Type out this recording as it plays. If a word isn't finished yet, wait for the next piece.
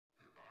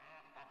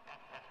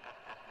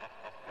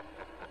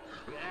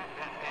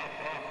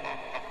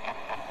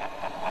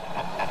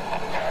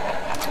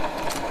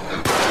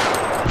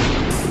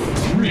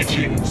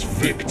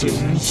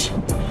Monsters,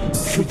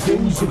 for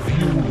those of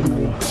you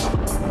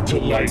who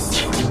delight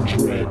in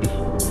dread,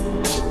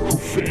 who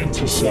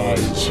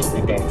fantasize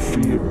about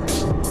fear,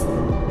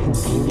 who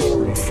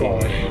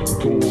glorify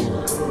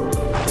gore,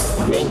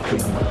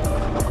 welcome.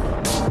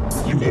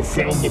 You have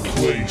found the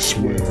place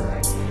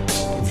where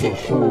the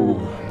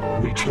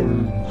horror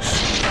returns.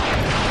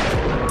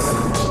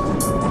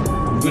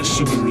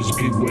 Listeners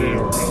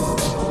beware.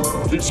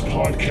 This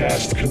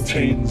podcast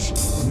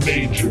contains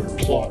major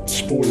plot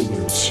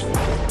spoilers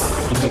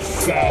and the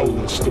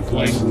foulest of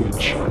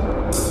language.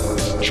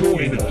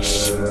 Join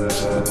us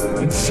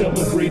in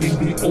celebrating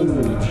the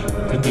old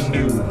and the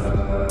new,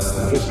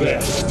 the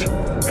best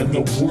and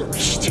the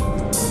worst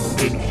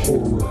in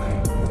horror.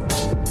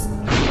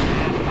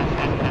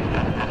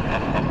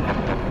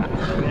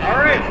 All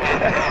right.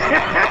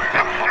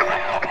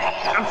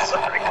 I'm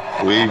sorry.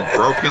 We've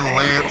broken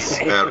Lance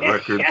at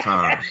record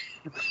time.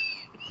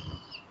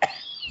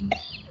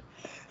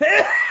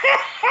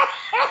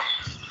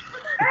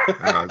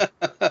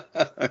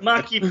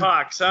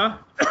 Monkeypox, huh?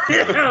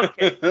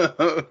 Okay.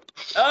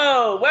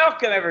 Oh,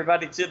 welcome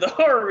everybody to the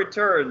Horror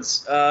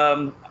Returns.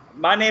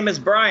 My name is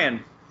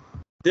Brian.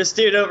 This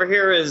dude over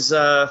here is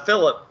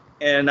Philip,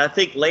 and I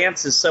think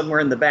Lance is somewhere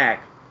in the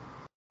back.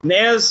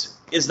 Nez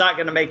is not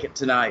going to make it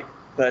tonight,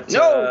 but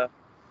no.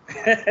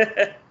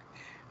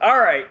 All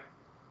right,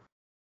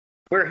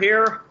 we're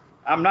here.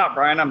 I'm not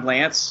Brian. I'm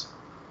Lance.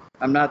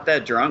 I'm not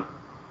that drunk,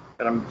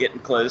 but I'm getting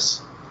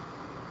close.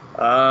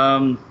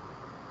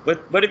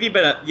 What have you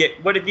been up?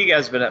 What have you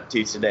guys been up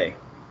to today?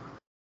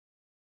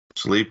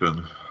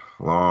 Sleeping.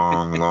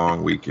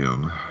 Long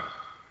weekend.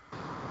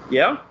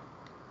 Yeah?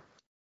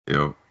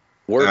 Yep.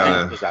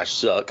 Working because I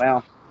suck.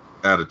 Wow.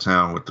 Out of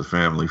town with the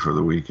family for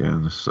the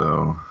weekend,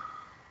 so.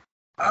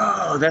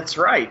 Oh, that's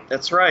right.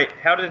 That's right.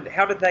 How did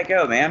that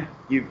go, man?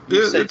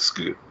 It's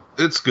good.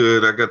 It's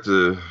good. I got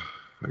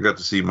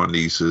to see my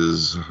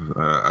nieces.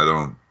 I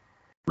don't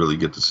really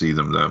get to see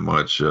them that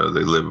much. They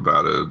live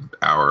about an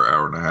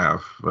hour and a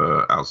half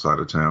outside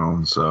of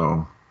town,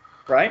 so.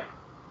 Right.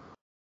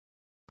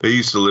 They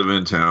used to live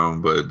in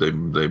town, but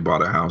they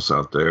bought a house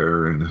out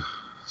there, and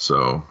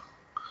so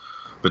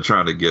been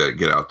trying to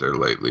get out there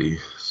lately.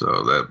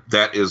 So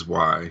that is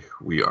why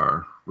we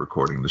are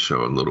recording the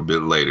show a little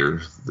bit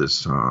later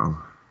this time.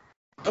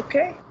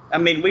 Okay. I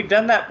mean, we've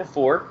done that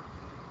before.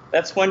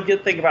 That's one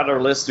good thing about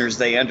our listeners.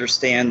 They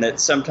understand that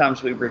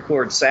sometimes we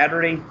record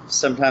Saturday,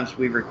 sometimes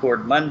we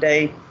record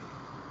Monday,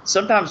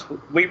 sometimes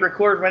we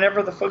record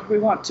whenever the fuck we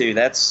want to.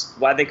 That's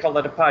why they call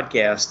it a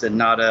podcast and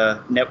not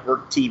a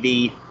network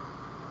TV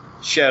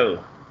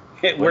show.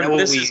 Whenever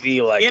we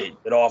feel like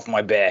it, get off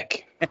my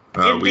back.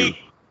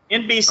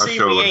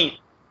 NBC, we ain't.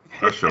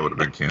 Our show would have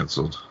been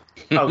canceled.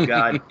 Oh,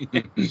 God.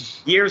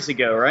 Years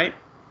ago, right?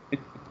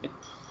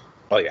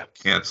 Oh, yeah.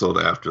 Canceled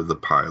after the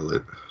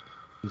pilot.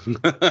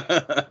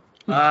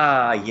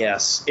 Ah,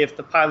 yes. If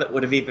the pilot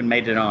would have even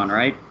made it on,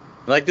 right?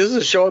 Like, this is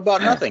a show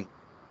about nothing.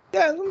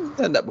 Yeah, I've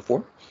done that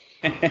before.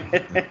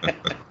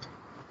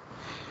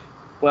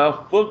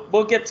 Well,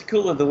 we'll get to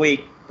Cool of the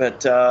Week,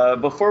 but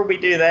before we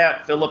do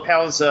that, Philip,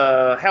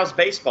 how's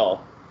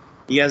baseball?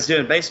 You guys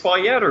doing baseball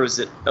yet, or is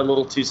it a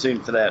little too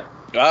soon for that?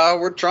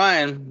 We're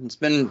trying. It's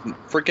been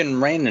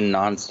freaking raining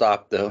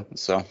nonstop, though,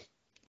 so.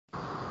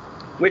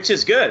 Which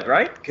is good,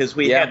 right? Because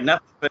we had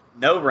nothing but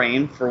no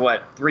rain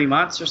for, 3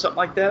 months or something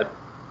like that?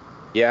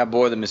 Yeah,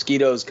 boy, the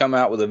mosquitoes come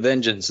out with a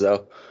vengeance,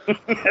 though.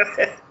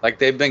 Like,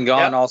 they've been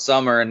gone all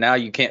summer, and now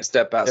you can't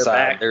step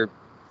outside. They're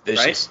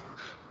vicious. Right?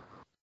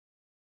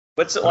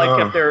 What's it like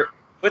up there?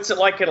 What's it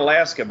like in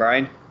Alaska,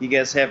 Brian? You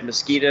guys have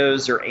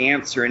mosquitoes or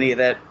ants or any of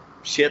that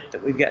shit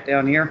that we've got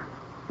down here?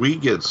 We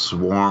get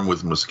swarmed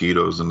with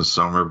mosquitoes in the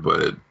summer,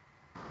 but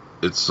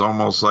it's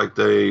almost like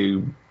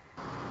they've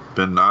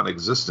been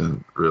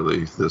non-existent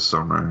really this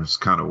summer. It's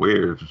kind of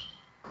weird.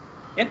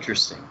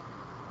 Interesting.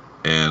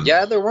 And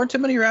yeah, there weren't too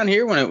many around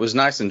here when it was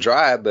nice and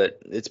dry, but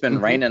it's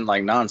been raining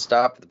like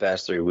nonstop for the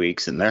past 3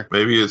 weeks in there.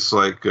 Maybe it's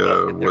like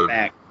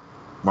what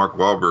Mark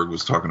Wahlberg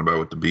was talking about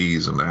with the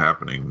bees and the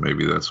happening.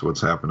 Maybe that's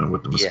what's happening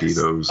with the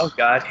mosquitoes. Yes. Oh,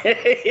 God.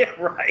 Yeah,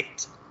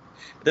 right.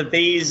 The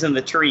bees and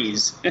the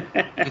trees.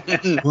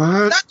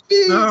 What?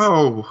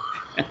 No.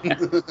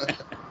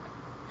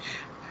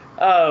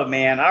 Oh,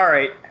 man. All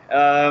right.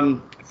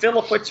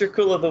 Philip, what's your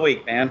Cool of the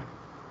Week, man?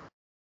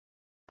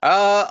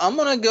 I'm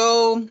going to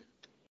go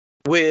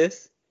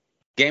with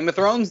Game of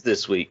Thrones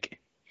this week.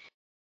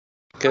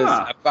 Because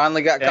I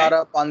finally got caught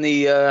up on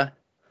the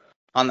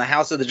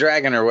House of the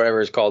Dragon or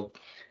whatever it's called.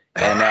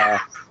 And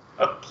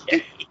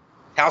okay.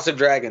 House of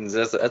Dragons,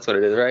 that's what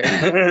it is, right?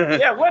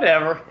 Yeah,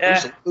 whatever.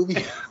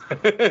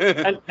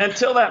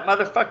 Until that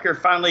motherfucker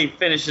finally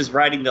finishes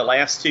writing the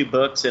last 2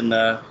 books in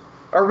the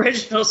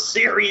original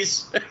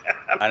series.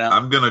 I know.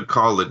 I'm going to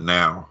call it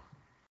now.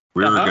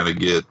 We're going to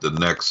get the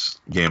next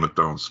Game of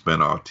Thrones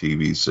spinoff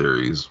TV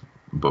series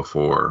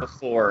before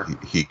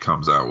he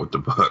comes out with the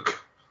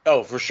book.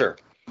 Oh, for sure.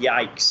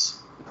 Yikes.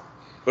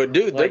 But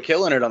dude, they're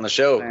killing it on the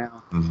show.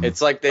 Wow. Mhm.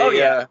 It's like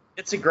they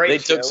it's a great they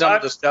show. took some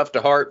of the stuff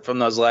to heart from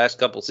those last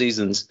couple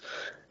seasons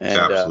and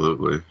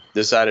Absolutely.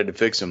 decided to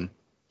fix them.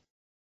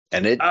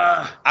 And it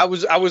I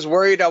was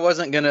worried I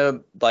wasn't gonna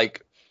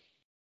like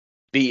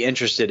be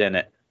interested in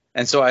it.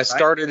 And so I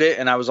started it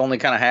and I was only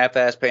kind of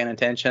half-ass paying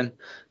attention,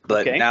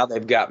 but now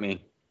they've got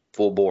me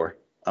full bore.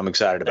 I'm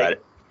excited about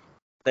it.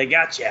 They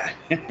got you.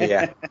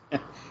 Yeah.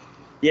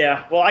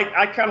 Yeah, well,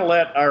 I kind of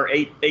let our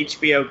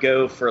HBO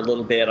go for a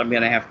little bit. I'm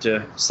going to have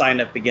to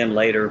sign up again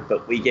later,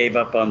 but we gave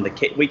up on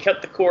we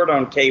cut the cord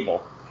on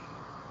cable.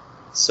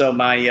 So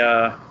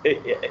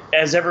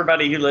as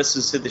everybody who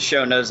listens to the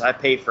show knows, I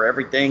pay for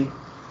everything.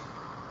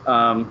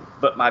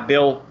 But my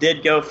bill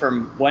did go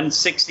from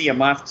 $160 a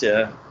month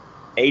to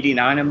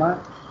 $89 a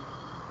month.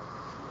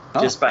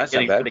 Just by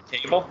getting for the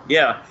cable.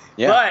 Yeah.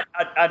 But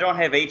I don't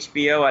have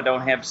HBO. I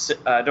don't have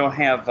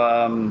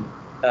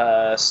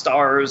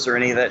Stars or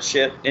any of that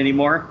shit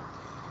anymore.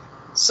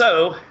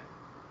 So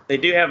they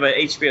do have a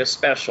HBO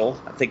special.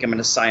 I think I'm going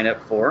to sign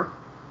up for.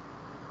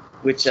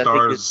 Which I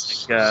think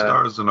is like,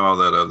 Stars and all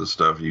that other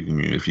stuff. You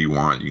can, if you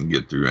want, you can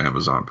get through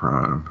Amazon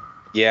Prime.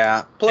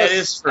 Yeah.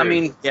 Plus, for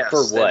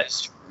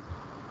what?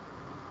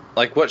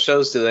 Like, what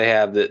shows do they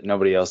have that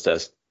nobody else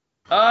does?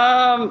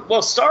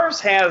 Well,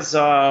 Stars has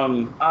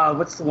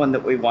what's the one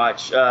that we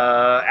watch?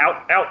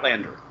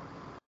 Outlander.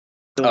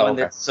 The one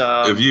that's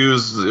if you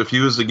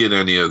was to get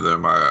any of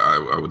them,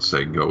 I would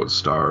say go with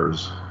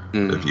Stars.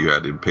 If you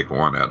had to pick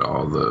one out of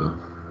all the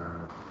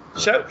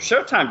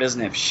Showtime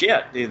doesn't have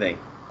shit, do they?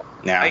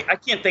 No. I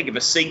can't think of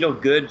a single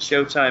good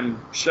Showtime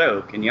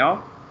show. Can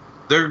y'all?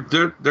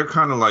 They're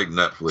kind of like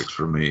Netflix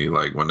for me.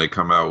 Like when they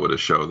come out with a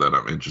show that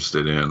I'm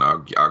interested in,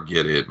 I'll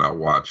get it and I'll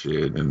watch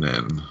it and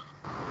then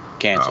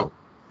cancel.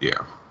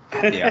 Yeah.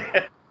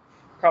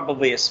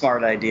 Probably a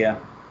smart idea.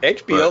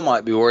 HBO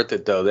might be worth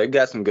it though. They've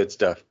got some good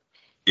stuff.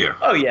 Yeah.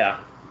 Oh yeah.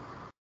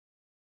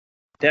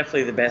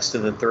 Definitely the best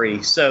of the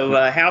three. So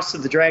House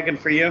of the Dragon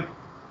for you?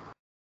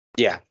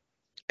 Yeah.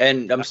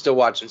 And I'm still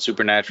watching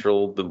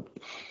Supernatural.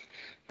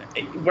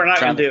 We're not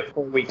going to do it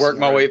 4 weeks. Work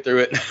my way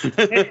through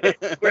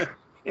it.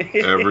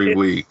 Every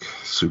week,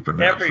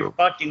 Supernatural. Every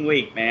fucking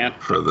week, man.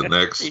 For the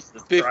next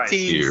 15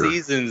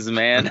 seasons,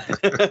 man.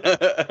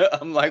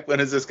 I'm like, when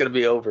is this going to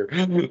be over?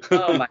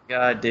 Oh, my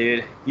God,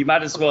 dude. You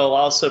might as well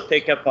also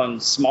pick up on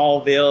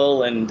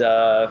Smallville and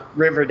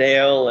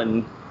Riverdale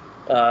and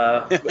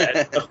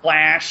The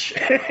Flash.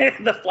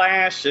 The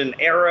Flash and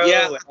Arrow.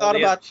 Yeah, I thought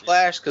about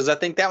Flash because I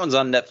think that one's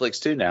on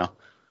Netflix too now.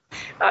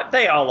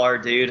 They all are,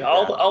 dude.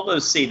 All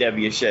those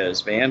CW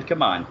shows, man.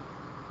 Come on.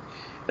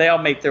 They all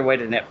make their way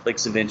to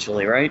Netflix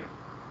eventually, right?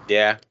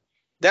 Yeah.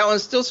 That one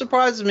still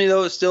surprises me,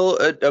 though. It's still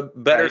a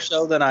better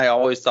show than I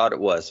always thought it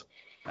was.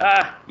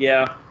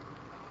 Yeah.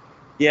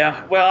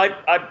 Yeah. Well,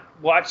 I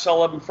watched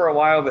all of them for a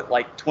while, but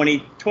like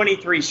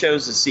 23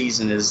 shows a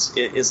season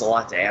is a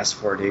lot to ask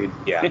for, dude.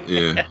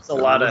 Yeah. That's a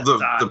lot of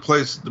time.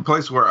 The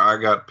place where I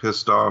got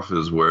pissed off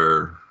is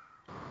where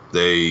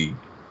they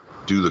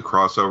do the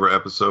crossover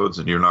episodes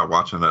and you're not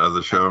watching the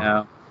other show.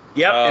 No.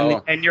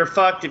 Yep, and you're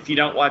fucked if you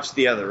don't watch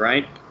the other,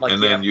 right? Like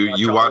and then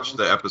you watch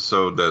the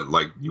episode that,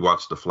 like, you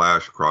watch the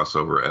Flash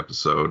crossover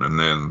episode, and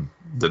then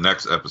the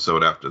next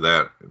episode after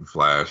that in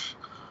Flash.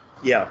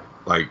 Yeah.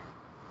 Like,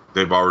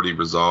 they've already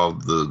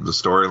resolved the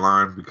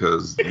storyline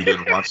because you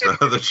didn't watch the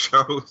other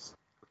shows.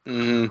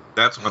 Mm-hmm.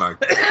 That's when I...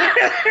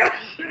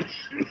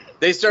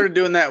 They started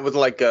doing that with,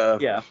 like,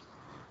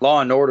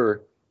 Law and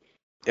Order.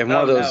 And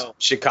one of those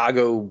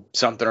Chicago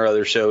something or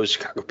other shows,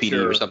 Chicago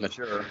PD or something.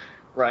 Sure.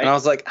 Right. And I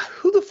was like,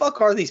 who the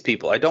fuck are these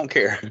people? I don't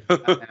care.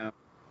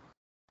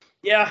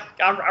 Yeah,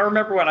 I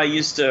remember when I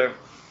used to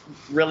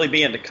really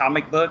be into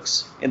comic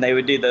books, and they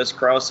would do those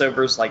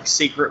crossovers like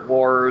Secret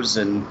Wars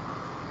and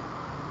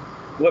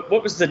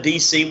what was the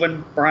DC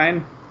one,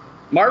 Brian?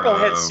 Marvel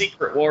had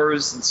Secret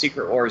Wars and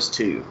Secret Wars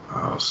 2.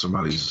 Oh,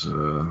 somebody's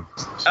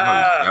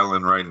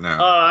yelling right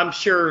now. I'm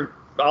sure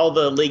all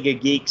the League of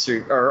Geeks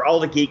or all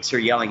the geeks are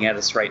yelling at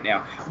us right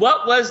now.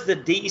 What was the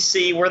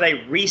DC where they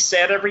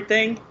reset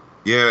everything?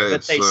 Yeah,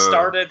 that they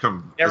started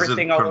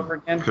everything all over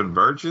again.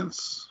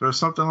 Convergence or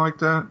something like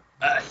that.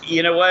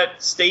 You know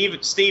what,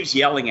 Steve's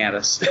yelling at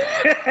us.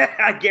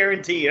 I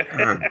guarantee you.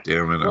 God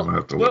damn it! I'm gonna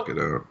have to look it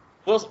up.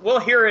 We'll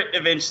hear it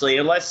eventually,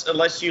 unless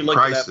you look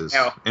Crisis. it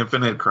up now.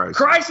 Infinite Crisis.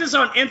 Crisis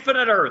on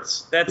Infinite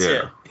Earths. That's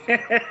it.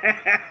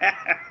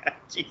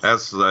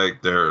 That's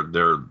like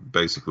they're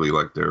basically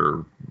like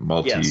their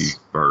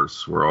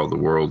multiverse where all the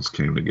worlds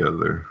came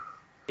together.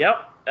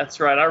 Yep, that's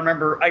right. I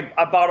remember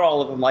I bought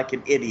all of them like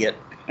an idiot.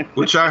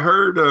 Which I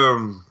heard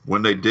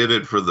when they did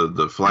it for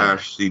the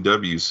Flash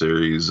CW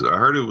series, I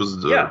heard it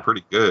was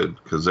pretty good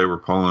because they were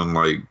pulling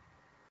like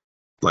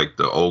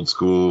the old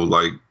school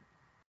like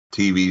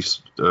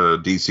DC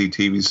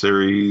TV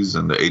series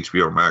and the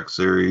HBO Max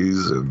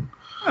series and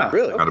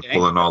really kind of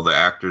pulling all the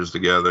actors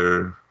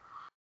together.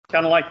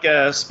 Kind of like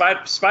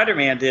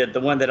Spider-Man did,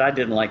 the one that I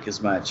didn't like as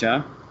much,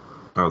 huh?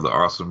 Oh, the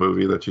awesome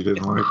movie that you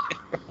didn't like?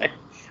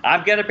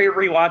 I'm going to be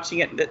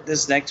rewatching it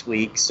this next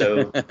week,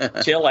 so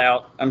chill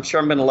out. I'm sure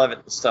I'm going to love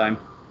it this time.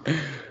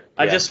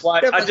 I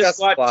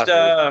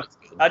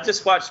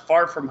just watched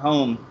Far From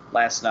Home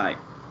last night.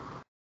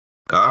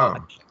 Oh.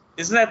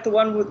 Isn't that the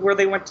one where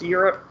they went to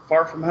Europe?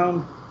 Far From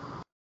Home?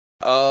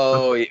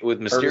 Oh, with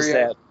Or is Mysterio?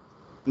 that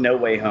No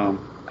Way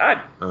Home?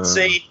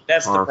 See,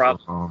 that's the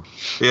problem.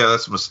 Yeah,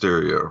 that's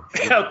Mysterio.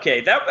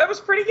 Okay, that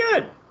was pretty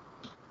good.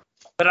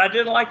 But I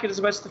didn't like it as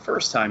much the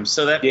first time,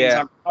 so that means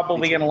I'm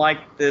probably going to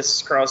like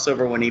this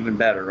crossover one even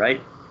better, right?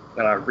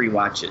 When I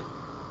rewatch it.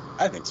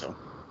 I think so.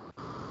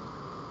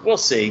 We'll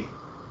see.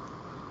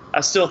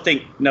 I still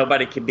think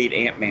nobody can beat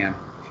Ant-Man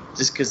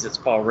just because it's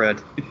Paul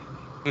Rudd.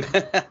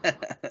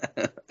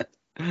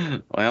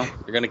 Well,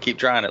 you're going to keep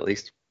trying at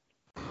least.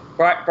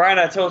 Brian,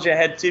 I told you I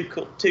had two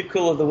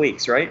cool of the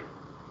weeks, right?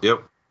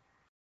 Yep.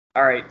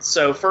 All right.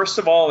 So first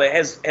of all, it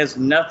has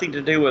nothing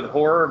to do with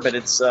horror, but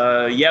it's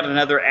yet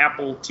another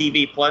Apple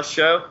TV Plus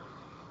show.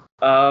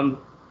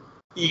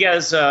 You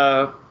guys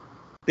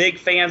big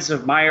fans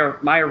of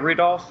Maya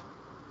Rudolph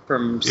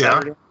from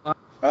Saturday Night Live?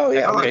 Oh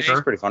yeah, okay,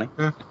 she's pretty funny.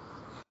 Yeah.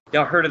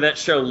 Y'all heard of that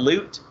show,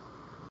 Loot?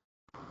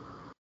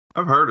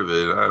 I've heard of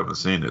it. I haven't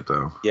seen it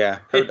though. Yeah,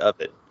 heard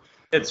of it.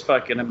 It's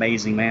fucking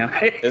amazing, man.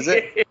 Is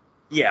it?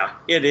 Yeah,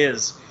 it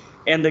is.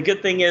 And the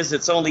good thing is,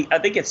 I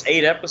think it's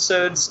 8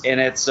 episodes, and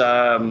it's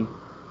 30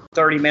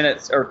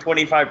 minutes or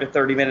 25 to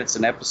 30 minutes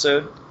an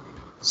episode,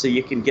 so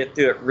you can get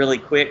through it really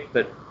quick.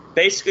 But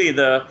basically,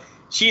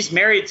 she's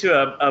married to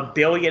a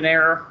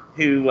billionaire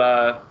who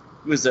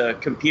was a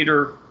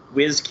computer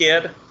whiz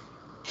kid,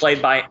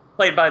 played by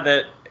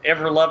the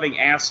ever-loving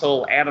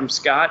asshole Adam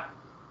Scott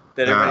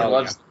that everyone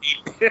loves to meet.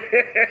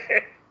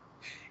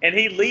 And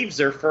he leaves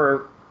her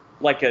for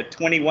like a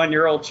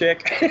 21-year-old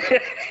chick.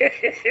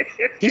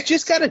 He's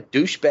just got a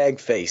douchebag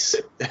face.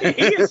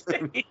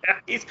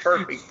 He's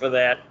perfect for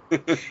that.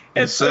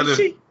 He said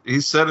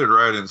it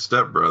right in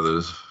Step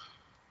Brothers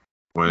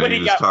when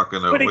he's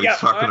talking.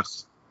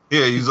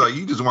 Yeah, he's like,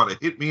 you just want to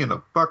hit me in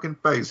the fucking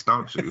face,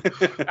 don't you?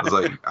 I was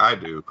like, I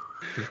do.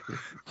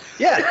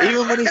 Yeah,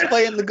 even when he's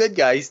playing the good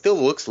guy, he still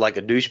looks like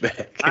a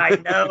douchebag.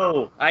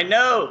 I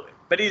know,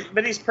 but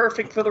he's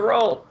perfect for the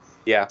role.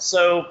 Yeah.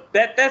 So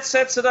that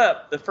sets it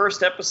up. The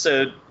first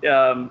episode,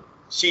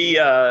 he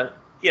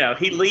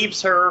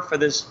leaves her for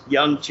this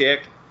young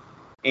chick,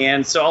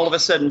 and so all of a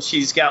sudden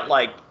she's got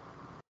like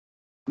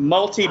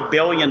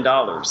multi-billion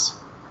dollars,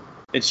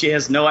 and she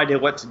has no idea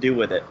what to do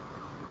with it.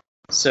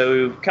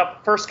 So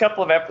first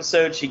couple of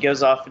episodes, she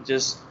goes off and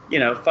just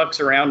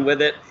fucks around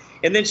with it,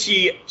 and then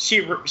she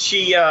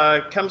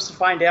comes to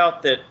find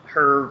out that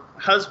her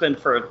husband,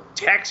 for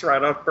tax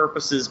write-off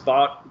purposes,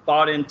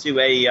 bought into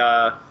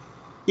a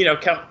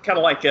kind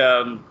of like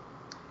I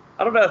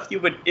don't know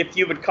if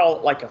you would call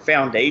it like a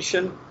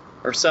foundation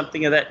or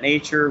something of that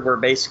nature, where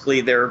basically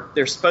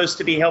they're supposed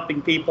to be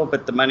helping people,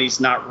 but the money's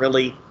not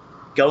really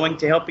going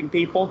to helping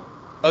people.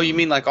 Oh, you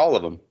mean like all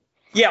of them?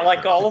 Yeah,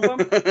 like all of them.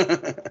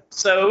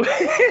 So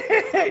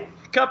a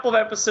couple of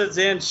episodes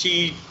in,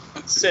 she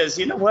says,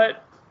 you know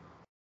what?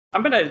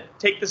 I'm going to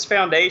take this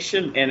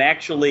foundation and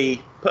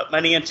actually put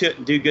money into it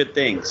and do good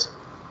things.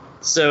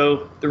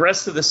 So the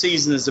rest of the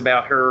season is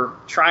about her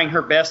trying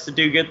her best to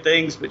do good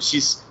things, but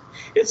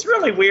it's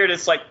really weird.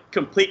 It's like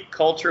complete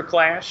culture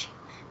clash,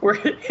 where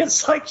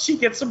it's like she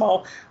gets them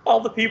all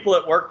the people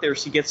that work there,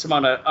 she gets them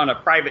on a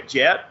private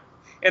jet,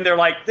 and they're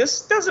like,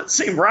 this doesn't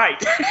seem right.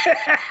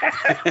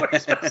 we're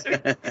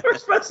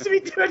supposed to be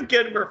doing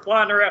good, and we're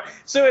flying around.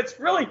 So it's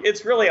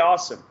really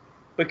awesome,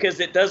 because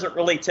it doesn't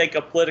really take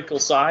a political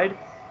side,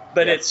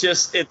 but it's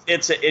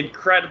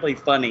incredibly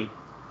funny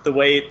the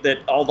way that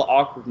all the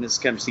awkwardness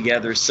comes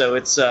together. So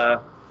it's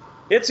a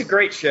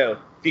great show.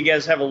 If you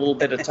guys have a little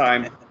bit of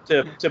time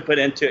to put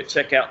into it,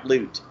 check out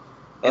Loot.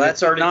 Well,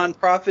 that's what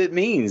nonprofit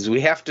means.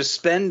 We have to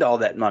spend all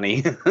that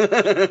money.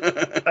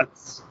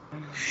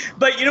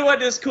 But you know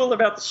what is cool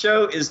about the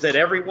show is that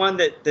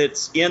everyone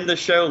that's in the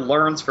show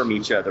learns from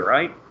each other,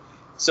 right?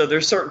 So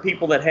there's certain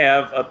people that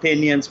have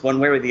opinions one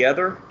way or the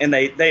other, and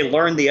they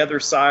learn the other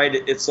side.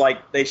 It's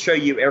like they show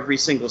you every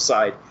single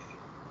side.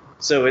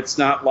 So it's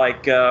not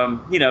like,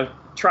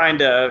 trying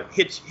to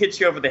hit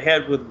you over the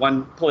head with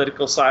one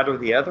political side or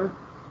the other.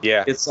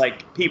 Yeah. It's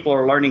like people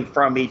are learning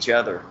from each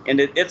other.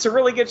 And it's a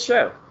really good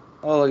show.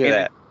 Oh, look at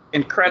that.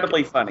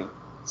 Incredibly funny.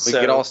 We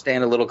could all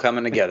stand a little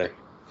coming together.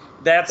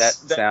 That's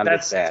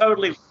sad.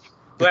 Totally,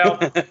 well,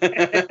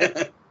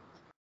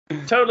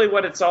 totally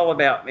what it's all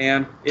about,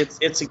 man.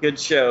 It's a good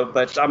show.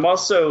 But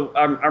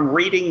I'm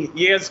reading,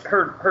 you guys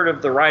heard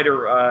of the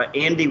writer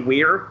Andy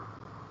Weir?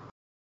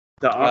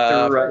 The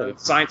author,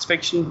 science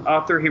fiction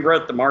author. He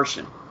wrote The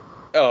Martian.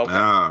 Oh, okay.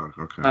 Oh,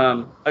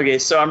 okay. Okay,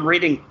 so I'm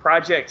reading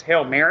Project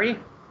Hail Mary,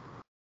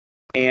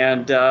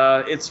 and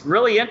it's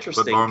really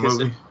interesting. Football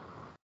movie?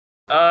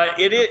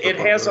 It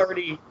has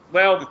already.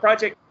 Well, the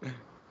project.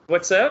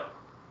 What's that?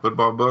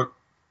 Football book.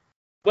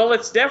 Well,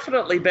 it's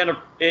definitely been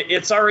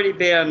it's already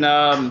been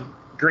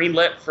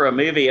greenlit for a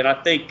movie, and I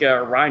think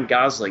Ryan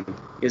Gosling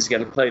is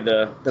going to play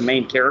the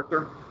main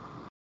character.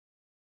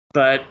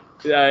 But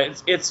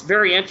it's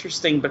very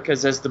interesting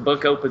because as the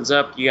book opens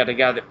up, you got a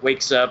guy that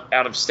wakes up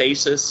out of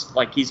stasis,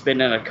 like he's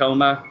been in a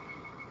coma,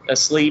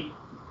 asleep,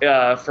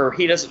 for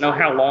he doesn't know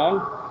how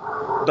long.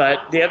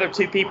 But the other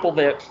two people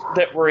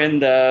that were in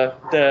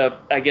the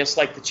I guess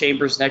like the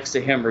chambers next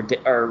to him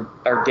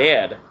are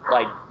dead.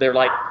 Like they're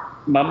like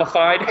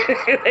mummified.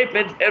 They've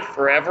been dead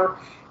forever.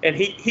 And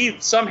he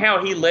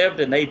somehow he lived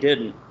and they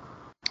didn't.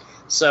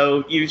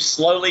 So you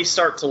slowly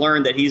start to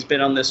learn that he's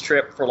been on this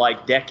trip for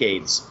like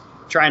decades,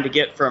 trying to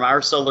get from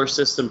our solar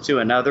system to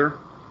another,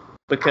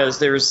 because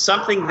there's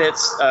something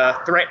that's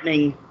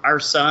threatening our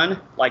sun,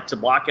 like to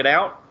block it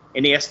out.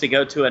 And he has to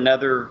go to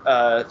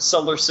another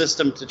solar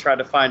system to try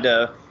to find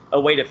a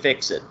way to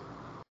fix it.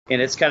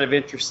 And it's kind of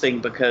interesting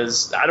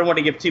because I don't want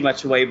to give too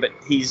much away, but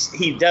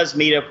he does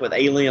meet up with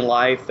alien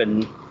life,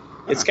 and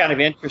it's kind of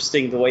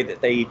interesting the way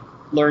that they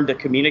learn to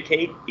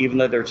communicate, even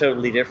though they're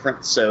totally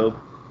different. So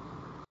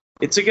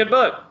it's a good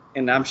book,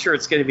 and I'm sure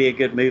it's going to be a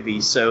good movie.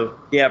 So,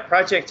 yeah,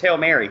 Project Hail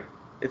Mary.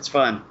 It's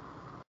fun.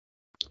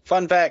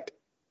 Fun fact,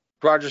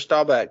 Roger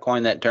Staubach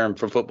coined that term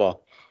for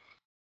football.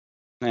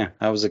 Yeah,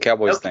 that was a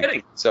Cowboys thing.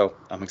 Kidding. So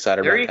I'm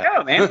excited about that.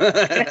 There you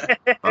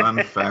go, man.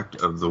 Fun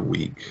fact of the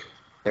week.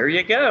 There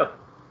you go.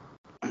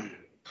 All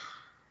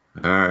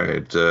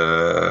right.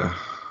 I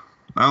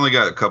only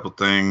got a couple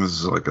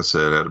things. Like I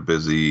said, I had a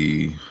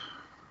busy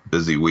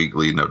week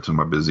leading up to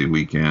my busy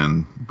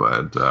weekend.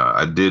 But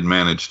I did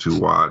manage to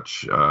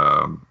watch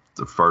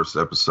the first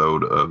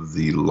episode of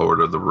the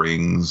Lord of the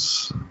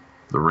Rings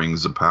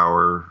of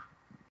Power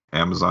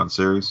Amazon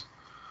series.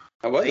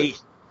 Oh, wait.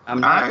 I'm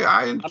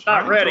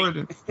not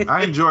ready.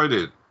 I enjoyed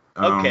it.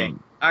 Okay.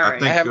 All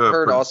right. I haven't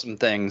heard awesome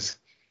things.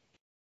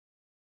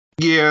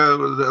 Yeah, a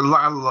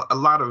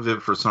lot of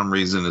it for some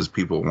reason is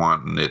people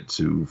wanting it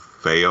to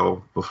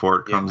fail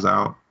before it comes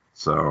out.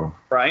 So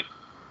right.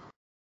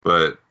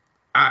 But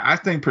I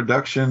think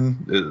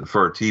production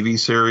for a TV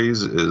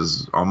series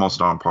is almost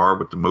on par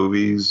with the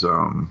movies.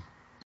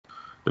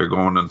 They're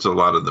going into a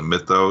lot of the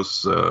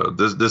mythos.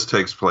 This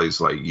takes place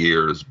like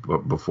years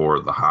before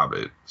The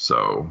Hobbit.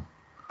 So.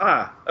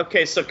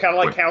 Okay, so kind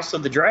of like House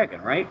of the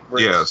Dragon, right?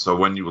 Yeah, so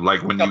when you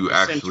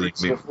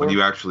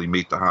actually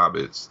meet the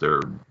hobbits,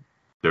 they're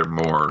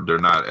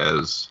not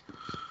as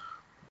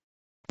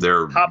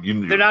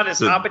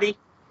hobbity.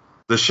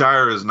 The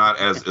Shire is not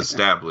as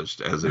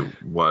established as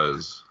it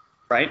was.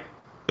 Right.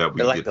 That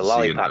we like get the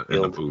to see in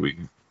the movie.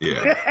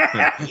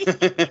 Yeah.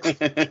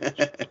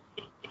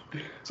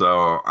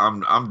 So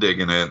I'm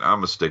digging it. I'm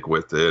gonna stick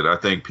with it. I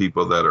think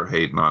people that are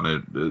hating on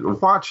it,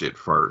 watch it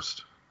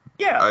first.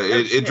 Yeah,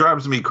 it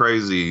drives me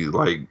crazy.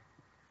 Like,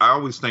 I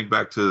always think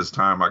back to this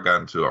time I got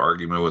into an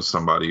argument with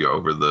somebody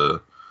over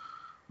the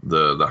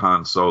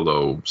Han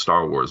Solo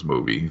Star Wars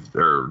movie.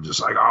 They're just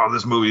like, "Oh,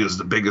 this movie is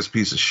the biggest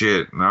piece of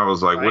shit," and I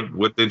was like, right.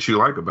 "What didn't you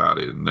like about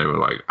it?" And they were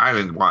like, "I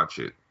didn't watch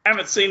it. I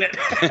haven't seen it."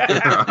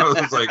 I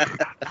was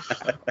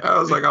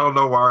like, I don't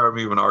know why I'm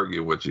even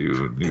arguing with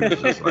you. And he was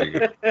just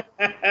like,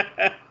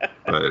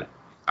 but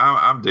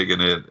I'm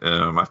digging it.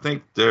 I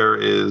think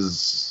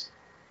there's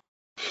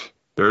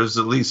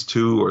at least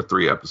 2 or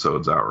 3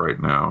 episodes out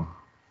right now.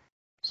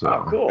 So.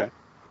 Oh, cool.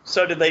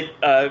 So did they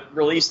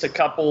released a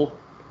couple,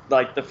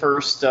 like the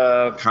first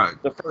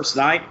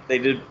night? They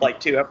did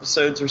like 2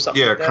 episodes or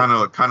something. Yeah, like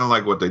that? kind of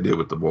like what they did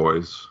with The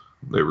Boys.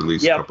 They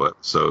release a couple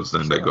episodes,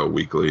 then they go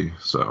weekly.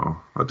 So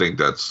I think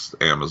that's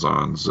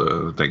Amazon's.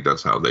 I think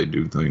that's how they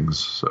do things.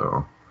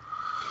 So.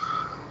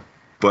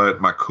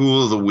 But my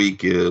cool of the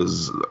week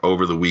is,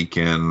 over the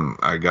weekend,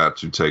 I got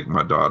to take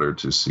my daughter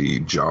to see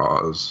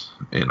Jaws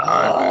in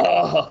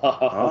IMAX.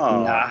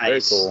 Oh,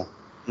 nice. Very cool.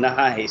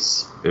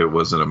 Nice. It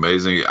was an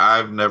amazing.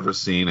 I've never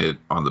seen it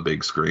on the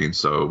big screen,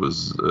 so it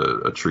was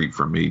a treat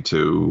for me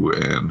too.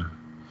 And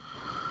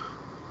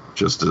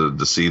just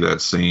to see that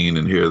scene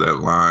and hear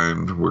that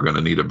line, "We're going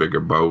to need a bigger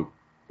boat,"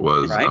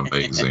 was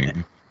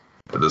amazing.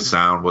 The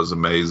sound was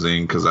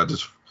amazing, because I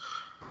just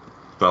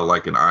felt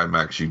like in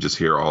IMAX you just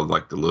hear all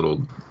like the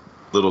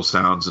little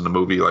sounds in the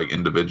movie, like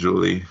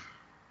individually.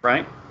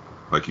 Right.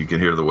 Like you can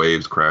hear the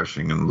waves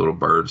crashing and little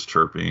birds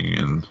chirping,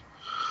 and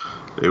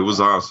it was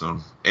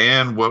awesome.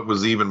 And what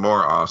was even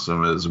more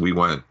awesome is we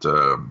went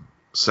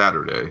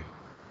Saturday,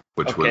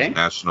 which was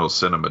National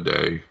Cinema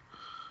Day,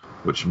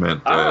 which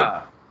meant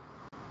that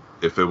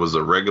if it was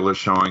a regular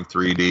showing,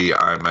 3D,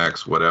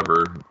 IMAX,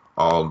 whatever,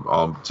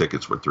 all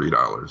tickets were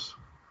 $3.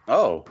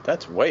 Oh,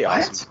 that's way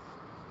awesome.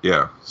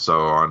 Yeah, so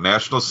on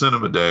National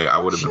Cinema Day, I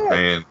would have been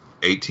paying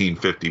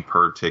 $18.50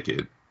 per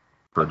ticket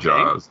for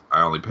Jaws.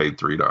 I only paid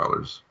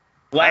 $3.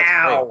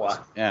 Wow.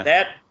 Yeah.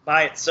 That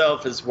by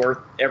itself is worth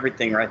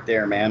everything right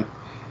there, man.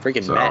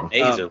 Freaking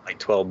matinees are like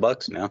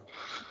 $12 now.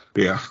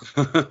 Yeah.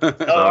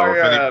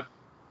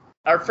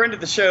 Our friend of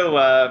the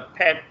show,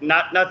 Pat,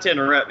 not to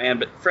interrupt, man,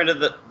 but friend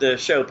of the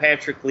show,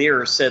 Patrick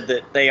Lear, said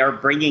that they are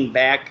bringing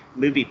back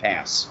Movie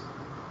Pass.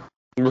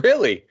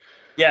 Really?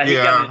 Yeah,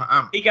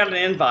 he got an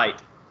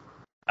invite.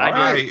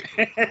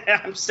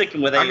 I'm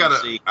sticking with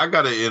AMC. I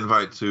got an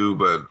invite too,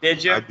 but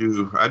did you?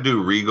 I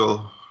do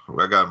Regal.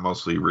 I got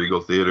mostly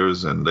Regal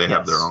theaters, and they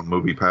have their own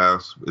Movie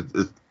Pass.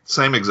 It's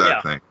same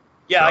exact thing.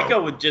 Yeah, so. I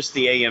go with just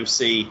the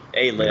AMC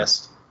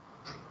A-list.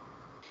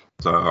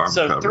 So I'm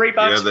So covered.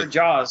 $3 for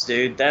Jaws,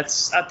 dude. I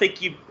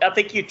think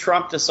you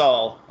trumped us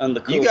all on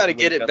the. You got to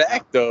get it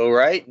back though,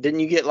 right? Didn't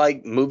you get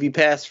like Movie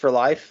Pass for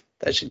life?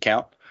 That should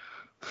count.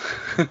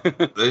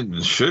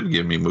 They should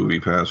give me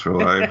Movie Pass for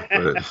life,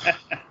 but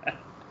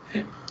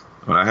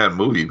when I had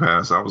Movie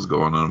Pass, I was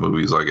going on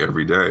movies like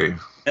every day.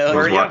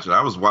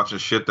 I was watching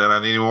shit that I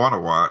didn't even want to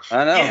watch.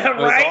 I know. Yeah,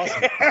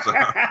 right. Awesome.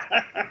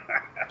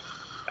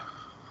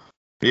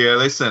 Yeah,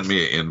 they sent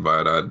me an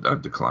invite. I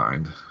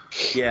declined.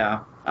 Yeah,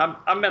 I'm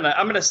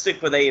gonna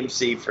stick with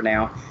AMC for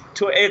now.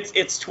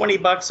 It's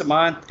 $20 a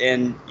month,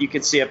 and you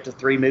can see up to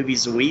 3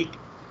 movies a week.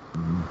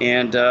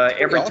 And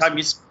every time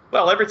you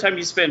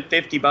spend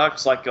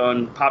 $50, like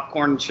on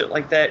popcorn and shit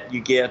like that,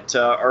 you get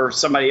or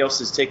somebody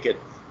else's ticket,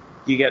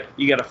 you get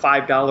a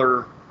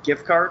 $5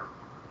 gift card.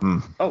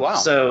 Mm. Oh wow!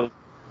 So,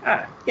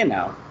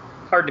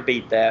 hard to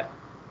beat that.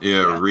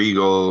 Yeah,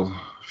 Regal.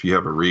 If you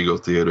have a Regal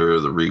theater,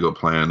 the Regal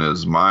plan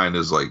mine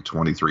is like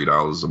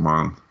 $23 a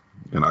month,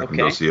 and I can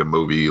go see a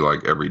movie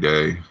like every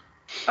day.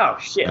 Oh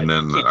shit! And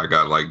then I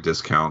got like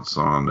discounts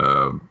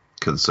on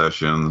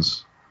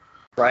concessions.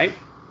 Right.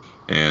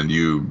 And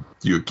you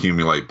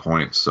accumulate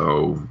points,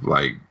 so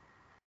like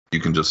you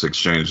can just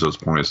exchange those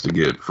points to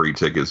get free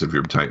tickets if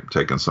you're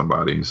taking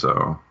somebody.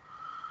 So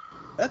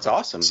that's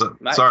awesome.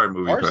 Sorry,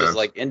 Movie Pass. Ours is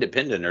like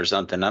independent or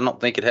something. I don't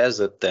think it has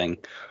that thing.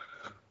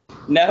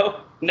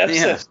 No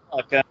Yeah. such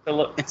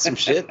luck. It's some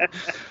shit.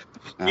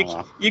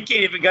 You can't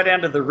even go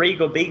down to the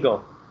Regal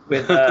Beagle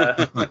with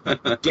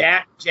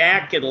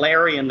Jack and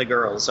Larry and the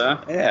girls,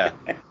 huh? Yeah.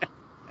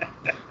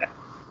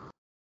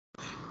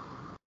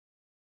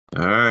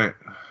 All right.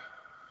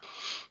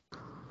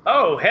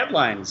 Oh,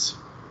 headlines.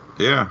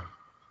 Yeah,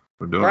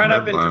 we're doing Brian,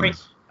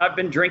 headlines. I've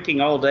been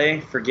drinking all day.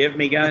 Forgive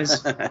me,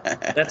 guys.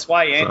 That's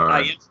why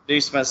I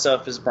introduced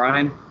myself as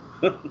Brian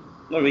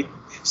when we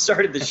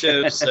started the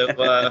show. So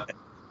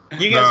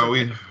you guys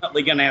are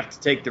definitely going to have to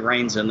take the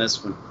reins on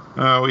this one.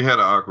 We had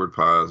an awkward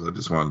pause. I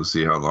just wanted to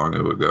see how long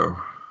it would go.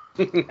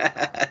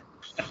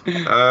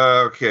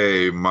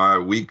 Okay, my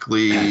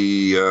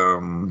weekly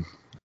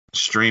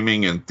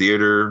streaming and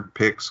theater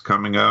picks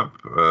coming up.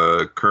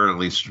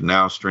 Currently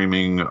now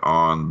streaming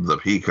on the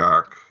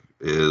Peacock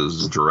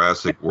is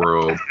Jurassic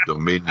World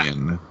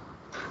Dominion.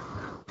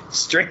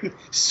 Streaming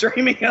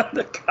on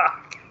the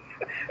cock.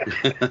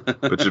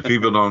 But if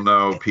people don't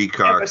know,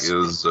 Peacock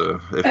is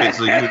if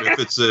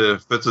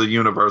it's a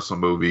Universal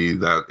movie,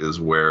 that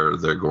is where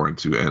they're going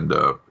to end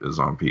up, is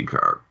on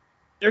Peacock.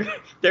 They're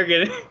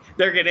gonna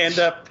end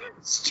up.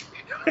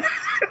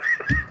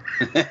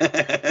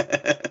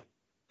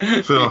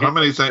 Phil, how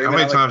many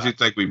times do you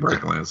think we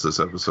break Lance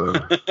this episode?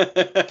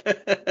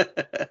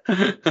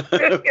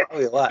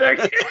 Probably a lot. They're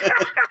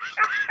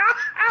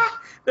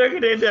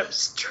going to end up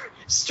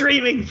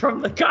streaming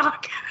from the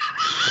cock.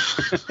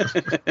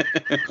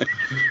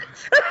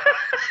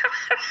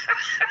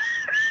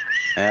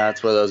 Yeah,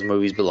 that's where those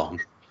movies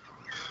belong.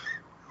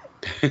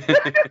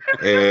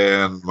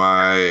 And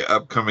my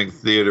upcoming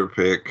theater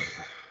pick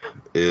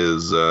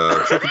is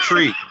Trick or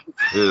Treat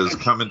is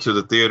coming to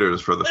the theaters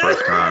for the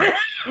first time.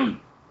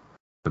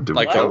 Did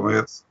we kill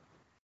Lance?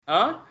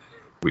 Huh?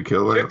 We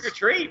kill Lance? Trick or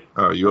Treat.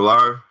 Oh, you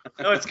alive?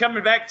 No, it's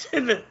coming back to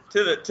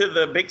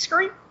the big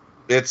screen.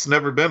 It's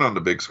never been on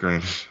the big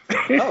screen.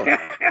 Oh.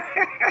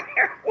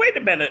 Wait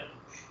a minute.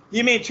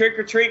 You mean Trick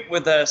or Treat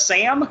with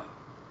Sam?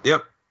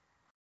 Yep.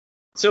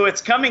 So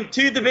it's coming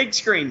to the big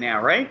screen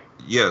now, right?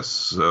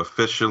 Yes,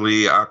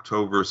 officially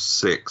October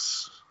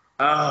 6th.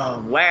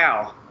 Oh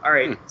wow! All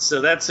right,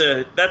 so that's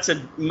a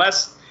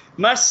must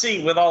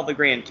see with all the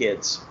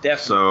grandkids.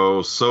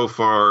 Definitely. So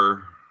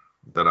far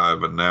that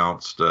I've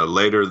announced,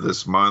 later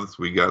this month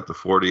we got the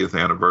 40th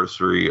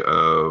anniversary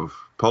of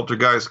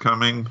Poltergeist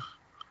coming,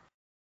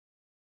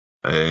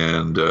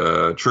 and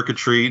Trick or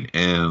Treat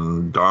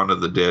and Dawn of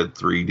the Dead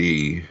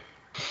 3D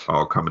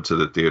all coming to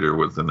the theater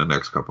within the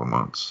next couple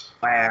months.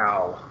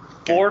 Wow,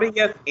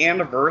 40th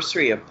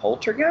anniversary of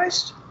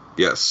Poltergeist?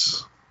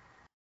 Yes.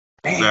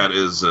 Man. That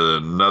is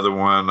another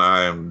one.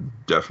 I am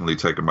definitely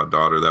taking my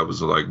daughter. That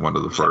was like one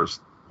of the first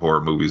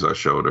horror movies I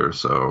showed her.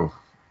 So,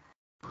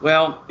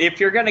 well, if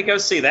you're going to go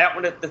see that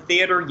one at the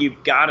theater,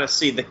 you've got to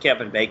see the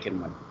Kevin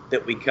Bacon one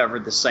that we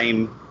covered the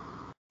same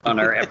on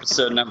our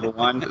episode number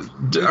 1.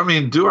 I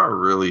mean, do I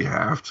really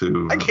have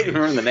to? I can't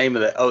remember the name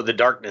of that. Oh, The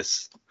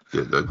Darkness.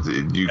 You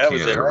can't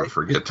ever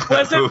forget that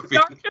was movie. It The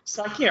Darkness?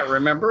 I can't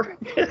remember.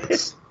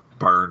 It's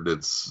burned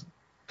its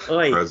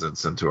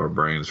presence into our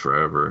brains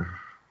forever.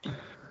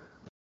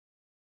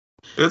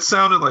 It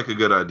sounded like a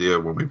good idea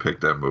when we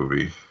picked that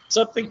movie.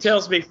 Something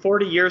tells me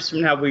 40 years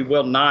from now we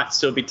will not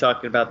still be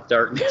talking about The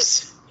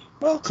Darkness.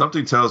 Well,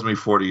 something tells me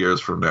 40 years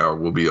from now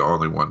we'll be the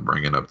only one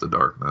bringing up The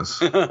Darkness.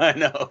 I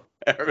know.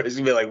 Everybody's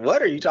going to be like,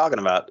 what are you talking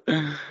about?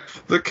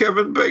 The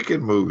Kevin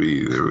Bacon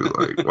movie. They were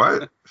like,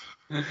 what?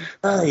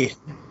 Hey.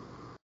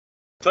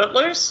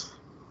 Footloose?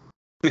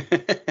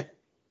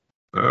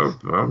 Oh,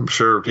 I'm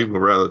sure people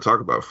would rather talk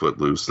about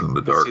Footloose than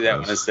The Darkness. See that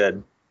one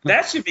instead.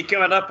 That should be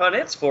coming up on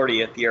its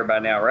 40th year by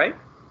now, right?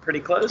 Pretty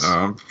close.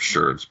 I'm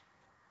sure it's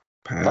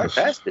past. Right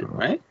past it,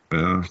 right?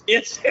 Yeah.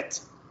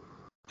 It's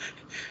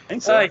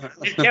think so. And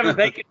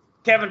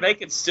Kevin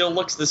Bacon still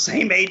looks the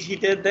same age he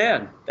did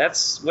then.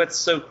 That's what's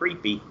so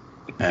creepy.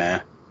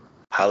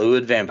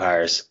 Hollywood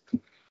vampires.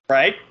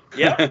 Right?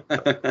 Yeah.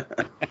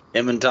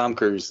 Him and Tom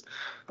Cruise.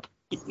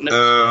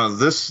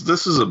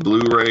 This is a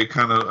Blu-ray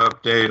kind of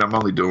update. I'm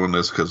only doing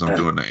this because I'm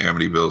doing the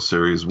Amityville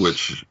series,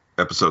 which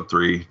episode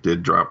 3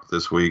 did drop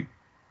this week.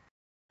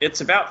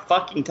 It's about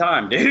fucking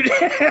time, dude.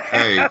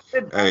 Hey.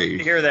 To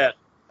hear that.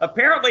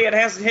 Apparently, it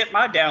hasn't hit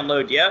my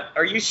download yet.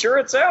 Are you sure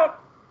it's out?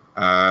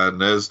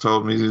 Nez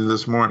told me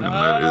this morning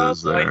that it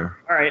is there.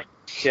 All right,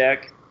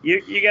 check.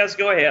 You guys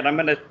go ahead. I'm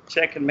gonna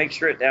check and make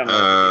sure it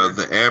downloads.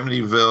 The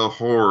Amityville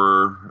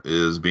Horror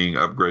is being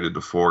upgraded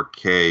to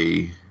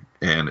 4K,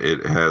 and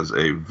it has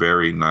a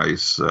very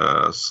nice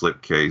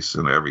slipcase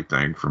and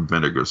everything from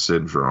Vinegar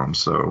Syndrome.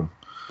 So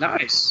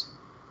nice.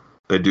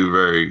 They do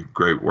very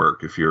great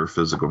work. If you're a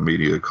physical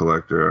media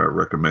collector, I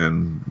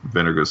recommend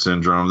Vinegar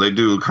Syndrome. They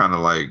do kind of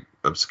like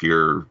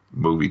obscure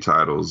movie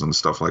titles and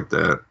stuff like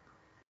that.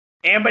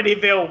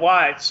 Amityville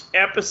Watch,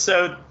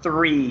 episode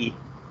 3.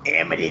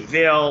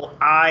 Amityville,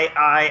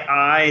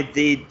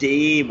 the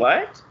D,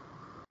 what?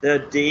 The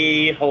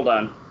D, hold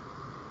on.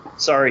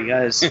 Sorry,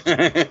 guys.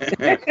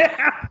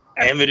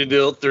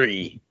 Amityville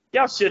 3.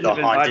 Y'all shouldn't have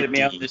invited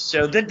me on this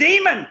show. The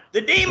Demon!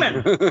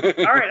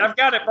 All right, I've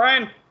got it,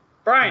 Brian.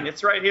 Brian,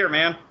 it's right here,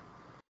 man.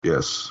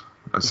 Yes,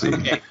 I see.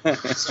 Okay.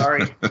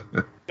 Sorry.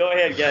 Go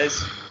ahead,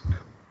 guys.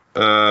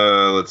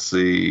 Let's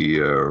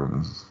see.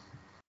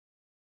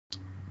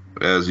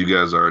 As you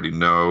guys already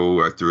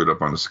know, I threw it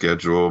up on the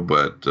schedule,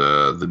 but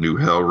the new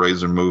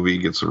Hellraiser movie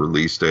gets a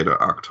release date of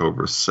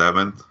October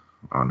 7th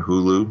on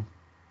Hulu.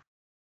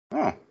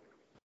 Oh.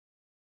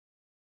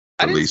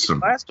 I didn't see the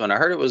last one. I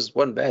heard it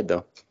wasn't bad,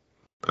 though.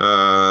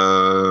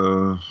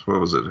 What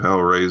was it?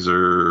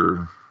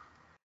 Hellraiser.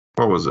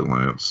 What was it,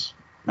 Lance?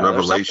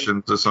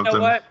 Revelations or something? You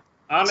know what?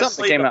 Honestly,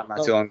 something came out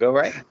not too long ago,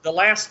 right? The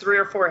last 3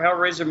 or 4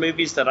 Hellraiser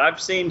movies that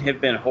I've seen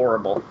have been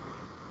horrible.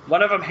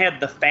 One of them had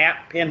the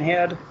fat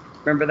pinhead.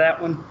 Remember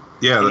that one?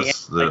 Yeah, and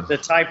that's like the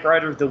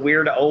typewriter, the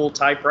weird old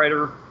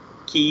typewriter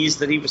keys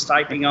that he was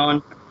typing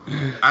on.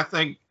 I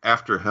think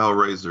after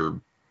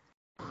Hellraiser,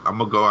 I'm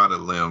gonna go out on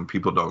a limb.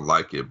 People don't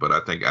like it, but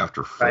I think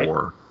after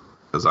 4,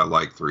 because I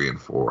like 3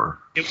 and 4.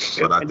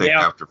 But I think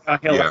after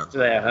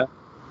that, huh?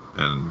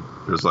 And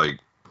there's like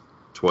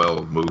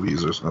 12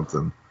 movies or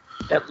something.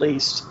 At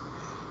least.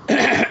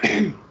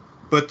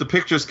 But the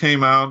pictures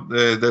came out.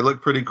 They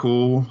look pretty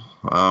cool.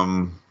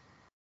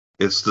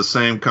 It's the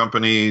same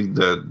company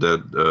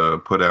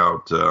that put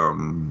out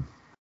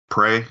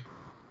Prey.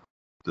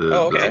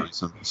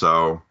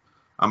 So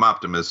I'm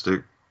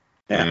optimistic.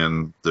 Yeah.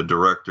 And the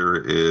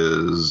director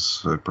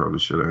is, I probably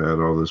should have had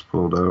all this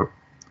pulled up.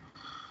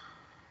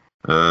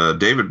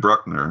 David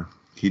Bruckner.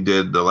 He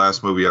did, the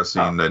last movie I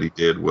seen that he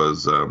did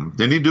was,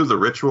 didn't he do The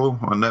Ritual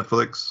on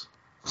Netflix?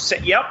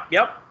 Yep.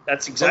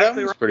 That's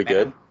exactly right. Pretty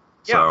good.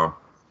 So, yeah.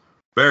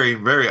 Very,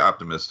 very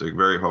optimistic,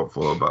 very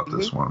hopeful about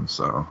this one.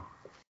 So,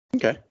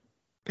 okay.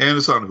 And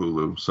it's on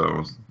Hulu,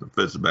 so if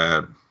it's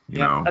bad, you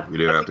know, we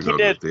didn't have to go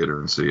to the theater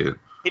and see it.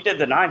 He did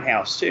The Night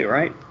House too,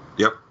 right?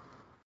 Yep.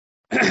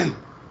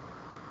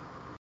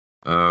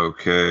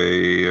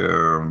 Okay.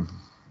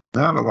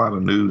 Not a lot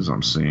of news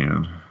I'm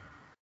seeing.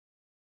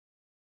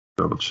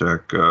 Double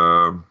check.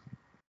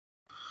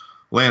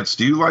 Lance,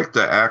 do you like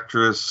the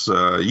actress?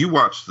 You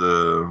watched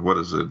what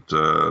is it?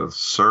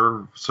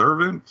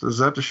 Servant? Is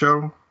that the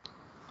show?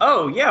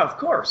 Oh, yeah, of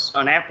course.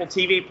 On Apple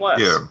TV Plus.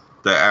 Yeah,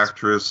 the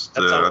actress.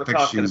 I think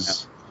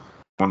she's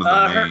one of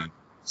the main.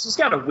 She's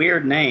got a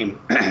weird name.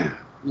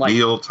 Like,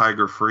 Neil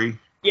Tiger Free?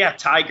 Yeah,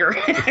 Tiger.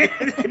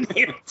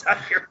 Neil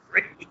Tiger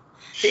Free.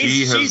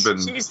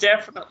 She's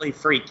definitely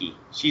freaky.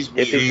 She's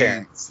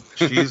weird.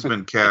 She's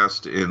been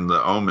cast in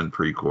the Omen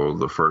prequel,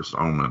 the first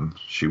Omen.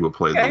 She will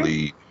play the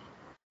lead.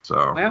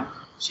 So, well,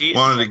 she's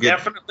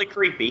definitely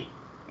creepy.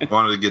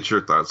 Wanted to get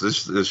your thoughts.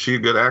 Is she a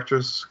good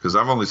actress? Because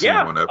I've only seen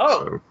one episode.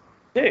 Oh,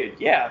 dude,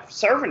 yeah,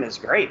 Servant is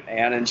great,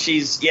 man, and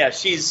she's like.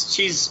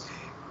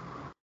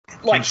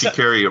 Can she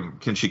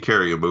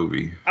carry a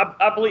movie?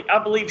 I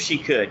believe she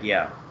could.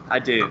 Yeah, I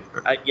do.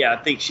 Okay. I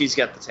think she's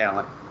got the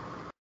talent.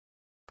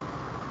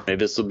 Maybe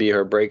this will be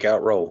her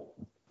breakout role.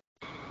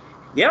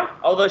 Yeah,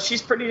 although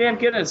she's pretty damn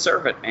good in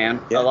Servant,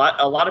 man. Yeah.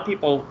 A lot of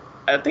people.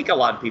 I think a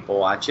lot of people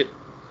watch it.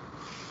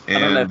 And I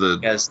don't know if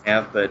you guys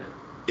have, but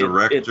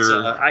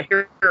director. I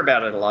hear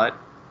about it a lot.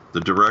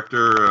 The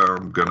director,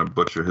 I'm gonna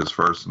butcher his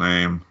first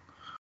name.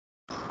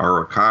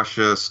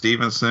 Arakasha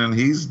Stevenson.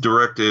 He's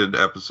directed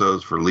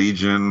episodes for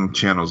Legion,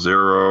 Channel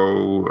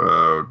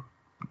Zero,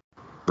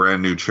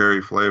 Brand New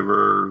Cherry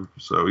Flavor.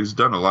 So he's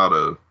done a lot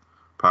of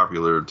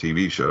popular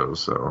TV shows.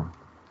 So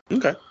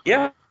okay,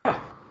 yeah, a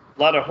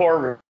lot of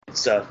horror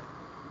stuff.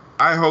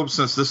 I hope,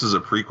 since this is a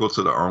prequel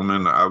to The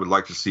Omen, I would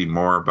like to see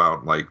more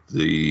about like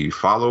the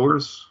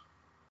followers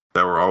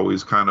that were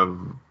always kind of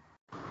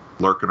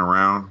lurking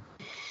around.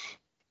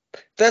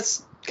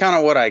 That's kind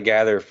of what I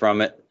gather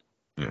from it.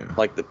 Yeah.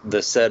 Like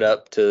the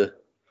setup to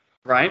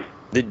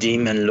the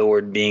demon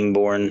lord being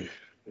born.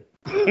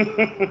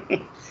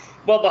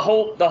 Well,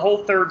 the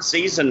whole third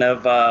season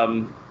of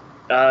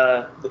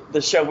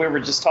the show we were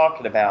just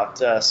talking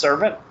about,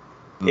 Servant,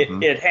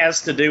 it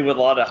has to do with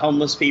a lot of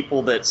homeless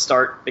people that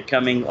start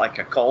becoming like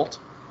a cult,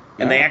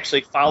 and they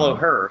actually follow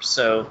her.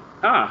 So,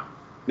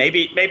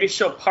 maybe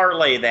she'll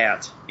parlay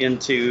that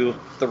into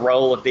the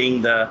role of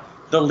being the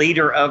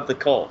leader of the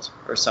cult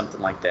or something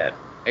like that.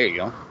 There you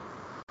go.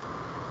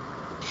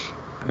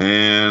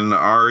 And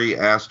Ari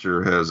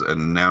Aster has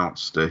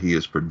announced that he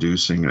is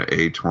producing an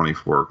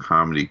A24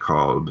 comedy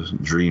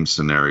called Dream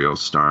Scenario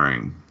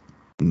starring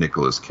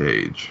Nicolas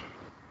Cage.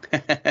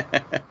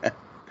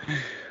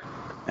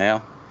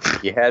 Well,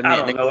 you had me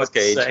at Nicolas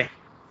Cage.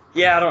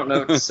 Yeah, I don't know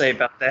what to say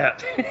about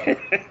that.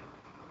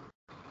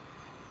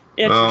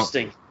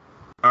 Interesting.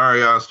 Well,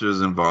 Ari Aster is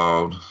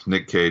involved.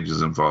 Nick Cage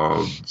is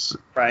involved.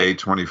 Right.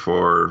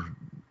 A24,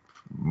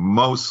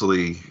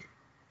 mostly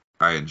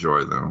I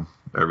enjoy them.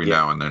 Every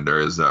now and then there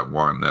is that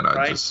one that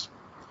I just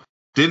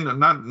didn't,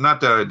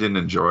 not that I didn't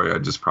enjoy, I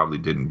just probably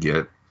didn't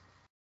get.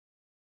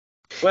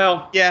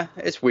 Well, yeah,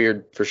 it's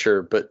weird for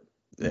sure, but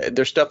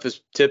their stuff is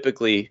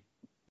typically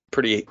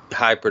pretty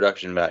high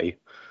production value.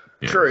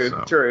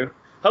 Yeah, true.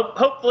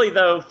 Hopefully,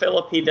 though,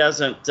 Philip, he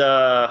doesn't,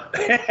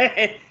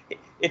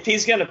 if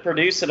he's going to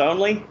produce it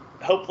only,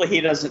 hopefully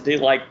he doesn't do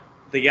like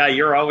the guy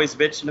you're always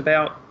bitching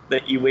about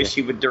that you wish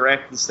he would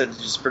direct instead of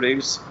just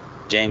produce.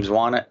 James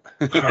Wan.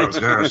 Oh gosh,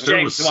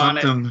 there was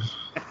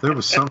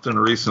something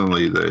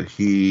recently that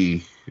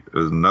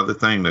another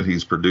thing that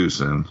he's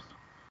producing.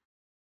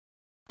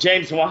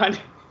 James Wan?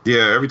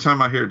 Yeah, every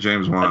time I hear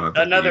James Wan,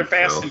 another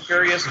Fast and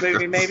Furious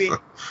movie, maybe.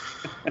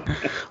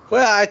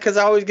 Well, because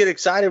I always get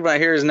excited when I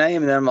hear his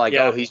name, and then I'm like,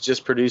 oh, he's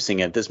just producing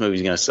it. This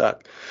movie's gonna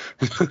suck.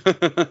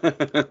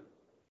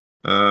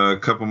 A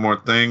couple more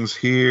things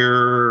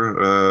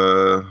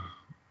here.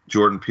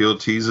 Jordan Peele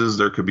teases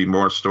there could be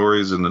more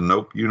stories in the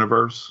Nope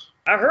universe.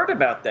 I heard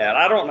about that.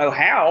 I don't know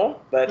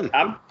how, but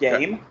I'm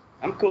game.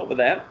 I'm cool with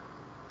that.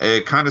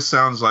 It kind of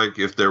sounds like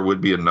if there would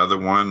be another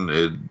one,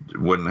 it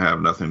wouldn't have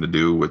nothing to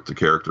do with the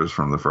characters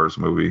from the first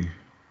movie.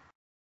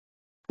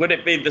 Would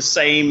it be the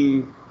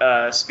same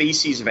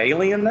species of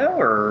alien, though,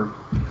 or?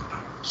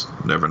 Just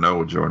never know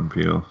with Jordan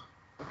Peele.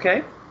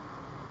 Okay.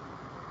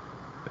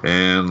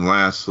 And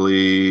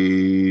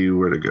lastly,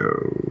 where to go?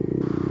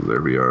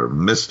 There we are.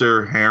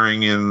 Mr.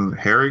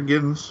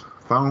 Harrigan's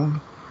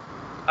Phone.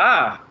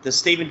 The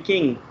Stephen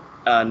King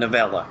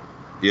novella.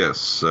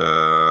 Yes,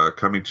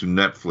 coming to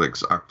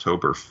Netflix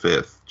October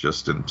 5th,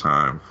 just in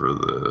time for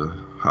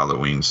the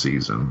Halloween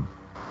season.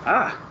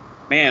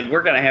 Man,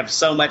 we're going to have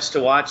so much to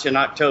watch in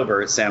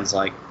October, it sounds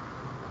like.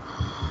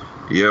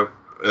 Yep,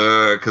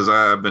 because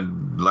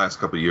last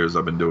couple of years,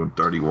 I've been doing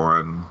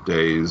 31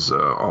 days,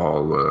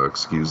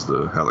 excuse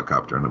the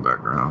helicopter in the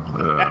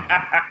background.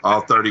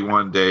 All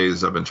 31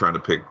 days, I've been trying to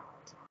pick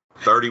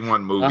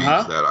 31 movies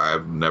that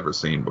I've never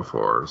seen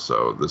before,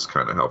 so this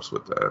kind of helps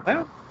with that.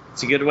 Well,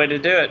 it's a good way to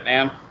do it,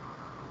 man.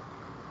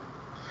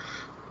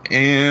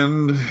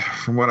 And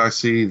from what I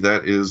see,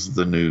 that is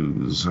the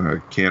news. I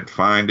can't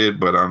find it,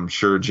 but I'm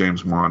sure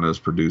James Wan is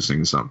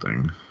producing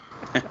something.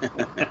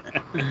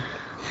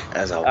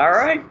 As always. All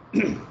right.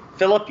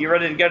 Philip, you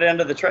ready to go down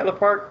to the trailer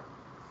park?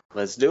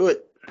 Let's do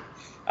it.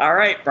 All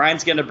right.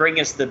 Brian's going to bring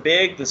us the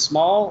big, the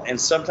small,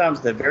 and sometimes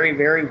the very,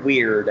 very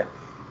weird.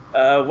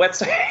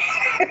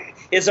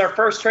 Is our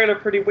first trailer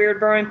pretty weird,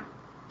 Brian?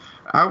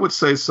 I would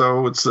say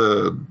so. It's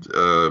a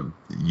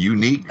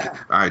unique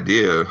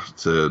idea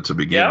to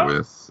begin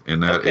with,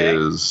 and that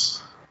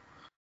is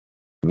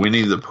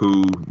Winnie the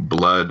Pooh,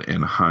 Blood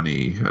and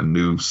Honey, a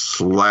new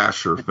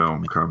slasher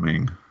film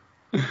coming.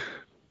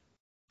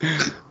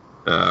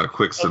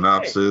 Quick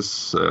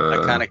synopsis.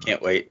 I kind of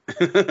can't wait.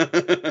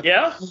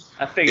 Yeah?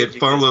 I figured it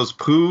follows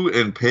Pooh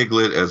and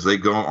Piglet as they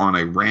go on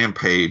a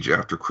rampage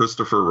after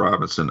Christopher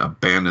Robinson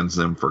abandons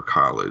them for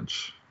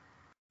college.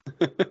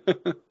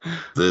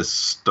 This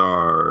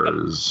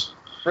stars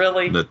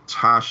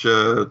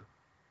Natasha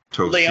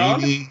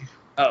Tosini,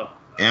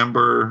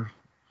 Amber,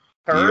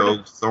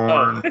 Theo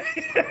Thorne,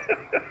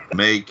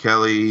 Mae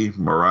Kelly,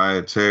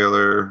 Mariah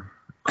Taylor,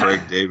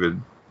 Craig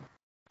David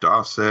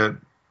Dawsett,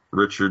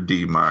 Richard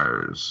D.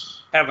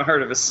 Myers. Haven't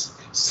heard of a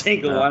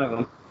single one of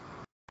them.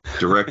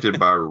 Directed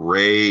by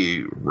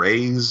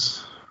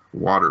Ray's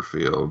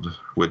Waterfield,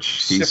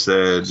 which he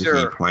said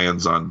he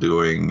plans on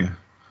doing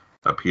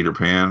a Peter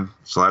Pan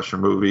slasher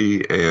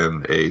movie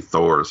and a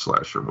Thor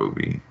slasher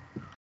movie.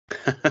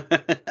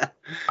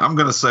 I'm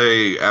going to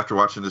say, after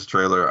watching this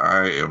trailer,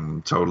 I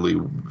am totally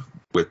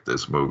with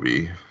this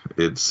movie.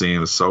 It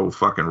seems so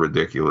fucking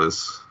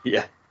ridiculous.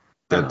 Yeah.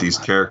 That these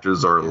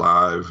characters are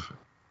alive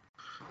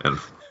and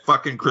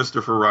fucking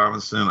Christopher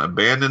Robinson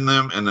abandoned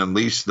them and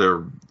unleashed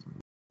their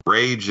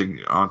rage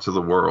onto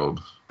the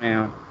world.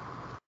 Yeah.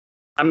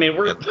 I mean,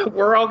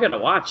 we're all going to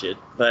watch it,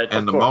 but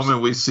and the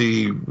moment we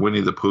see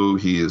Winnie the Pooh,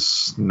 he is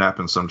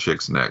snapping some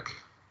chick's neck.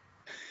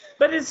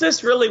 But is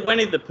this really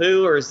Winnie the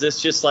Pooh, or is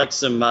this just like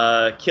some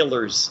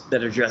killers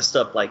that are dressed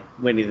up like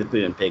Winnie the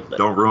Pooh and Piglet?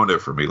 Don't ruin it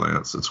for me,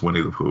 Lance. It's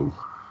Winnie the Pooh.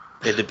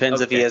 It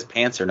depends if he has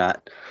pants or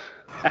not.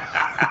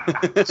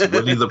 It's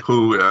Winnie the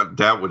Pooh.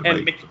 That would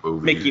And make the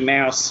movie Mickey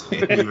Mouse.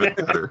 even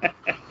better.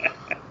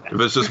 If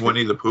it's just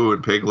Winnie the Pooh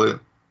and Piglet,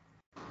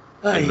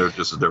 and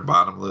they're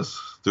bottomless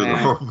through the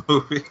whole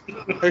movie.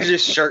 They're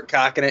just shirt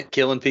cocking it,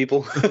 killing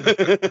people.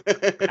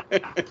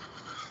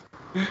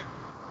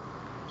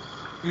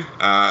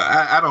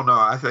 I don't know.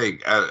 I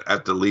think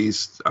at the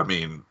least, I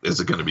mean, is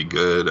it going to be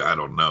good? I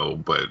don't know.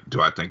 But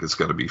do I think it's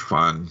going to be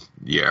fun?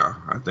 Yeah,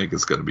 I think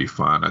it's going to be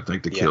fun. I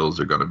think the kills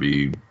are going to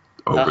be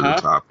over the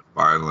top and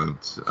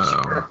violent.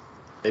 Sure.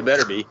 They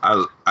better be.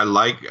 I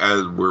like,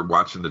 as we're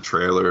watching the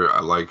trailer,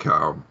 I like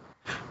how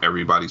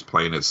everybody's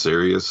playing it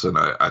serious, and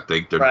I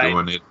think they're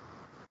doing it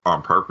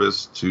on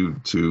purpose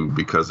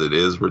because it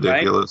is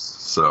ridiculous.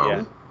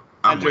 So,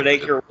 100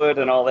 Acre Wood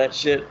and all that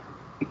shit.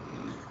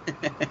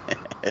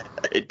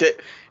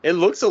 It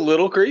looks a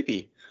little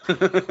creepy.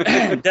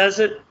 Does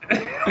it?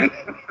 A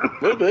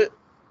little bit.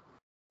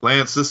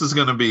 Lance, this is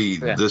going to be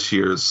this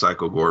year's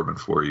Psycho Gorman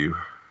for you.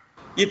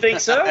 You think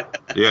so?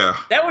 Yeah.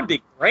 That would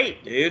be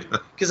great, dude.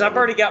 Because I've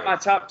already got my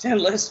top 10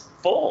 list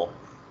full.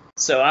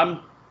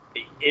 So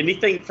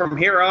anything from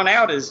here on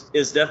out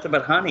is nothing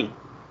but honey.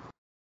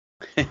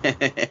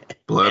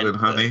 Blood and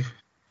honey.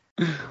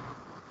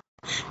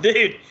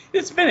 Dude,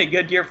 it's been a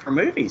good year for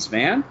movies,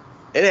 man.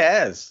 It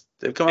has.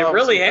 They've come out. It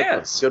really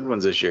has. Good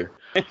ones this year.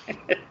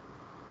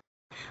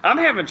 I'm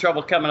having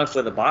trouble coming up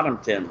with a bottom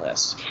 10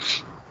 list.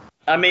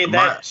 I mean,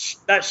 that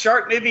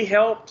shark movie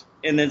helped,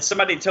 and then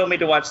somebody told me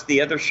to watch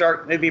the other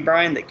shark movie,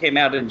 Brian, that came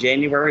out in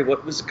January.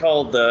 What was it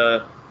called?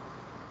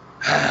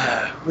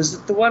 Was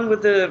it the one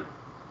with the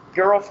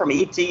girl from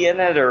E.T. in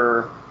it,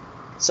 or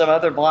some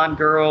other blonde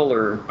girl?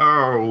 Or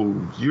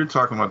you're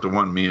talking about the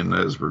one me and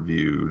Nez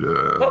reviewed.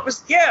 What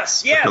was?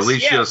 Yes.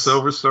 Alicia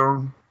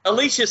Silverstone.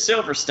 Alicia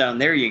Silverstone.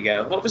 There you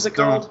go. What was it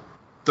called?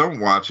 Don't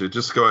watch it.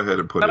 Just go ahead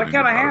and put it in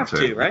your bottom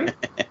 10. But I kind of have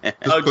to, right?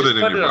 Just put it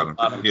in your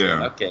bottom 10.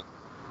 Yeah. Okay.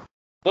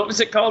 What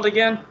was it called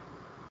again?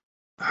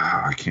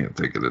 I can't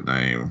think of the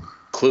name.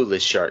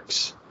 Clueless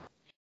Sharks.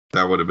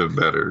 That would have been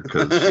better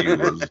because she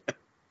was.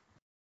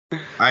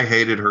 I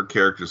hated her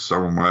character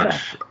so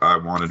much. I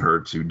wanted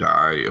her to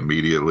die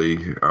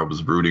immediately. I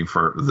was rooting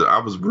for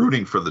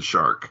the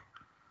shark.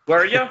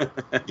 Were you?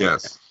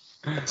 Yes.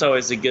 That's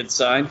always a good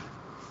sign.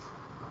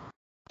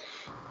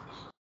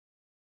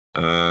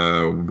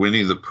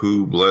 Winnie the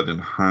Pooh, Blood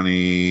and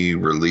Honey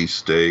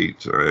release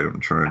date. I am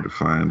trying to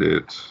find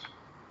it.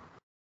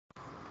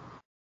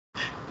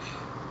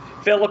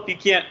 Philip, you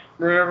can't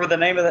remember the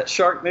name of that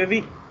shark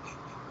movie?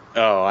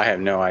 Oh, I have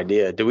no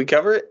idea. Did we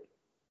cover it?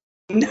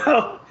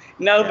 No,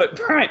 but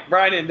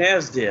Brian and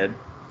Nez did.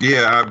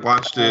 Yeah, I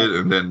watched it,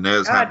 and then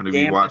Nez happened to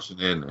be watching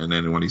it, and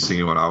then when he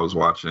seen what I was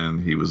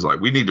watching, he was like,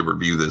 "We need to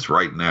review this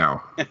right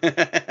now."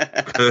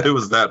 It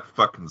was that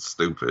fucking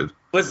stupid.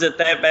 Was it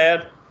that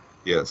bad?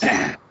 Yes.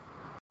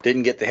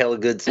 Didn't get the hella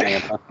good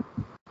stamp. Huh?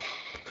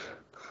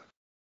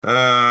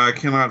 I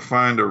cannot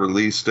find a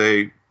release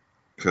date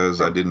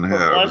because I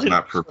was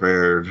not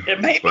prepared.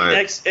 It may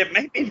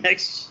be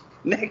next.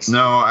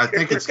 No, I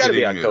think it's gotta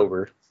be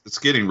October. It's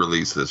getting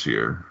released this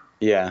year.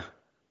 Yeah.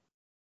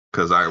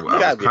 Because I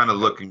was kind of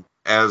looking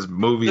as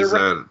movies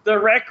the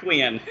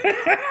Requiem.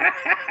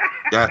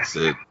 That's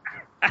it.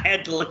 I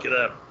had to look it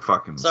up.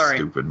 Fucking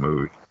stupid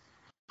movie.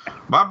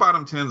 My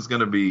bottom 10 is going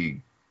to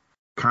be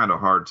kind of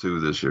hard too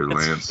this year,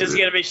 Lance. It's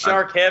going to be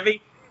shark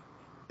heavy.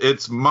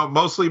 It's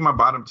mostly my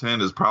bottom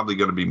 10 is probably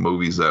going to be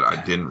movies that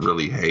I didn't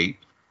really hate,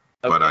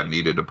 but I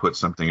needed to put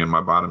something in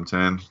my bottom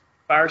 10.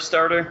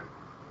 Firestarter.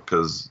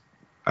 Because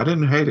I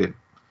didn't hate it.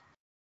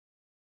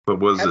 But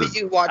Haven't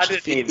you watched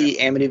 50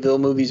 Amityville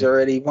movies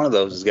already? One of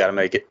those has got to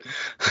make it.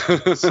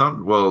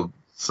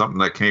 Something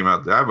that came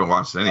out. I haven't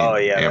watched any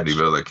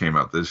Amityville that came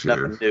out this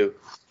year. Nothing new.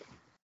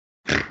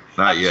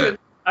 Not yet.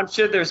 I'm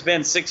sure there's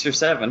been 6 or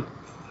 7.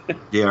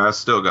 Yeah, I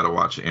still got to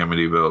watch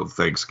Amityville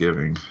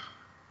Thanksgiving.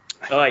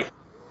 Oy.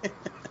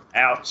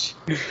 Ouch.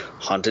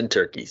 Hunting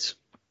turkeys.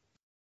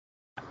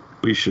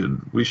 We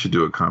should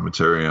do a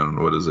commentary on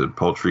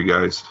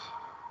Poultrygeist?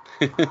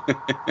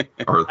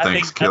 Or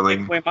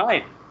Thanksgiving?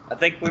 I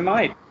think we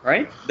might,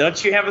 right?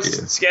 Don't you have a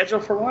schedule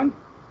for one?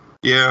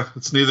 Yeah,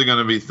 it's neither going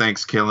to be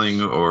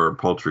Thanksgiving or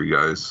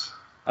Poultrygeist.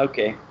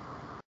 Okay.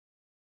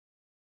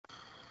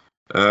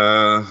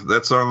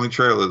 That's our only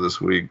trailer this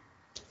week.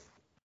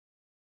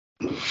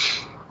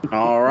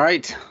 All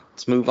right.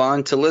 Let's move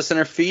on to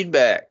listener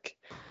feedback.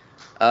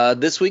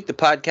 This week, the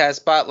podcast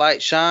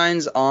spotlight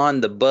shines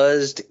on the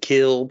Buzzed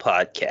Kill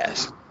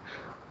podcast.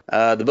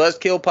 The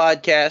Buzzed Kill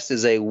podcast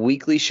is a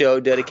weekly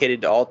show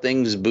dedicated to all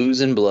things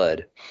booze and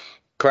blood.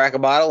 Crack a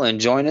bottle and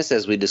join us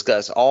as we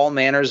discuss all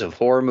manners of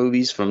horror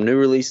movies, from new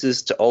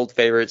releases to old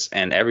favorites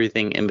and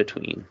everything in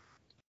between.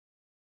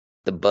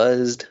 The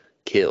Buzzed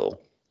Kill.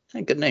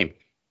 Hey, good name.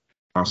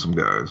 Awesome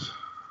guys.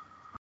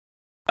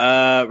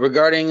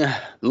 Regarding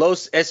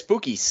Los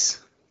Espookies.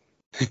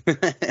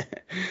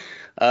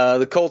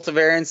 The Cult of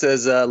Aaron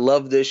says,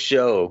 love this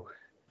show.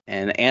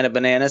 And Anna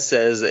Banana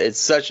says, it's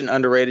such an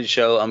underrated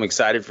show. I'm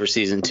excited for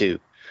season 2.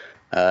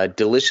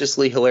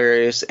 Deliciously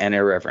hilarious and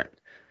irreverent.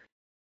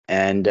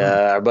 And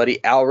our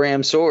buddy Al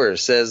Ramsor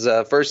says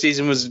first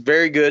season was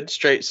very good,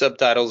 straight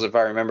subtitles if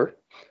I remember.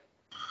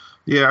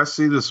 Yeah, I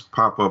see this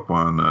pop up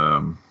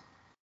on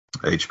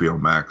HBO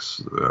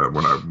Max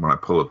when I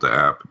pull up the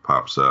app, it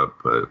pops up.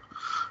 But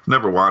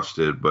never watched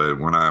it. But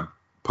when I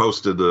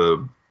posted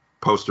the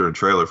poster and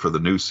trailer for the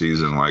new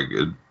season, like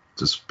it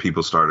just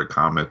people started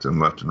commenting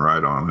left and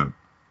right on it.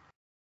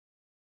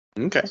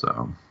 Okay,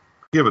 so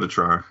give it a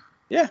try.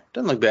 Yeah,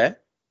 doesn't look bad.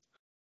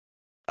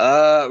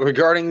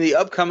 Regarding the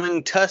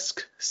upcoming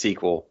Tusk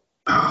sequel.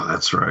 Oh,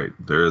 that's right.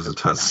 There is a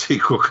Tusk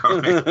sequel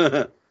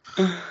coming.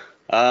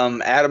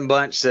 Adam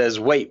Bunch says,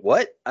 wait,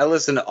 what? I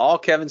listen to all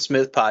Kevin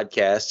Smith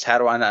podcasts. How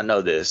do I not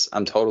know this?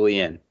 I'm totally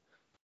in.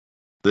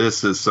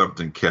 This is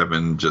something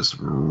Kevin just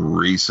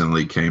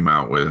recently came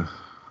out with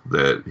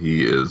that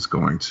he is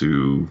going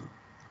to.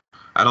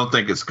 I don't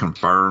think it's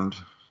confirmed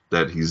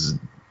that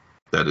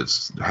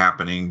it's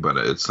happening, but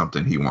it's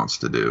something he wants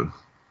to do.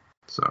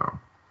 So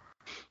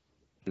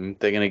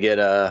they're gonna get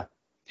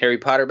Harry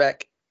Potter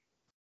back.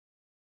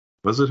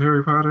 Was it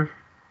Harry Potter?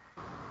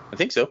 I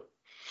think so.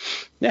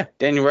 Yeah,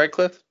 Daniel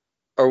Radcliffe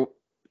or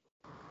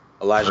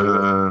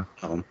Elijah.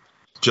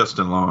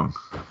 Justin Long.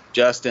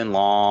 Justin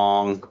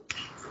Long.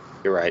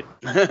 You're right.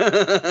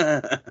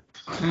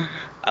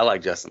 I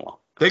like Justin Long.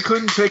 They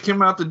couldn't take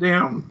him out the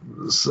damn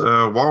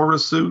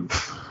walrus suit.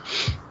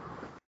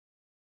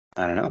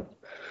 I don't know.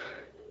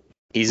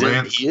 He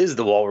is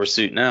the walrus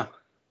suit now.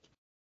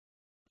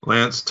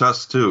 Lance,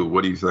 Tusk 2,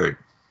 what do you think?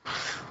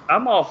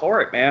 I'm all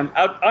for it, man.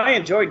 I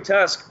enjoyed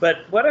Tusk, but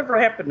whatever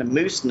happened to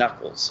Moose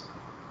Knuckles?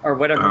 Or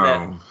whatever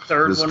that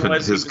third one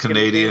was. His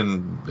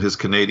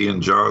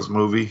Canadian Jaws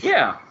movie?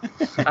 Yeah.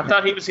 I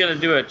thought he was going to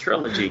do a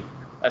trilogy,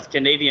 a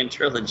Canadian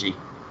trilogy.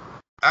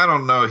 I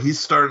don't know. He's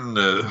starting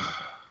to...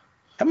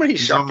 How many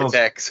shark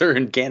attacks are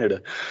in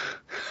Canada?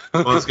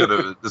 Well, it's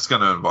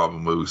gonna involve a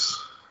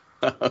moose.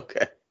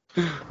 Okay.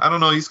 I don't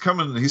know. He's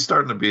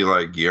starting to be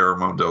like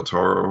Guillermo del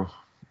Toro.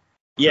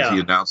 Yeah. He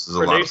announces a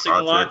lot of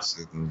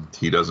projects and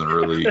he doesn't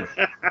really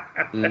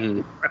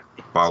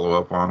follow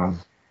up on them.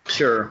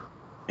 Sure.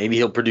 Maybe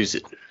he'll produce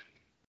it.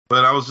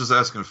 But I was just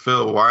asking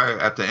Phil, why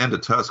at the end of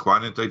Tusk, why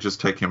didn't they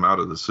just take him out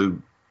of the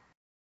suit?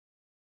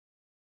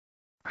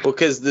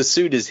 Because the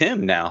suit is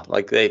him now.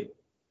 Like they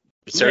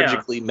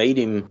surgically made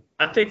him.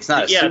 I think it's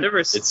not. Yeah, there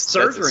was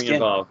surgery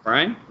involved,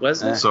 right?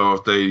 Wasn't it? So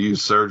if they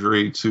use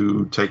surgery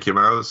to take him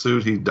out of the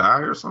suit, he'd die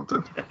or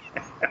something? I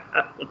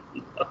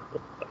don't know.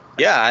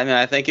 Yeah, I mean,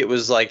 I think it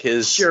was like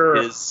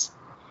his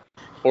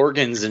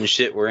organs and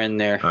shit were in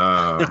there.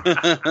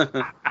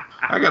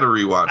 I got to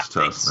rewatch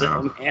Tusk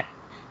now.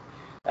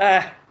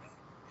 Man.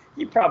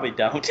 You probably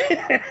don't.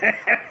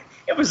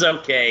 It was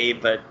okay,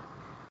 but.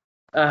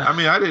 I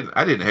mean, I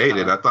didn't hate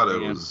it. I thought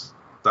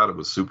it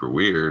was super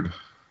weird.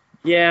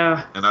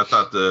 Yeah. And I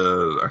thought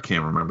I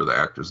can't remember the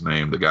actor's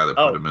name, the guy that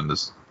put him in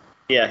this.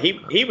 Yeah,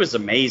 he was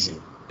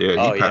amazing.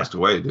 Yeah, he passed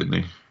away, didn't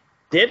he?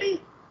 Did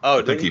he?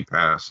 I think he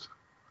passed.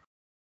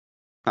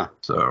 Huh.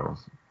 So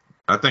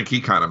I think he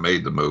kind of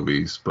made the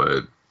movies,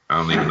 but I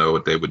don't even know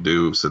what they would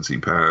do since he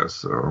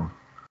passed. So.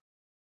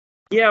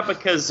 Yeah,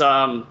 because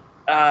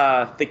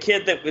the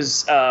kid that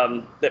was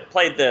that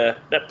played the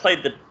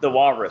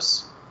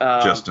walrus.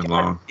 Justin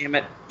Long. Damn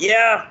it!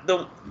 Yeah,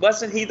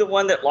 wasn't he the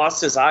one that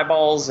lost his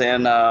eyeballs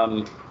and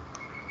the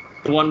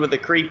one with the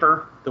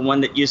creeper, the one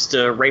that used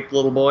to rape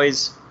little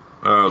boys?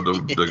 Oh,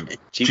 the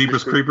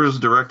Cheapest Creepers,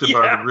 directed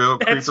by the real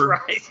that's creeper.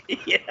 Right.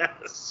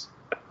 Yes.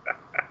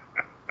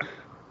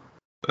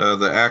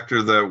 The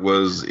actor that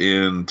was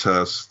in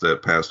Tusk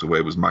that passed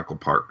away was Michael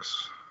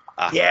Parks.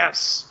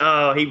 Yes.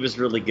 Oh, he was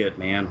really good,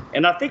 man.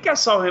 And I think I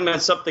saw him in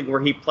something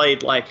where he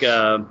played like,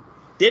 didn't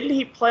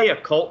he play a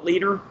cult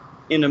leader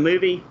in a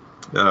movie?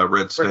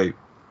 Red State.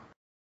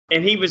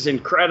 And he was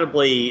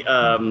incredibly,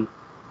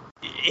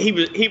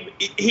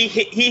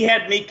 he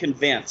had me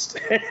convinced.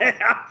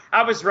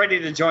 I was ready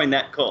to join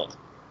that cult.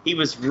 He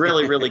was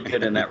really, really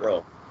good in that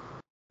role.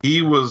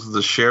 He was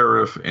the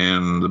sheriff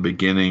in the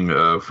beginning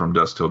of From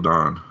Dusk Till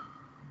Dawn.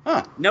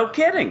 Huh. No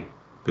kidding.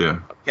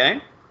 Yeah.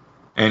 Okay.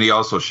 And he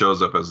also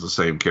shows up as the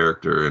same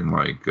character in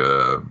like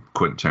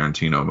Quentin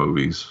Tarantino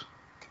movies.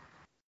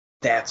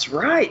 That's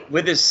right.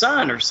 With his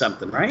son or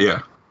something, right?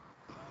 Yeah.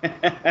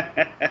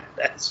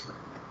 That's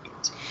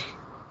right.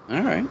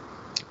 All right.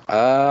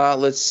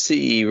 Let's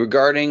see.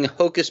 Regarding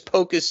Hocus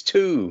Pocus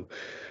 2,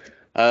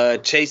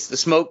 Chase the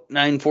Smoke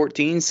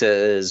 914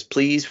 says,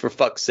 please, for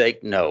fuck's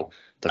sake, no.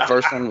 The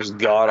first one was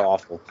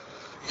god-awful.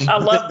 I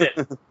loved it.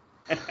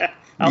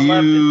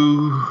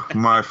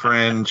 My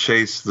friend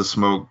Chase the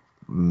Smoke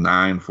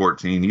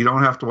 914, you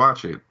don't have to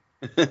watch it.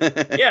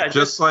 Yeah,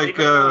 just like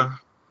I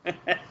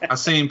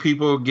seen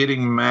people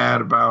getting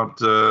mad about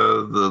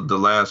the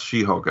last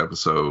She-Hulk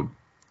episode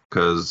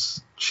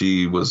because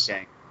she was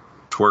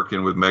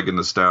twerking with Megan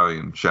Thee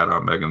Stallion. Shout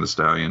out Megan Thee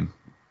Stallion.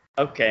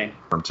 Okay.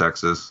 From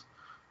Texas.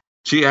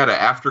 She had an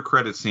after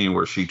credit scene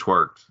where she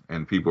twerked,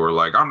 and people were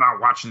like, "I'm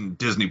not watching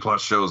Disney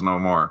Plus shows no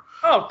more."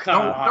 Oh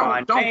come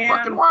on, don't man.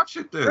 fucking watch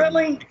it then.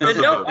 Really? Then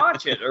don't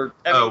watch it. Or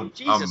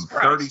Jesus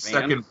Christ,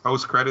 30-second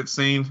post-credit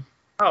scene.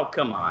 Oh,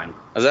 come on.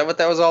 Is that what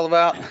that was all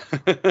about?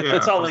 Yeah,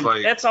 That's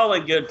all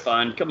in good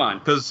fun. Come on.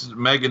 Because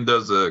Megan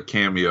does a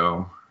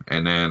cameo,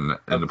 and then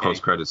in the Okay.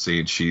 post-credit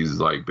scene, she's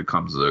like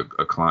becomes a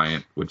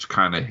client, which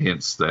kind of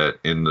hints that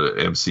in the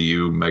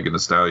MCU, Megan Thee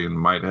Stallion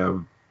might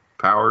have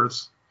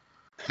powers.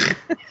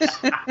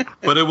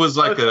 But it was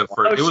like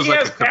she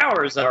has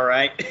powers, all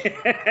right.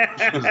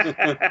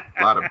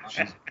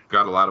 She's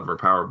got a lot of her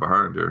power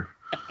behind her.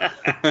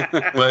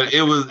 But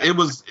it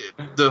was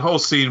the whole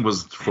scene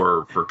was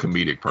for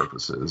comedic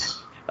purposes.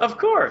 Of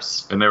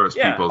course. And there was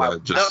people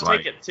that just don't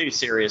take it too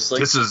seriously.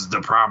 This is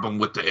the problem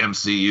with the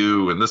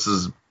MCU, and this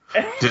is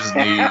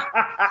Disney.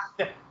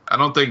 I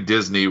don't think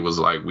Disney was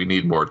like, we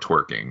need more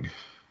twerking.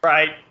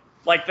 Right.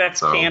 Like that's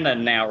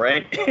canon now,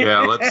 right? Yeah,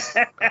 let's.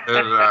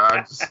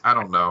 I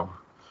don't know.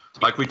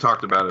 Like we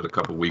talked about it a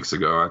couple weeks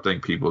ago. I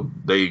think people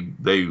they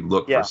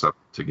look for something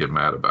to get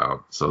mad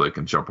about, so they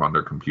can jump on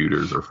their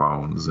computers or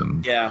phones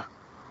and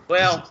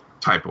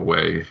type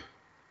away.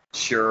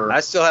 Sure. I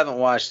still haven't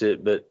watched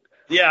it, but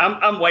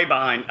I'm way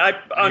behind. I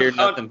hear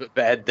nothing but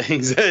bad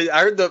things. I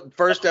heard the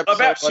first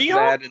episode was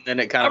bad, and then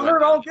it kind of.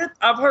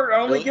 I've heard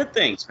only good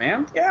things,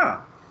 man.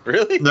 Yeah.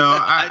 Really? No,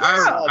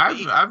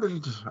 I've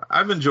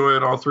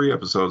enjoyed all 3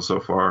 episodes so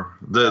far.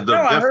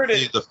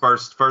 The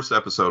first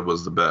episode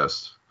was the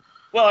best.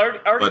 Well, I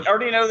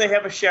already know they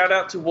have a shout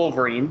out to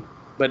Wolverine,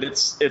 but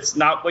it's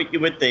not what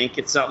you would think.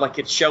 It's not like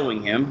it's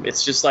showing him.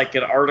 It's just like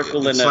an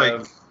article in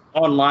a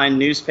online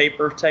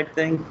newspaper type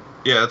thing.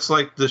 Yeah, it's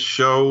like the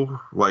show.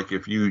 Like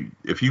if you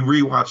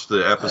rewatch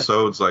the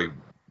episodes like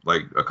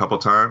a couple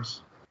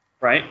times,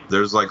 right?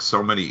 There's like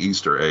so many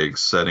Easter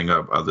eggs setting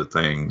up other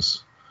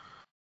things.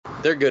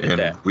 They're good at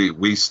that.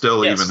 We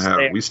still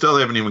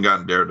haven't even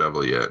gotten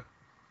Daredevil yet.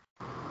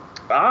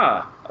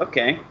 Ah,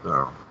 okay.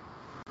 So,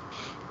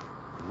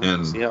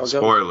 and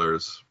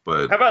spoilers,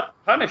 but how about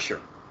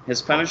Punisher?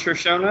 Has Punisher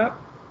shown up?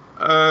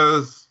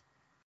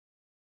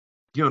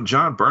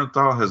 John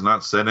Bernthal has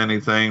not said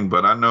anything,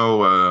 but I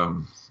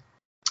know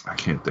I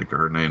can't think of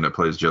her name that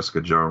plays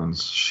Jessica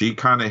Jones. She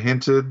kind of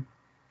hinted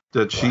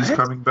that she's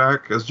coming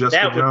back as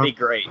Jessica Jones. That would be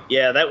great.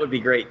 Yeah, that would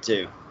be great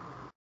too.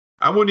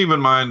 I wouldn't even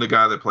mind the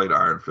guy that played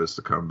Iron Fist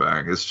to come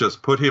back. It's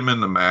just put him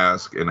in the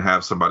mask and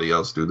have somebody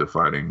else do the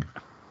fighting.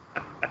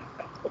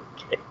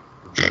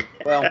 Okay.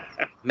 Well,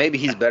 maybe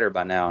he's better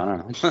by now. I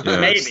don't know. Yeah,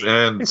 maybe.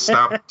 And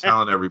stop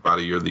telling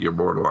everybody you're the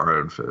immortal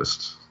Iron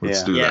Fist.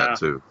 Let's do that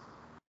too.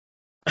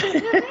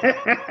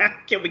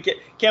 Can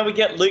we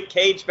get Luke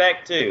Cage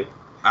back too?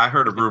 I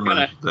heard a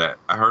rumor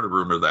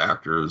the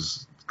actor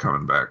is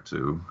coming back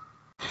too.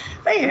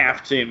 They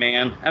have to,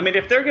 man. I mean,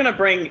 if they're gonna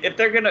bring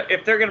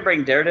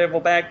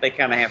Daredevil back, they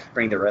kind of have to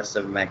bring the rest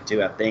of them back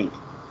too. I think.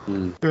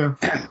 Yeah.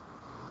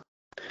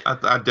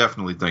 I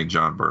definitely think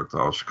John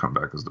Bernthal should come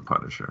back as the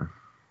Punisher.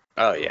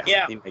 Oh yeah.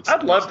 Yeah.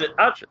 I'd love to.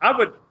 I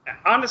would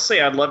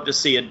honestly. I'd love to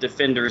see a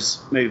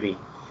Defenders movie.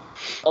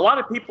 A lot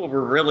of people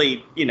were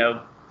really,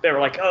 they were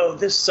like, "Oh,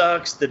 this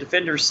sucks. The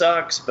Defenders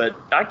sucks," but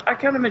I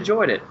kind of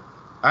enjoyed it.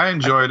 I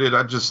enjoyed it.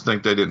 I just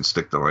think they didn't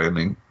stick the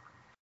landing.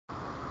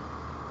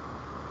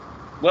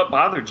 What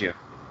bothered you?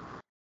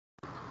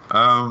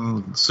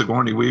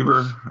 Sigourney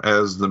Weaver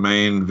as the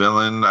main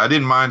villain. I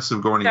didn't mind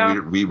Sigourney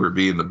Weaver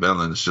being the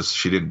villain. It's just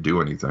she didn't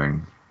do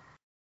anything.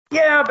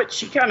 Yeah, but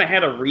she kind of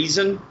had a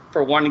reason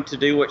for wanting to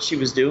do what she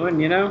was doing,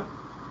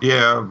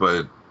 Yeah,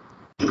 but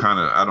kind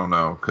of, I don't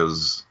know,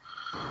 because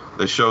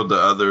they showed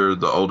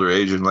the older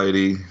Asian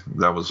lady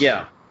that was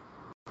a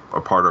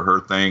part of her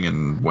thing,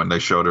 and when they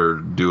showed her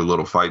do a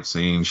little fight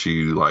scene,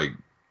 she like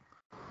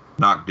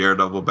knocked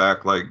Daredevil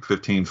back like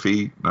 15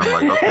 feet. And I'm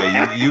like,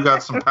 okay, you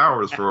got some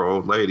powers for an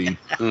old lady.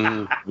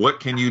 Mm-hmm. What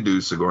can you do,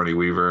 Sigourney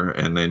Weaver?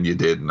 And then you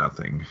did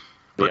nothing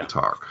but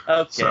talk.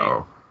 Okay.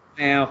 So,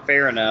 yeah,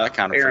 fair enough. I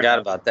kind of forgot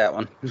about that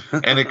one.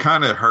 And it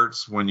kind of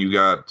hurts when you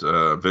got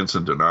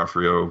Vincent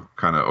D'Onofrio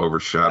kind of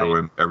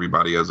overshadowing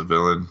everybody as a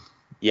villain.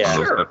 Yeah, on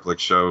those Netflix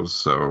shows.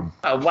 So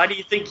why do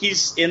you think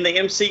he's in the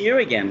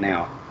MCU again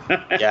now?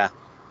 Yeah,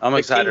 I'm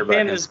excited about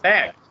him. Is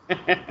back.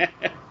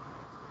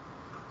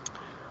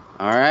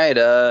 All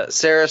right.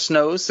 Sarah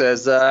Snow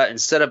says,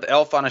 instead of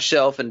Elf on a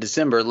Shelf in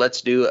December,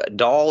 let's do a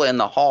Doll in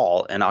the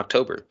Hall in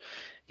October.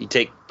 You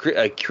take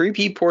a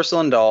creepy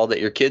porcelain doll that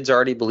your kids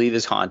already believe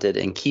is haunted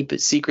and keep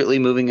it secretly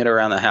moving it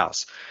around the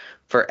house.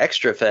 For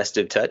extra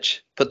festive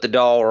touch, put the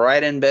doll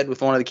right in bed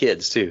with one of the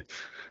kids, too.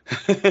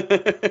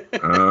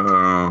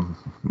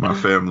 My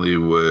family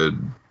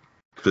would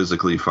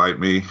physically fight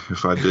me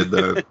if I did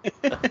that.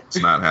 It's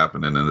not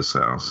happening in this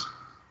house.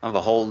 I have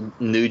a whole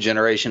new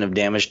generation of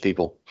damaged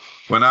people.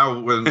 When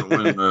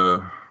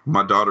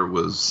my daughter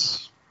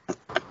was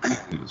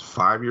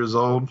 5 years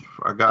old,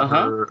 I got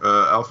her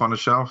Elf on a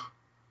Shelf.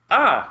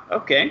 Ah,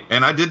 okay.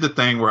 And I did the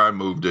thing where I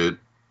moved it,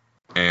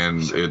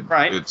 and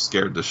it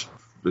scared the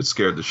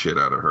shit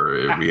out of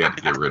her. We had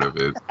to get rid of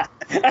it.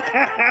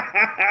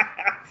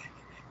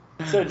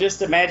 So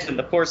just imagine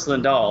the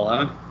porcelain doll,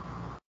 huh?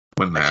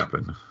 Wouldn't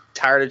happen.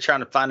 Tired of trying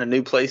to find a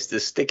new place to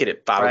stick it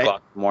at 5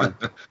 o'clock in the morning.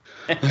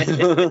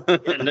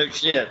 Yeah, no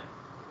shit.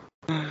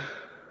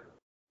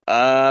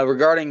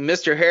 Regarding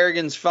Mr.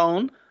 Harrigan's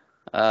phone,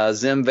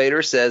 Zim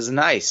Vader says,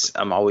 "Nice.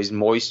 I'm always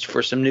moist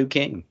for some new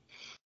king."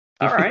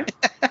 All right.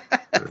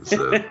 That's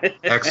an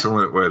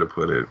excellent way to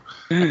put it.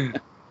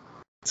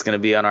 It's going to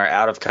be on our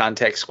out of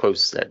context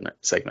quotes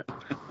segment.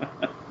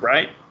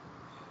 Right.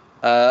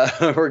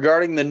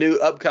 Regarding the new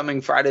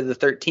upcoming Friday the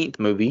 13th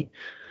movie,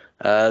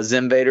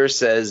 Zim Vader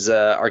says,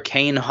 "Are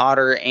Kane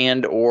Hodder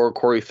and or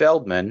Corey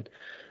Feldman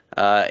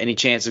any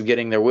chance of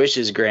getting their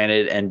wishes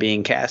granted and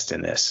being cast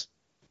in this?"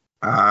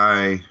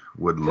 I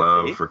would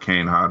love for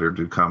Kane Hodder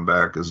to come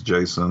back as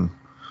Jason.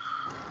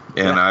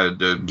 And I'd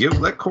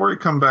let Corey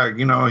come back.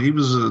 You know, he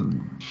was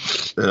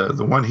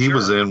the one he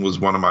was in was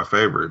one of my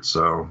favorites.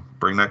 So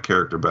bring that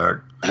character back.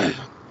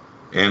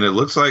 And it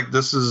looks like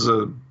this is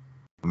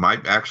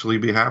might actually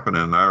be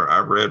happening. I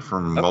read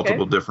from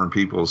multiple different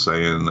people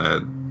saying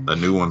that a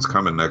new one's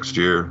coming next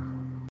year.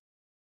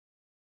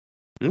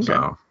 Okay.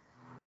 So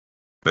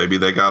maybe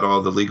they got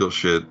all the legal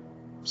shit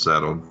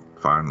settled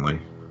finally.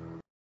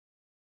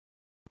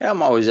 Yeah,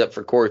 I'm always up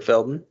for Corey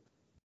Feldman,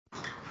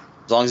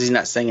 as long as he's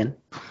not singing.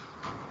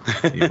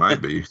 He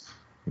might be.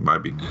 He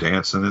might be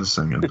dancing and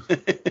singing.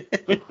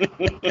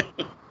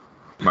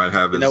 Might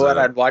have his. You know what?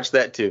 I'd watch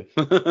that too.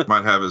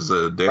 Might have his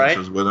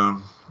dancers with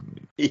him.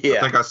 Yeah.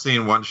 I think I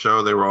seen one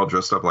show they were all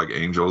dressed up like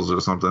angels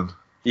or something.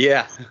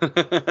 Yeah.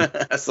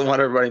 That's the one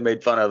everybody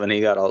made fun of, and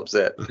he got all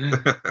upset.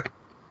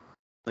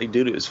 Like,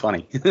 dude, it was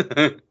funny.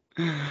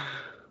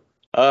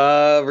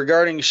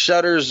 Regarding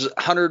Shudder's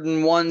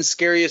 101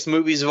 scariest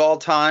movies of all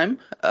time,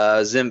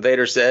 Zim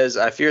Vader says,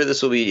 "I fear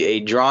this will be a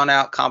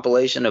drawn-out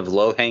compilation of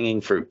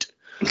low-hanging fruit."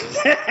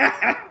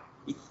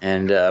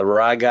 And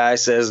Rye Guy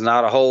says,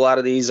 "Not a whole lot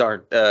of these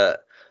aren't.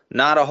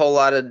 Not a whole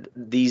lot of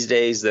these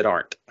days that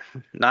aren't.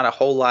 Not a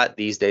whole lot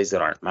these days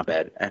that aren't." My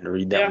bad. I had to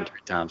read that one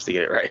 3 times to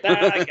get it right.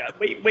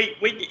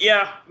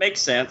 Yeah, makes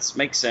sense.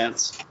 Makes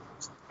sense.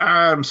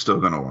 I'm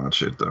still gonna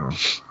watch it though.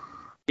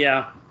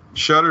 Yeah.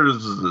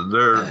 Shudder's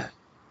they're.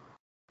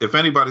 If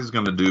anybody's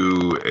going to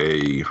do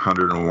a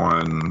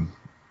 101,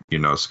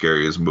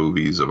 scariest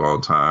movies of all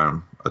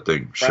time, I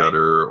think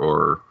Shudder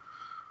or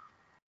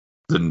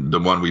the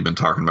one we've been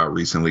talking about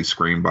recently,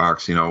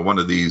 Screambox, one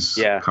of these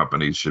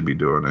companies should be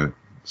doing it.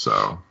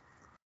 So,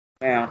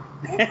 yeah.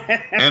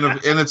 and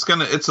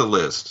it's a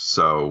list,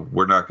 so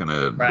we're not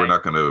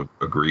gonna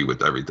agree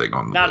with everything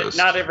on the list.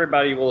 Not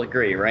everybody will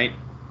agree, right?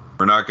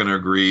 We're not gonna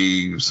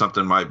agree.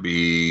 Something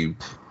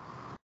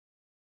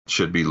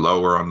should be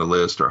lower on the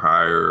list or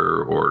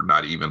higher or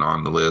not even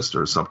on the list,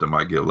 or something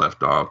might get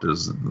left off. No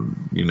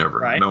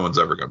one's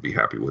ever going to be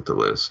happy with the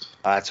list.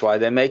 That's why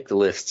they make the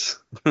lists.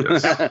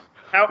 Yes.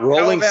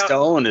 Rolling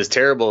Stone is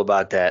terrible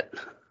about that.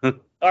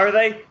 Are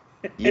they?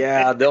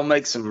 Yeah, they'll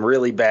make some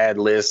really bad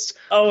lists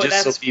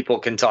just so people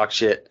can talk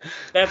shit.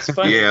 That's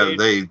funny. Yeah,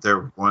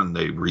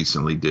 they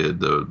recently did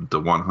the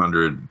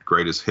 100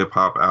 greatest hip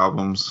hop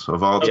albums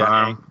of all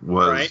time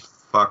was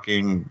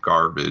fucking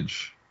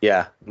garbage.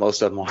 Yeah,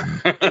 most of them are.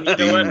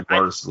 The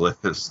worst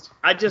list.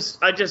 I just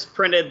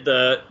printed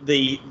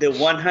the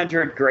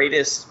 100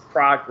 greatest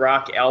prog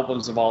rock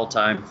albums of all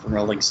time from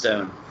Rolling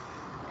Stone,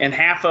 and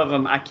half of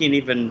them I can't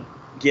even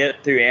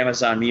get through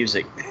Amazon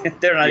Music.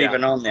 They're not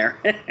even on there.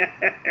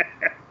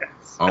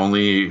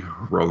 Only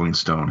Rolling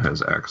Stone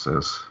has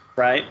access.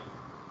 Right.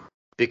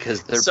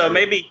 Because they're so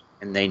maybe,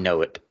 and they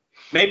know it.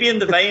 Maybe in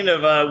the vein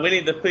of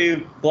Winnie the Pooh,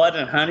 Blood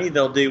and Honey,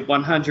 they'll do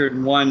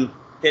 101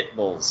 Pit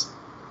Bulls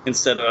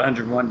instead of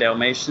 101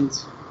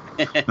 Dalmatians.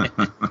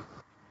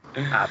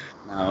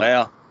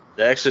 Well,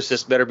 The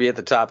Exorcist better be at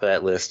the top of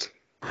that list.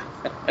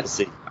 Let's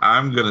see.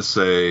 I'm going to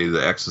say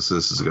The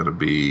Exorcist is going to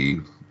be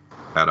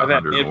at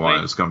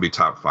 101. It's going to be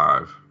top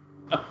 5.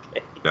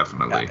 Okay.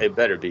 Definitely. Yeah, it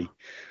better be.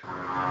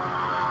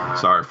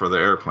 Sorry for the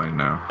airplane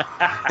now.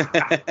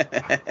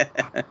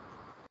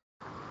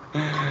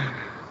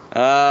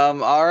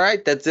 All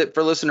right, that's it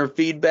for listener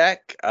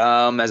feedback.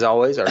 As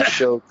always, our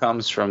show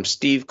comes from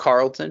Steve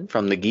Carlton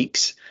from The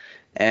Geeks.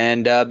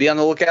 And be on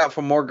the lookout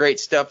for more great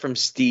stuff from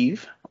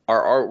Steve.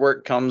 Our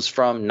artwork comes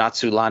from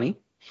Natsulani.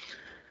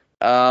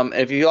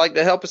 If you'd like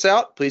to help us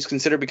out, please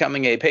consider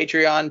becoming a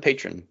Patreon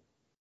patron.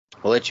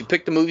 We'll let you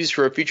pick the movies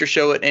for a future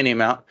show at any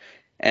amount.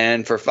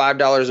 And for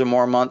 $5 or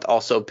more a month,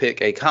 also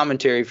pick a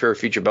commentary for a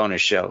future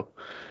bonus show.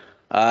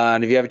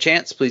 And if you have a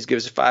chance, please give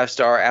us a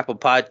 5-star Apple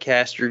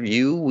Podcast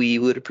review. We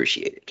would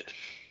appreciate it.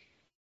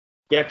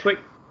 Yeah,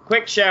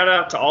 quick shout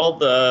out to all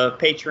the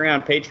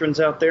Patreon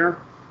patrons out there.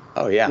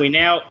 Oh yeah. We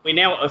now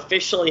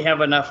officially have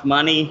enough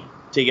money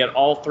to get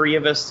all 3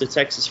 of us to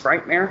Texas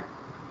Frightmare.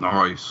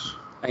 Nice.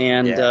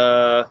 And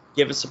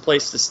give us a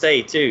place to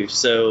stay too.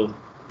 So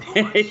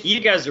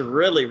you guys are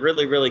really,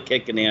 really, really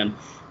kicking in.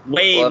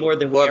 More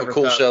than we'll have a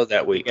cool show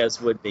that week. You guys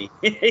would be.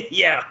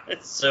 Yeah.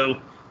 So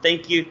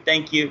thank you from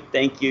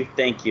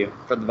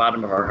the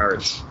bottom of our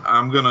hearts.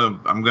 I'm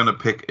gonna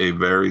pick a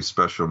very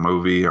special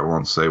movie. I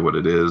won't say what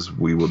it is.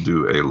 We will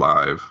do a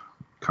live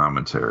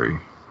commentary.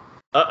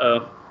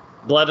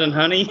 Blood and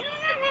Honey.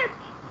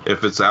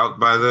 If it's out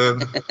by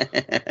then,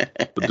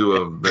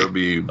 there'll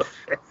be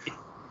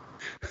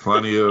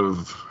Plenty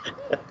of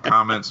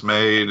comments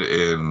made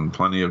and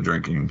plenty of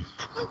drinking.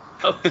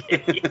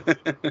 Okay.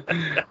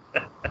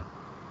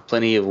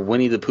 Plenty of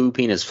Winnie the Pooh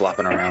penis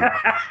flopping around.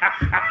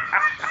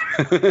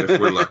 If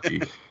we're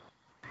lucky.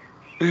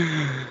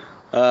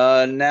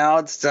 Now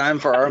it's time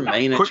for our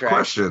main Quick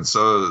attraction. question.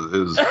 So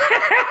is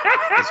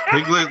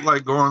Piglet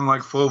like going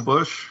like full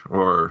bush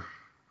or?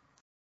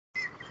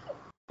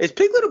 Is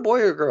Piglet a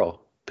boy or a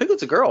girl?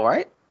 Piglet's a girl,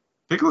 right?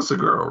 Piglet's a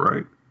girl,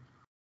 right?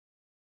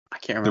 I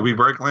can't Did we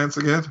remember. break Lance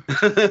again?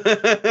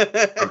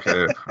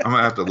 Okay, I'm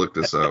gonna have to look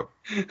this up.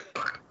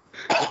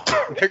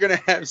 They're gonna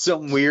have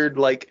some weird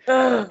like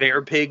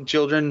bear pig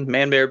children,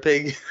 man bear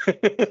pig.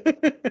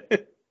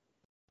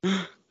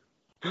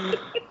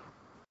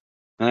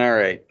 All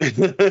right.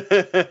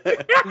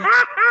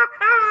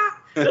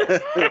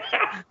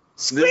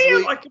 Squeal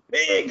week- like a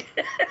pig.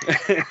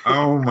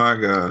 Oh my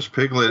gosh,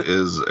 Piglet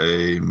is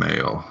a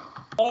male.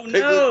 Oh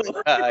no.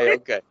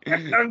 Okay.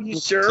 Are you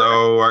sure?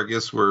 So I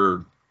guess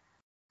we're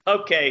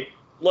Okay.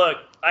 Look,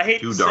 I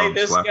hate two to say dogs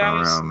this, slapping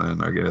guys. around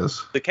then, I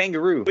guess. The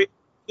kangaroo.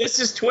 This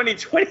is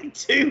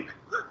 2022.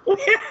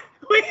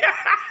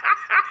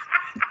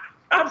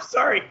 I'm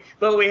sorry,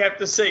 but we have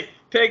to say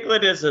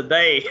Piglet is a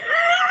they.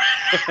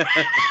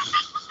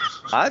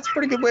 That's a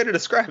pretty good way to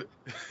describe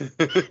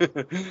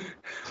it.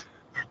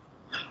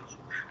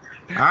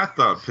 I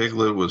thought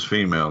Piglet was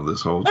female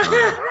this whole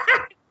time.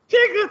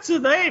 Piglet's a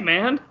they,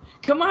 man.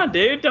 Come on,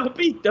 dude. Don't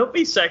be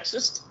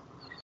sexist.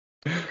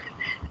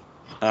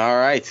 All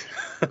right.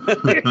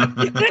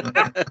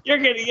 You're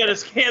gonna get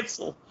us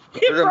canceled.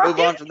 We're gonna move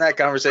on from that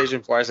conversation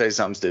before I say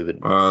something stupid.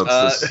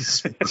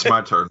 It's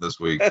my turn this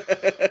week.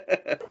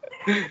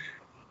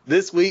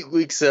 This week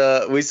we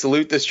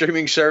salute the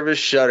streaming service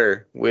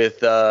Shudder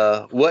with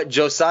What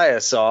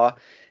Josiah Saw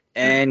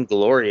and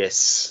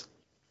Glorious.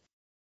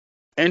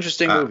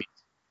 Interesting movie.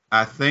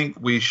 I think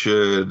we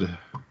should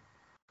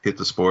hit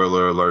the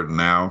spoiler alert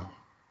now,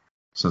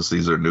 since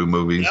these are new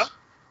movies. Yep.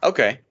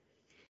 Okay.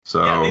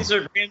 So Yeah, these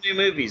are brand new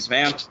movies,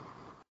 man.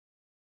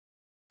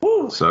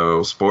 Woo.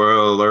 So spoiler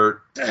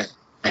alert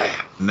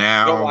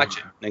now. Go watch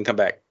it, then come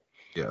back.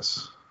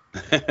 Yes.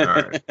 All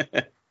right.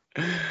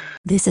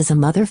 This is a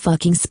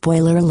motherfucking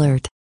spoiler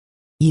alert.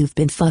 You've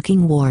been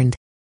fucking warned.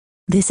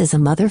 This is a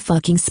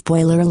motherfucking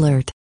spoiler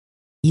alert.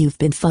 You've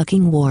been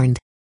fucking warned.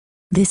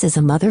 This is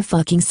a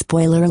motherfucking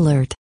spoiler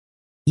alert.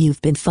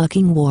 You've been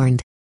fucking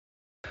warned.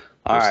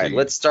 All right,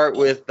 let's start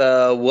with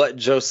What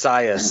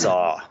Josiah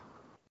Saw.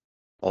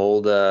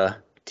 Old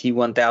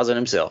T-1000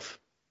 himself.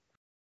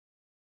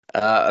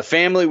 A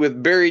family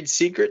with buried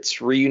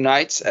secrets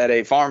reunites at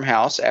a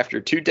farmhouse after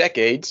 2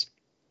 decades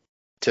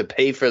to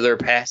pay for their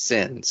past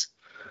sins.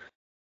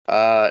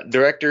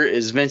 Director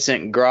is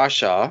Vincent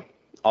Grashaw,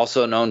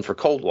 also known for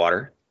Cold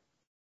Water.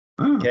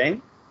 Oh, Okay.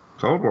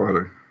 cold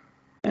water.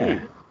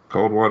 Yeah.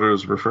 Cold water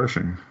is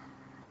refreshing.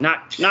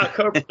 Not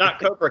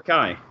Cobra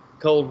Kai.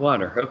 Cold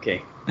water.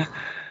 Okay.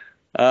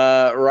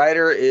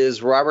 Writer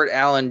is Robert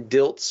Allen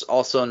Dilts,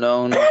 also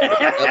known for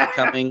the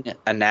upcoming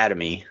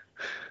Anatomy.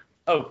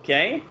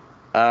 Okay.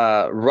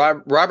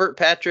 Robert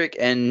Patrick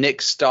and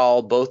Nick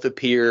Stahl both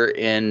appear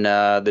in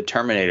the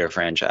Terminator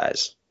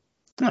franchise.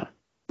 Huh.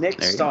 Nick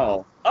There you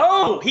Stahl.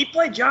 Oh, he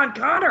played John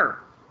Connor.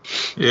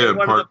 Yeah, in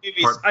one of the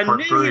movies. I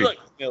knew three. he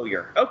looked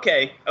familiar.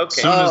 Okay.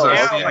 Soon as I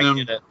now seen I him-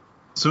 get it.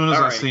 As soon as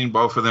All I right. seen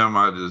both of them,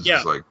 I just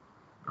Yeah. like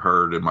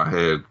heard in my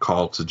head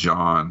 "Call to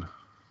John."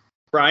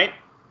 Right.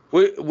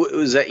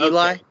 Was that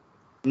Eli? Okay.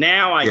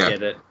 Now I Yeah.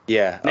 get it.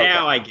 Yeah. Okay.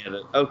 Now I get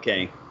it.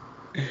 Okay.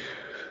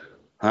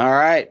 All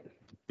right.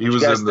 He What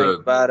was you guys in think the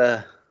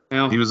about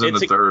Well, he was in the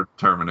third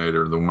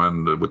Terminator, the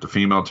one with the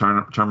female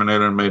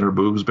Terminator and made her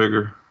boobs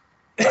bigger.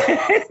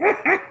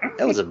 that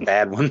was a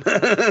bad one.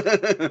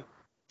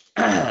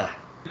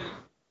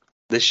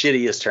 The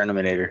shittiest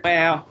Terminator.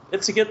 Well,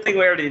 it's a good thing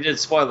we already did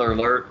spoiler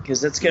alert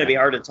because it's going to be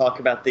hard to talk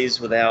about these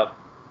without.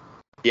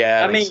 Yeah,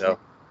 I I think mean- so.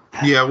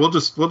 Yeah, we'll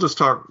just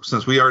talk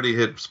since we already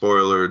hit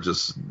spoiler.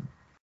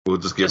 We'll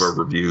just give our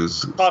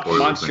reviews. Talk spoilers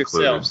amongst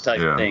included. yourselves type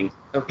Yeah. thing.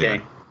 Okay.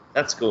 Yeah.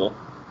 That's cool.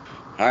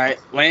 All right,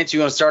 Lance, you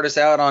want to start us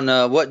out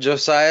on What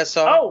Josiah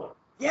Saw? Oh,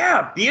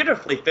 yeah,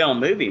 beautifully filmed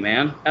movie,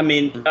 man. I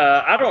mean,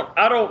 I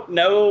don't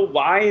know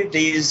why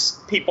these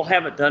people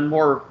haven't done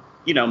more,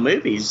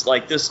 movies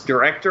like this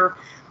director.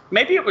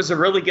 Maybe it was a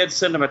really good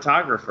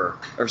cinematographer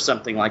or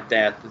something like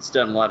that that's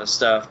done a lot of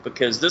stuff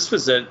because this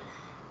was a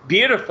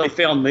beautifully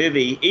filmed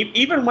movie.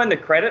 Even when the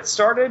credits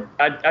started,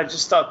 I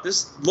just thought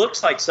this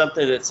looks like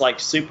something that's like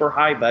super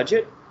high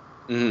budget,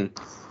 even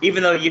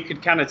though you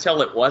could kind of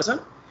tell it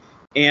wasn't.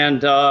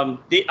 And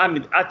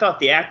I thought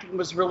the acting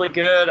was really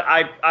good.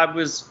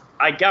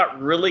 I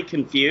got really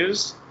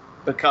confused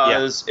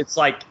because it's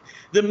like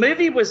the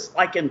movie was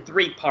like in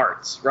 3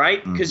 parts,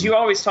 right? Because you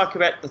always talk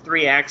about the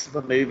 3 acts of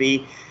a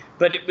movie,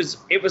 but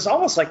it was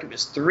almost like it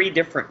was 3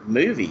 different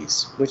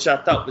movies, which I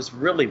thought was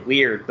really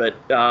weird. But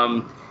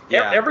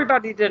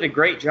everybody did a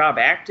great job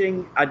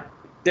acting.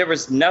 There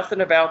was nothing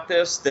about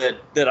this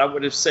that I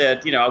would have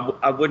said,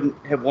 I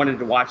wouldn't have wanted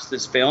to watch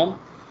this film.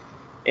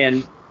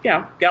 And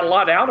got a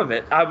lot out of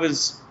it. I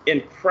was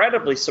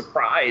incredibly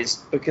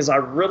surprised because I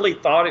really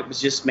thought it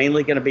was just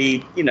mainly going to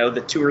be,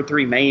 the 2 or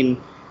 3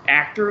 main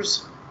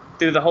actors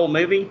through the whole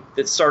movie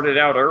that started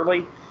out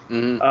early.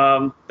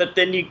 Mm-hmm. But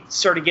then you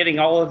started getting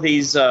all of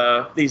these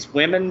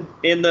women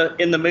in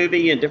the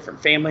movie and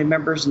different family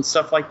members and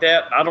stuff like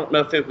that. I don't know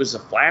if it was a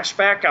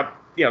flashback. I'm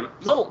a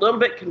little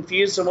bit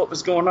confused on what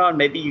was going on.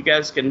 Maybe you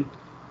guys can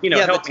help me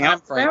out. The time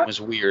frame was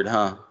weird,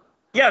 huh?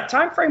 Yeah,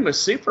 time frame was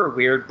super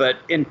weird, but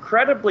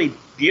incredibly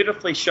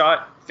beautifully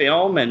shot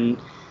film, and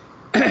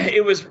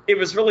it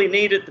was really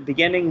neat at the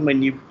beginning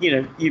when you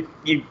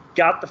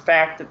got the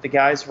fact that the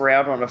guys were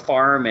out on a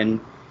farm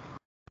and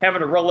having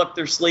to roll up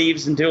their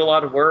sleeves and do a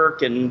lot of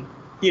work, and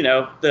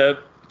the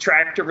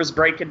tractor was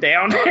breaking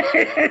down. You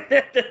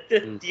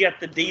got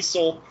the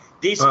diesel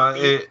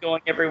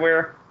going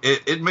everywhere.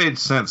 It made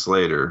sense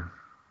later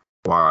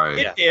why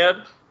it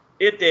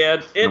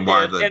did and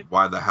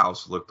why the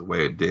house looked the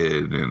way it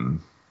did, and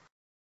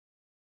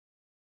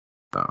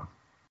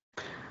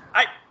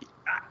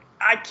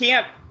I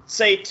can't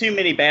say too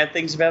many bad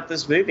things about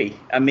this movie.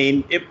 I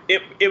mean,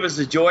 it was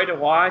a joy to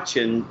watch,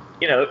 and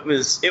it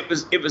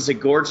was a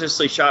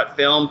gorgeously shot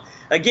film.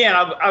 Again,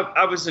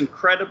 I was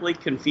incredibly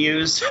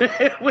confused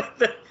with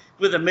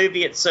the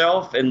movie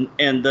itself and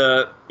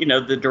the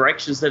the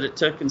directions that it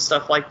took and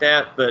stuff like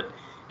that. But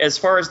as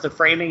far as the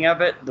framing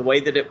of it, the way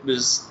that it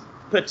was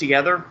put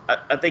together,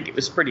 I think it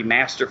was pretty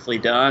masterfully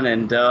done.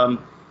 And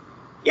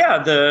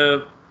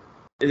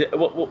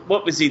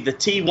what was he, the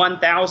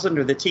T-1000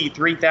 or the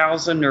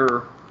T-3000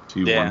 or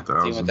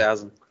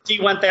T-1000?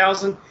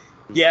 T-1000.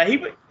 Yeah,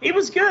 he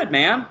was good,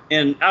 man.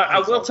 And I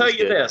will tell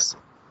you this: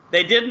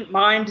 they didn't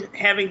mind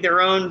having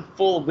their own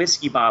full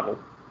whiskey bottle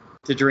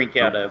to drink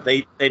out of.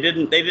 They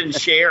didn't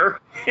share.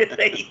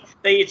 they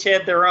each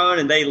had their own,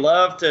 and they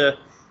love to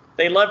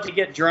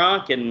get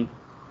drunk and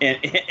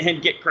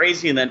get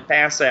crazy and then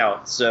pass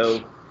out.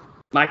 So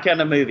my kind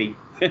of movie.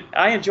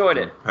 I enjoyed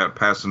it.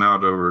 Passing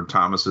out over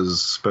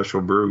Thomas's special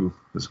brew,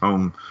 his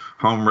home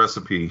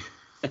recipe.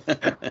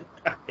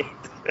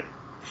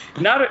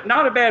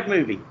 Not a bad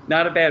movie.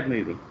 Not a bad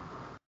movie.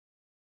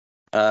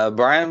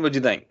 Brian, what'd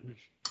you think?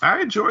 I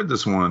enjoyed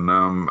this one.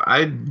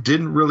 I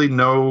didn't really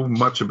know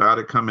much about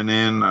it coming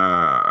in.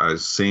 I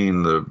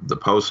seen the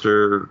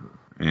poster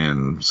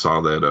and saw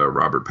that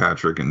Robert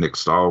Patrick and Nick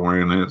Stahl were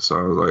in it, so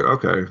I was like,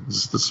 okay,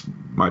 this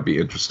might be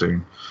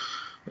interesting.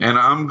 And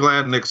I'm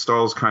glad Nick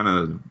Stahl's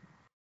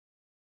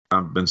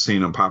I've been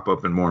seeing him pop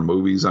up in more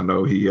movies. I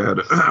know he had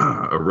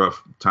a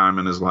rough time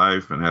in his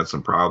life and had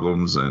some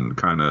problems and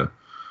kind of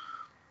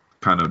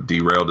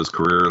derailed his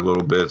career a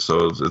little bit.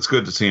 So it's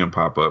good to see him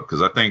pop up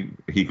because I think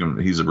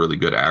he's a really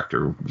good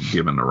actor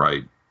given the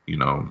right,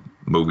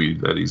 movie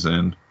that he's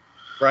in.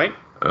 Right.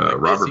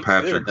 Robert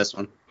Patrick. This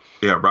one.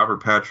 Yeah,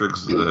 Robert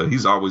Patrick's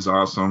he's always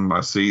awesome.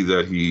 I see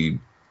that he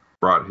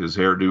brought his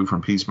hairdo from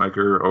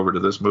Peacemaker over to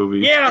this movie.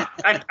 Yeah,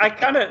 I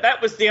kind of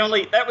that was the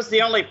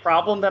only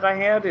problem that I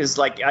had is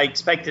like I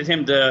expected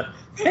him to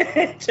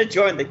to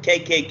join the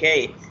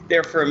KKK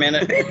there for a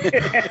minute.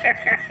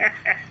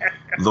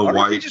 The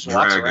White just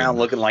Dragon. Walks around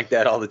looking like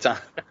that all the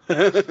time.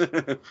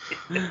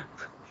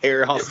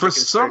 Hair all for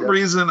some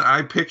reason,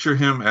 I picture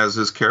him as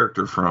his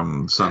character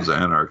from Sons of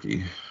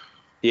Anarchy.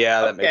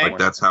 Yeah, that makes like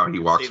that's how he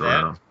walks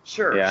around.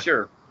 Sure, yeah.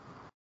 Sure.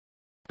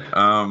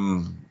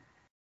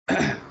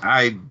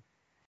 I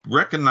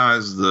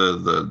recognize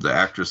the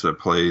actress that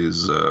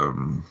plays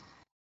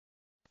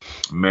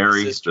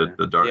Mary,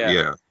 the dark.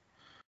 Yeah.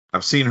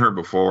 I've seen her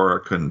before.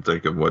 I couldn't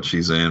think of what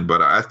she's in,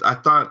 but I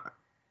thought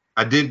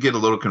I did get a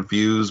little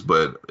confused,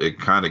 but it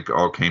kind of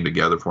all came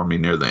together for me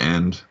near the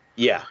end.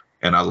 Yeah.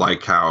 And I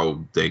like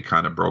how they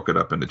kind of broke it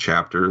up into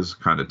chapters,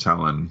 kind of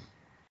telling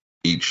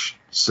each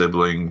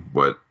sibling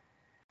what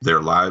their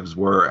lives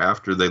were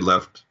after they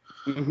left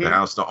the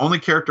house. The only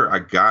character I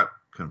got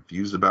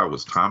confused about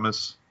was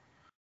Thomas.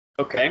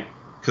 Okay.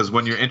 Because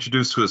when you're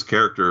introduced to his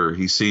character,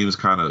 he seems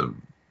kind of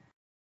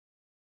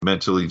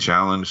mentally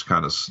challenged,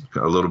 kind of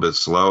a little bit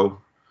slow.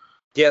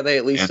 Yeah, they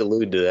at least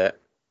allude to that.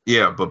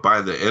 Yeah, but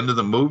by the end of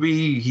the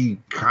movie, he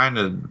kind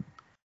of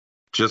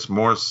just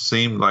more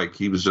seemed like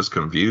he was just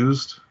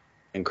confused.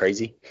 And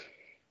crazy.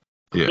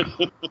 Yeah.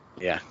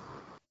 Yeah.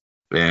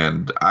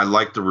 And I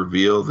like the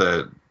reveal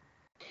that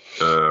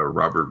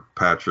Robert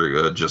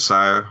Patrick,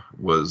 Josiah,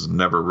 was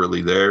never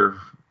really there.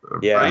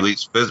 Yeah. At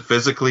least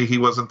physically, he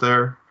wasn't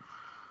there.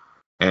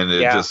 And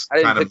it just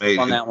kind of made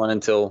on that one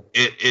until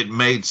it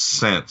made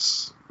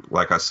sense.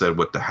 Like I said,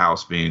 with the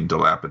house being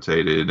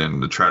dilapidated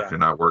and the tractor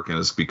not working,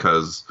 it's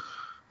because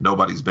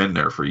nobody's been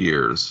there for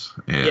years.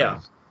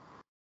 And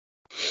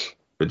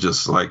it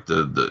just like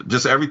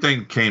just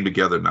everything came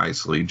together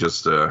nicely.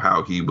 Just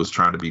how he was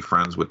trying to be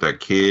friends with that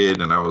kid,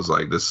 and I was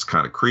like, this is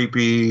kind of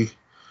creepy.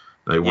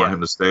 They want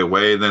him to stay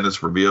away. And then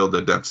it's revealed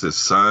that that's his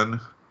son,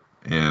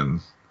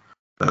 and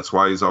that's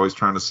why he's always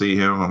trying to see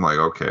him. I'm like,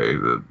 okay,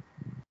 that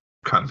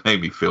kind of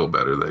made me feel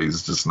better that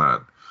he's just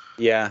not.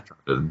 Yeah.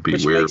 To be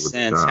Which weird makes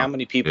sense. How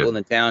many people in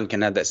the town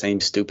can have that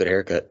same stupid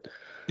haircut?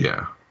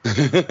 Yeah.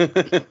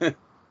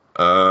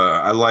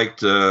 I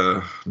liked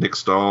Nick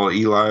Stahl,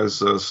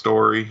 Eli's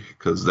story,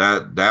 because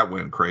that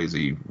went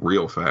crazy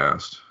real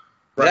fast.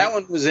 Right. That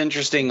one was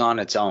interesting on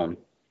its own.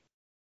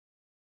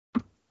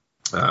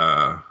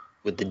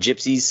 With the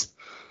gypsies.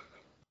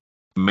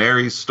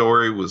 Mary's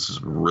story was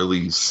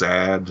really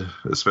sad,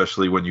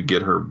 especially when you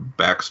get her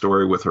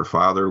backstory with her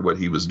father, what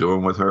he was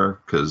doing with her,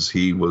 because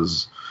he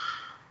was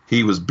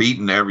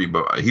beating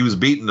everybody. He was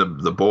beating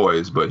the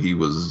boys, but he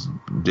was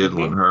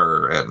diddling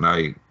her at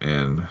night,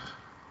 and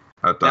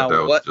I thought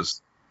that was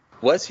just...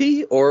 Was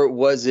he, or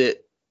was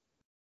it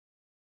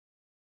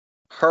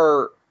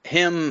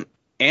him,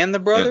 and the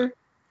brother? Yeah,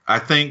 I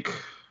think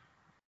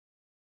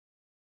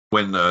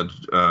when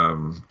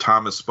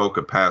Thomas spoke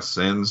of past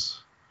sins,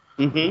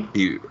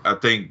 I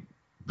think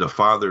the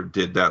father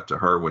did that to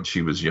her when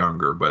she was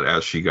younger, but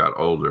as she got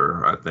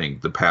older, I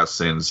think the past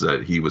sins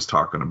that he was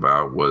talking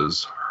about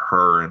was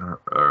her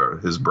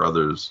and his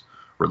brother's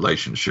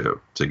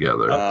relationship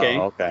together.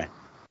 Okay.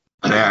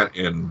 That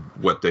and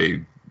what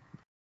they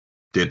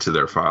did to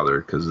their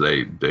father, because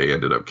they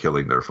ended up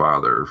killing their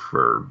father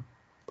for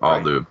all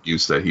the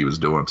abuse that he was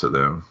doing to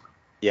them.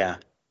 Yeah.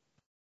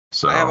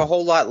 So I have a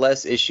whole lot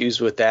less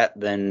issues with that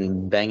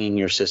than banging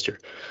your sister.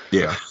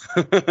 Yeah.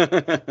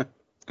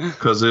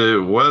 Because it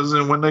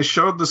wasn't, when they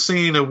showed the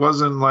scene, it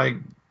wasn't like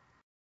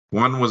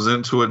one was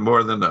into it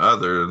more than the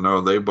other. No,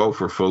 they both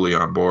were fully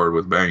on board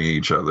with banging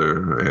each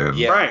other. And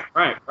Right.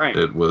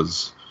 It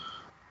was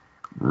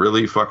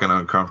really fucking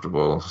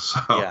uncomfortable.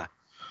 So, yeah.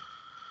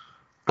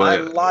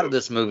 But a lot of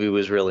this movie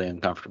was really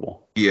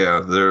uncomfortable. Yeah,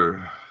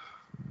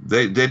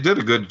 they did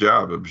a good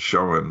job of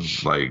showing,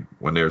 like,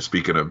 when they were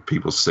speaking of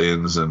people's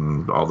sins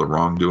and all the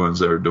wrongdoings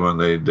they were doing,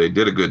 they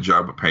did a good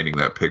job of painting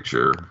that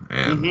picture.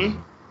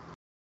 And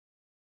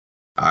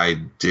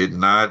I did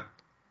not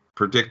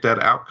predict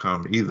that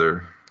outcome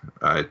either.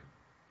 I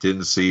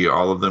didn't see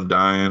all of them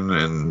dying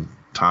and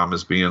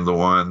Thomas being the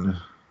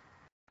one.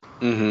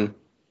 And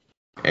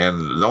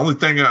the only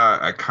thing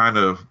I kind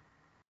of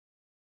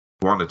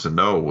wanted to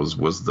know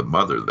was the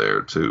mother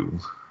there too.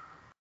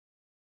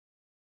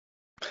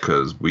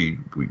 Because we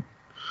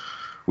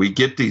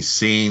get these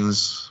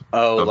scenes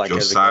of like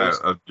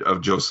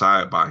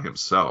Josiah by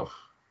himself.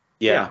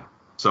 Yeah.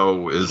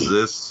 So is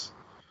this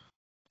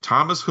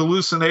Thomas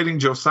hallucinating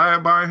Josiah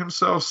by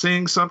himself,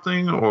 seeing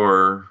something,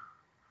 or?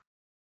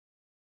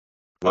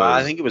 Well,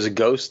 I think it was a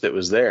ghost that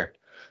was there.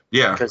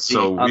 Yeah. Because he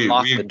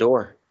unlocked the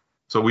door.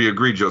 So we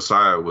agree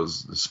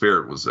the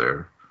spirit was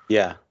there.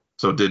 Yeah.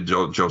 So did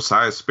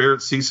Josiah's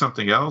spirit see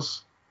something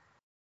else?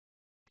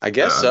 I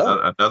guess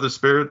so. Another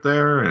spirit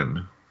there,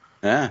 and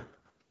yeah,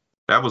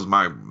 that was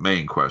my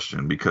main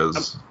question,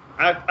 because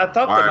I thought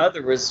the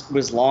mother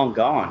was long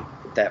gone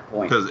at that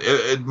point.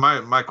 Because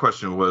my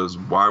question was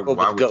why would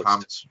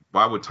Thomas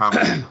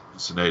be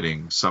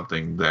hallucinating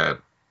something that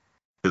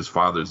his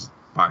father's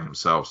by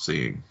himself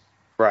seeing?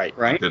 Right.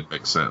 It didn't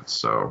make sense.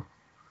 So,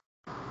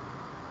 yeah.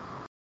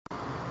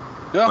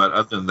 But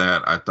other than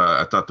that, I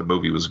thought the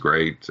movie was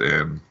great,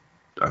 and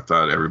I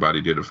thought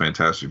everybody did a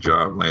fantastic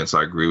job. Lance,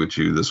 I agree with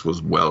you. This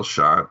was well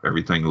shot.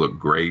 Everything looked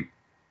great.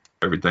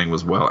 Everything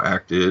was well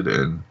acted,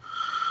 and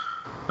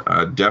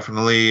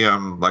definitely,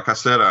 like I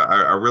said,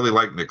 I really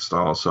like Nick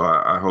Stahl, so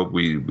I hope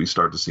we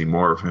start to see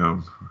more of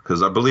him,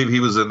 because I believe he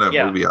was in that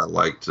movie I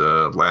liked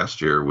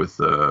last year with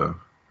what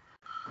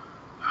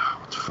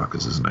the fuck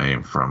is his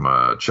name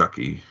from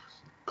Chucky,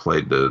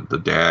 played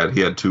the dad.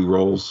 He had 2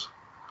 roles.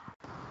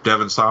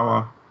 Devin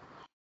Sawa.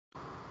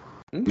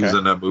 Okay. He was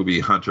in that movie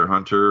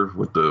Hunter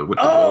with the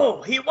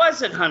wolf. He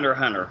was in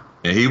Hunter.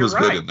 And he was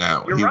good in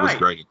that one. He was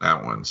great in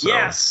that one. So.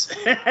 Yes,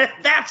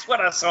 that's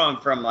what I saw him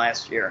from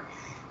last year.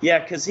 Yeah,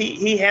 because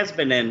he has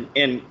been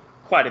in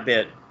quite a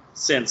bit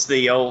since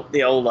the old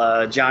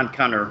John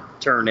Connor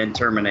turn in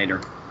Terminator.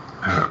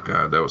 Oh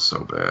God, that was so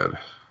bad.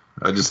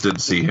 I just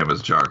didn't see him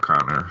as John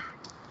Connor.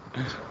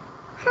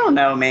 I don't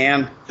know,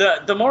 man.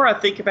 The more I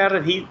think about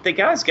it, the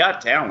guy's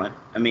got talent.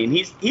 I mean,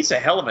 he's a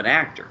hell of an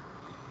actor,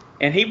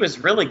 and he was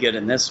really good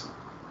in this one.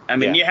 I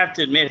mean, you have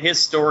to admit his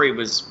story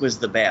was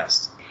the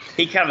best.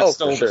 He kind of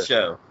stole the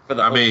show for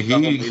the.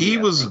 He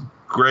was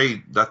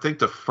great. I think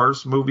the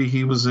first movie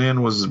he was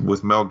in was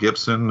with Mel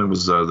Gibson. It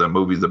was the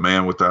movie The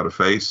Man Without a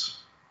Face.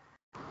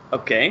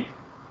 Okay.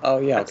 Oh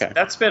yeah.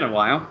 That's been a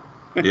while.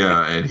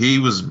 Yeah, and he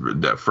was,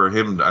 for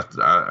him, I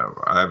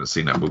haven't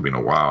seen that movie in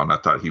a while, and I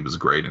thought he was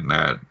great in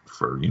that,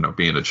 for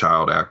being a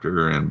child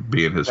actor and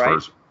being his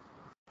first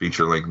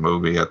feature-length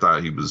movie. I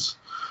thought he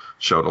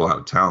showed a lot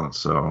of talent.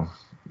 So,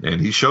 and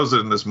he shows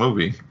it in this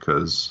movie,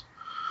 because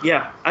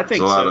I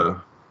think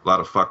so. A lot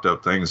of fucked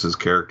up things his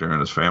character and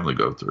his family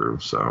go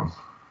through. So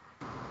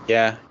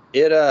yeah,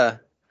 I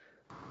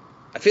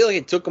feel like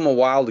it took him a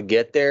while to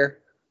get there,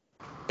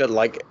 but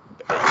like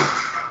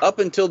up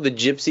until the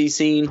gypsy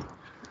scene,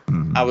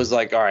 I was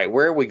like, all right,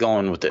 where are we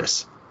going with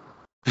this?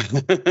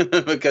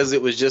 Because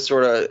it was just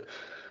sort of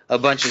a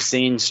bunch of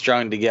scenes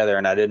strung together,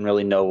 and I didn't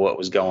really know what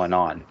was going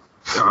on.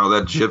 Oh,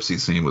 that gypsy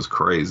scene was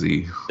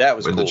crazy. That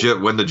was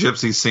cool. When the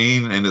gypsy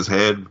scene in his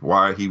head,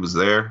 why he was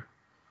there.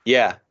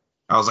 Yeah.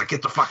 I was like,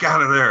 get the fuck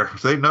out of there.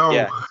 They know.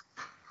 Yeah.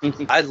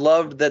 I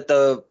loved that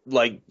the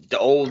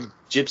old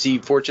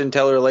gypsy fortune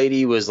teller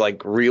lady was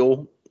like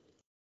real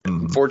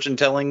fortune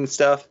telling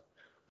stuff.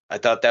 I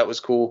thought that was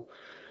cool.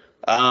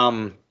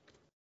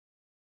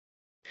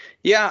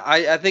 Yeah,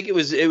 I think it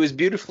was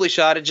beautifully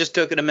shot. It just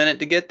took it a minute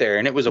to get there,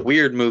 and it was a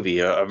weird movie,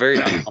 a very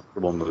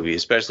uncomfortable movie,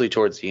 especially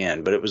towards the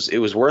end. But it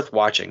was worth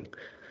watching.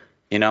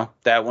 You know,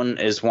 that one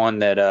is one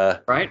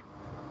that right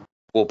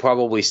will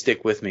probably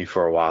stick with me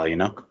for a while. You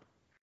know,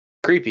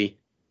 creepy,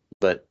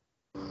 but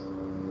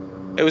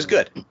it was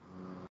good.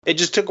 It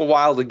just took a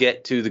while to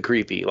get to the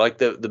creepy. Like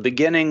the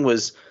beginning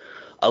was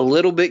a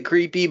little bit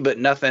creepy, but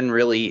nothing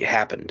really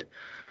happened.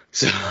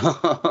 So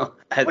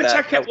which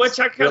I kind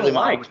of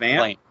liked,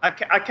 man. I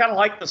kind of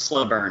like the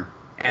slow burn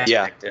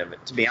aspect of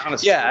it, to be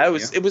honest. Yeah,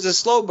 it was a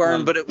slow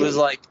burn, but it was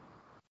like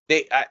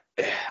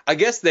I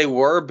guess they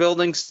were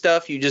building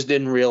stuff. You just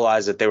didn't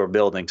realize that they were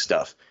building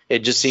stuff. It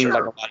just seemed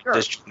like a lot of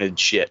disjointed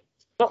shit.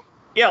 Well,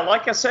 yeah,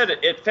 like I said,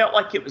 it felt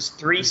like it was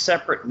 3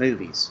 separate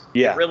movies.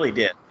 Yeah, it really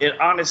did. It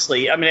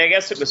honestly, I mean, I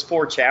guess it was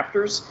 4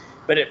 chapters,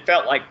 but it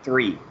felt like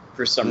 3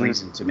 for some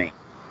reason to me.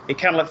 It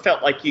kind of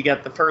felt like you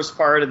got the first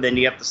part, and then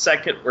you got the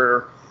second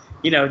where,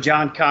 you know,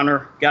 John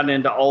Connor got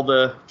into all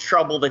the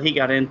trouble that he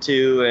got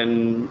into,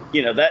 and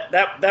you know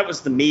that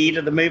was the meat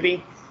of the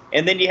movie.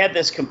 And then you had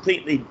this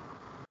completely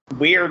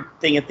weird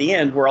thing at the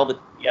end where all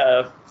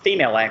the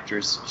female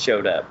actors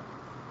showed up.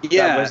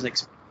 Yeah, that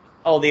wasn't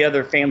all the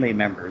other family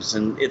members,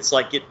 and it's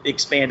like it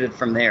expanded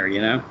from there.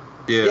 You know.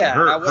 Yeah,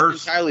 I wasn't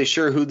entirely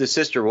sure who the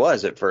sister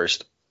was at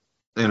first.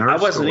 In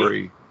her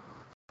story,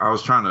 I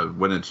was trying to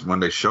when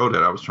they showed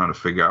it, I was trying to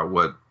figure out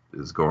what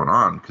is going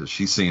on because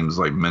she seems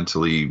like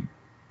mentally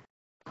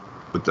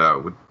with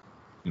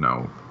you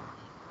know,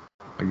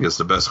 I guess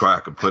the best way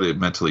I could put it,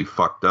 mentally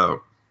fucked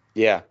up.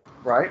 Yeah.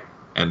 Right.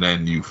 And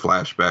then you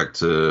flash back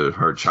to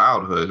her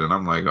childhood, and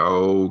I'm like,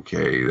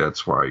 okay,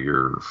 that's why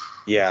you're.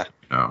 Yeah.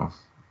 You know,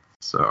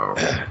 so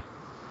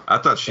I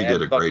thought she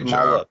did a great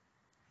job.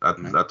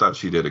 I thought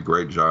she did a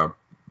great job.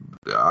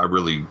 I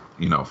really,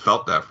 you know,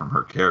 felt that from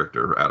her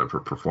character out of her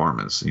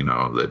performance, you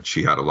know, that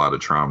she had a lot of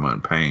trauma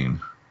and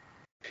pain.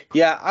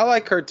 Yeah, I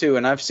like her too,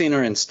 and I've seen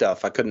her in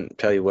stuff. I couldn't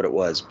tell you what it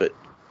was, but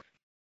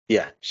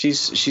yeah,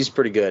 she's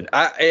pretty good.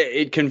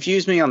 It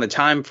confused me on the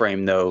time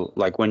frame though,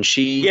 like when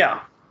she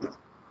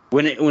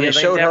when it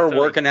showed her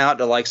working out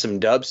to like some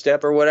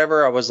dubstep or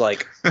whatever, I was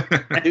like,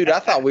 dude, I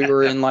thought we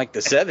were in like the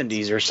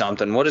 70s or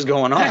something. What is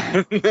going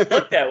on?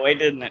 Looked that way,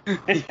 didn't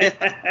it?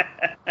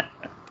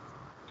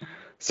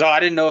 So I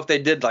didn't know if they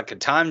did like a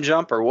time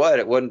jump or what.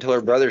 It wasn't until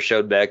her brother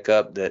showed back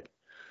up that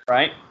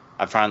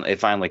it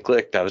finally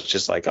clicked. I was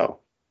just like, oh,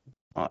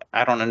 well,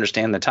 I don't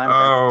understand the time.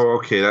 Oh,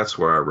 okay, that's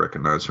where I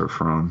recognize her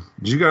from.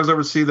 Did you guys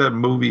ever see that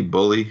movie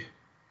Bully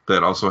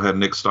that also had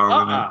Nick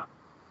Stahl in it?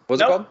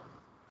 What's it called?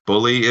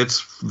 Bully.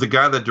 It's the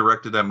guy that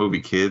directed that movie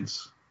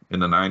Kids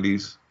in the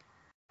 90s.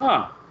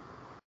 Huh.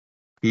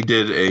 He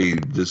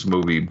did this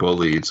movie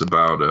Bully. It's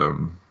about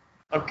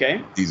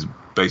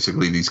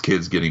these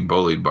kids getting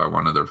bullied by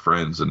one of their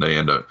friends, and they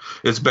end up,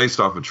 it's based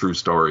off a true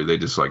story. They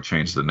just like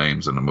changed the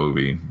names in the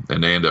movie,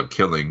 and they end up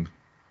killing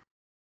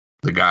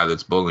the guy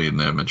that's bullying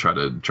them and try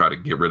to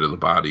get rid of the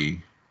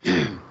body.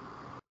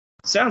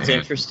 Sounds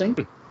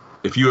interesting.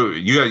 If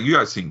you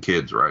guys seen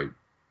Kids, right?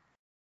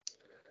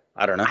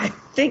 I don't know. I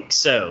think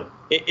so.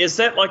 Is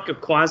that like a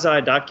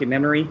quasi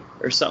documentary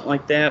or something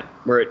like that,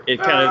 where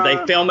it kind of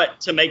they film it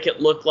to make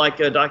it look like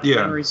a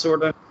documentary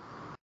sort of?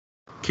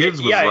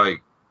 Kids was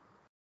like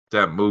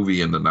that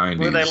movie in the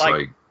 90s,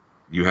 like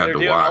you had to watch.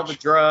 They're doing all the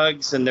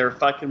drugs and they're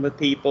fucking with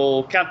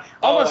people,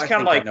 almost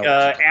kind of like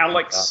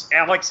Alex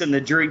and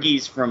the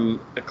Droogies from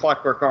The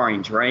Clockwork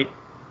Orange, right?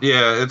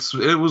 Yeah,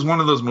 it was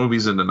one of those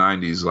movies in the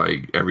 90s,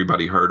 like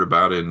everybody heard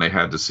about it and they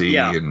had to see,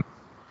 and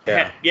you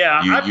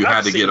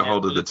had to get a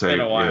hold of the tape.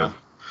 Yeah,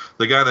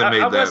 the guy that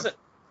made that.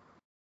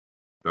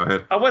 Go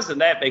ahead. I wasn't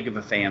that big of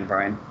a fan,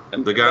 Brian.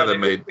 The guy that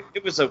made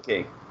it was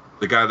okay.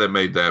 The guy that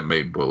made that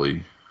made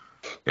Bully.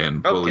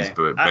 And Bully's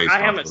based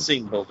I haven't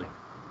seen Bully.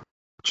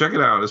 Check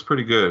it out. It's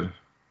pretty good.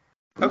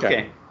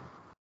 Okay.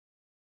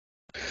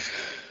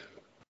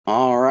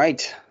 All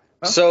right.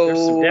 Well, so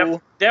there's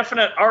some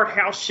definite art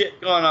house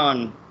shit going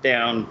on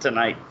down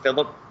tonight,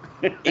 Philip.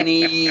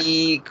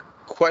 Any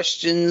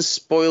questions,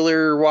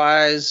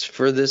 spoiler-wise,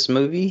 for this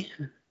movie?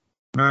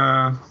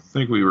 I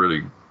think we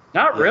really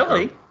not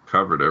really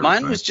covered everything.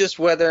 Mine was just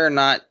whether or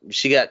not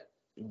she got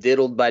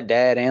diddled by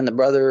dad and the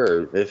brother,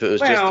 or if it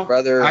was just the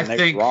brother and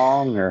they were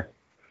wrong, or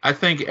I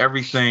think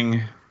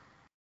everything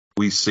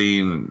we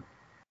seen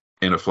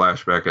in a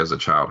flashback as a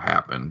child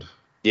happened.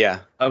 Yeah.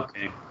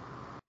 Okay.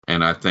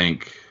 And I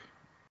think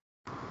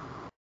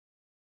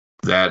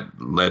that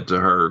led to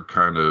her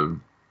kind of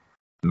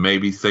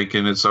maybe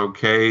thinking it's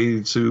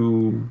okay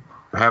to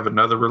have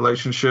another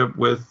relationship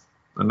with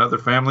another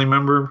family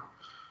member.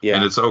 Yeah.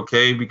 And it's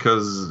okay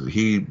because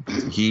he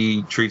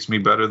treats me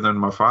better than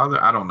my father.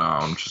 I don't know.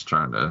 I'm just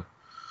trying to.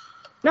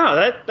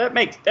 No, that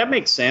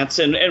makes sense.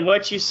 And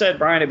what you said,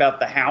 Brian, about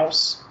the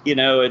house, you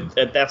know,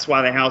 that's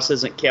why the house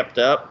isn't kept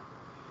up.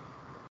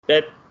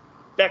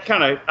 that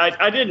kind of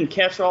I didn't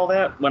catch all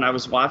that when I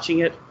was watching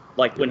it.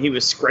 Like when he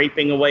was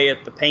scraping away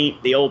at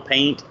the old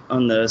paint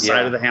on the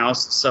side of the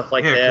house, stuff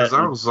like that. Yeah, because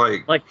I was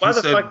like, why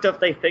the fuck don't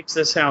they fix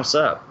this house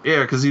up?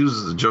 Yeah, because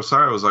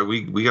Josiah was like,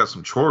 we got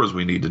some chores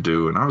we need to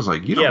do, and I was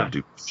like, you don't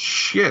do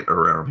shit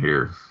around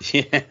here.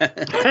 Yeah.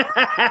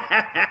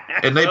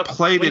 And they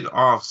played it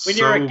off. When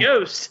you're a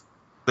ghost.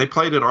 They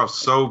played it off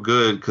so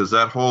good because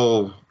that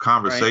whole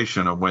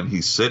conversation of when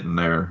he's sitting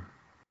there,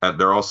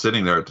 they're all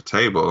sitting there at the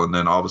table, and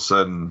then all of a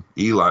sudden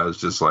Eli is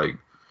just like,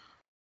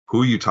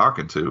 "Who are you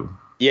talking to?"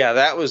 Yeah,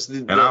 that was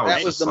the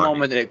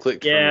moment that it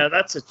clicked. Yeah,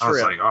 that's a trip. I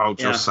was like, "Oh,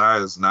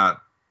 Josiah's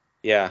not,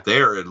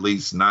 there at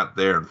least not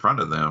there in front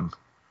of them."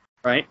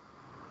 Right.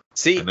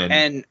 See,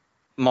 and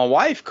my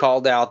wife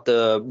called out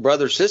the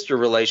brother-sister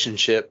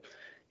relationship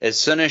as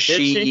soon as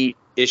she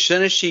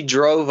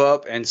drove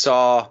up and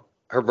saw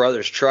her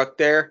brother's truck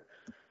there.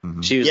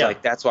 Mm-hmm. She was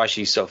like, "That's why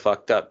she's so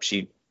fucked up.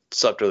 She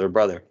slept with her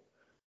brother."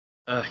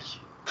 I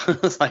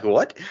was like,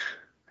 "What?"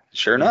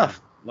 Sure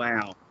enough.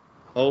 Wow.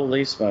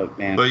 Holy smoke,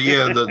 man. But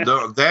yeah,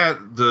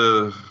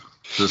 the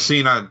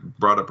scene I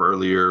brought up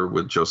earlier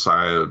with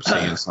Josiah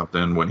seeing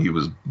something when he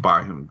was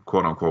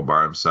quote unquote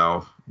by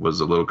himself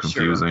was a little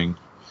confusing.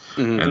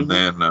 Sure. Mm-hmm. And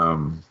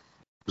then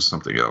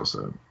something else.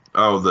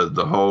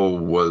 The whole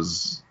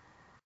was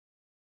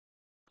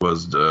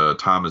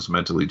Thomas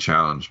mentally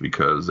challenged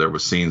because there were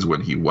scenes when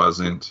he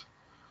wasn't,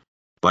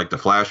 like the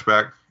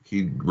flashback,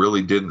 he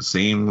really didn't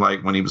seem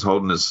like when he was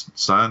holding his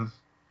son.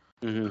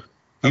 Mm-hmm.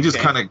 He just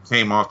kind of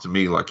came off to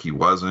me like he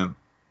wasn't.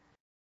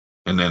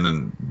 And then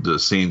in the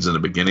scenes in the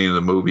beginning of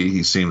the movie,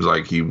 he seems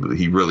like he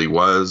really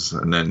was.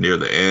 And then near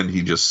the end,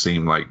 he just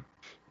seemed like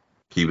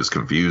he was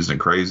confused and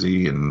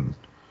crazy. And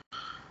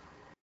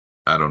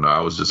I don't know.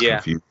 I was just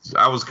confused.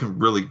 I was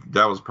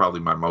that was probably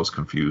my most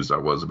confused I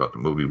was about the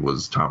movie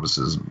was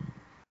Thomas's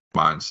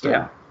mind state.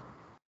 Yeah.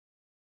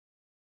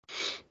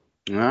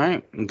 All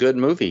right. Good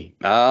movie.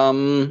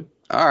 All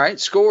right.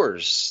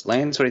 Scores.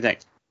 Lance, what do you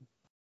think?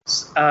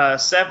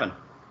 7.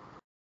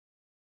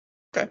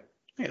 Okay.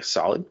 Yeah,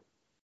 solid.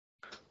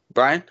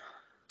 Brian?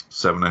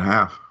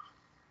 7.5.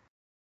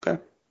 Okay.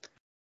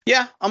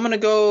 Yeah, I'm going to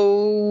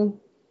go,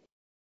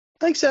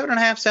 I think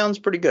 7.5 sounds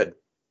pretty good.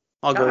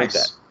 I'll go with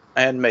that.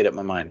 I hadn't made up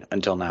my mind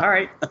until now. All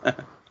right.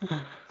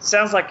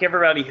 Sounds like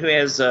everybody who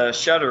has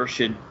Shudder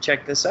should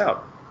check this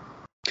out.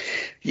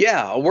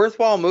 Yeah, a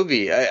worthwhile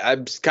movie.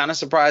 I'm kind of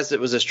surprised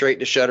it was a straight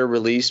to Shudder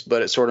release,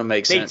 but it sort of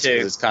makes sense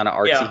because it's kind of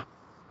artsy. Yeah.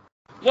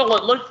 Well,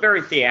 it looked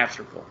very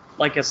theatrical.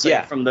 Like I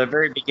said, from the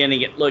very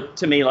beginning, it looked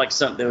to me like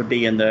something that would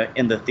be in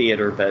the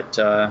theater. But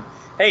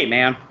hey,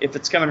 man, if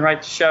it's coming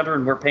right to Shudder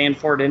and we're paying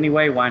for it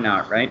anyway, why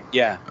not, right?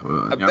 Yeah,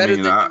 better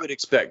than you would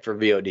expect for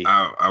VOD.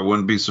 I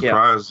wouldn't be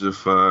surprised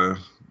if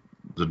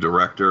the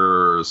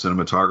director or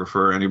cinematographer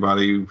or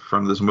anybody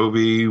from this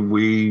movie,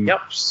 we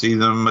see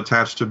them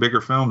attached to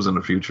bigger films in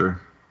the future.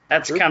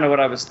 That's kind of what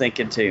I was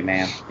thinking too,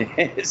 man.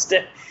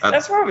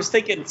 That's where I was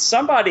thinking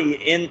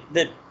somebody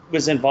that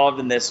was involved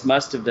in this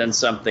must have done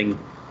something,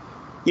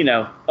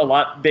 a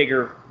lot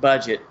bigger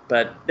budget.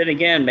 But then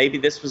again, maybe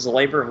this was a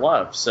labor of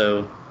love.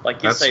 So,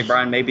 like you say,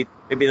 Brian, maybe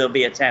they'll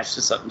be attached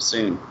to something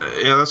soon.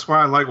 Yeah, that's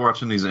why I like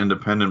watching these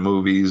independent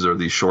movies or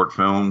these short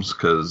films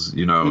because,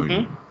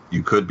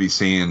 you could be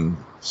seeing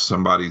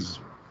somebody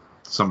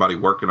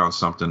working on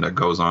something that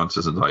goes on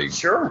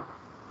to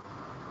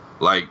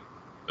like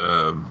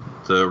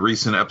the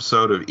recent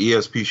episode of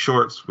ESP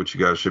Shorts, which you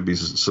guys should be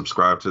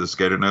subscribed to the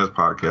SkaterNet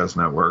Podcast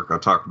Network. I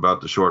talked about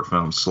the short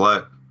film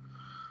Slut.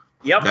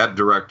 Yep. That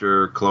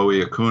director,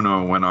 Chloe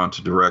Akuno, went on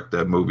to direct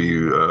that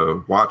movie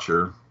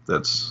Watcher.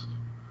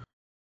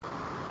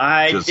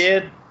 I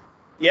did.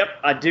 Yep,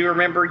 I do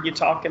remember you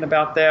talking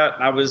about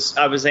that. I was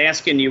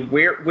asking you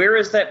where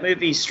is that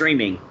movie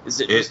streaming? Is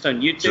it just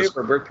on YouTube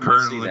or where can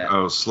you see that?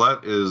 Oh,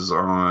 Slut is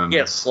on.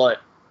 Yes, Slut.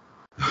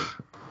 How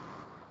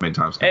many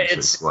times can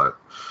you say Slut?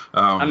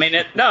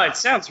 It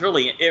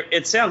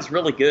sounds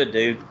really good,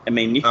 dude. I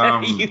mean,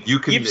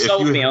 you've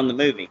sold me on the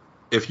movie.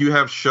 If you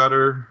have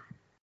Shudder,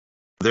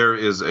 there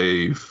is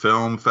a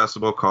film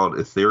festival called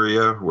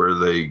Etheria where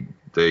they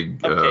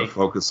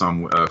focus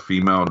on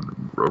female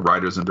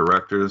writers and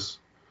directors.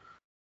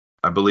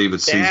 I believe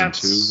it's season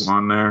 2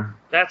 on there.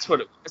 That's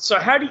what. So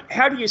how do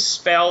you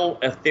spell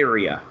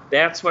Etheria?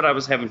 That's what I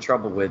was having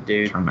trouble with,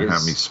 dude. Trying to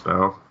have me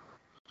spell.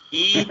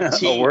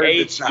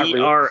 ETHERA.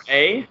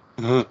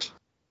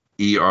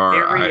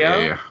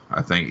 ERIA.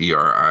 I think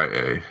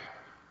ERIA.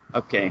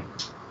 Okay.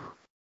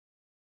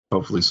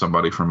 Hopefully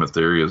somebody from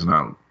Etheria is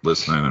not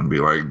listening and be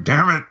like,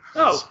 damn it,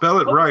 spell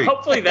it right.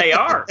 Hopefully they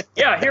are.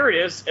 Yeah, here it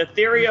is.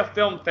 Etheria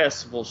Film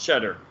Festival,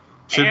 Shudder.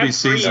 Should be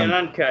season. And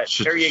uncut.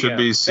 There you go.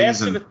 Be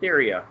season, Best of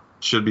Etheria.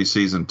 Should be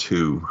season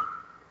 2.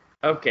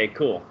 Okay,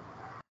 cool.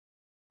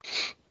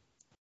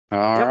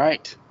 All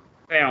right.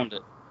 Found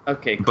it.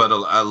 Okay, cool. But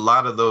a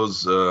lot of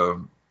those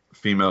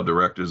female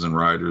directors and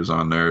writers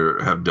on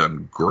there have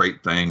done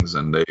great things,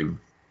 and they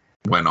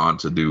went on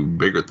to do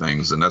bigger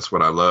things, and that's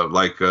what I love.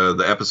 Like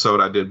the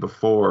episode I did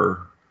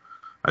before,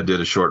 I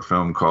did a short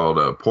film called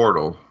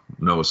Portal,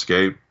 No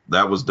Escape.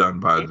 That was done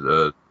by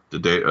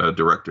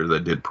director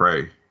that did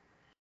Prey.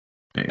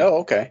 And Oh,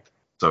 okay.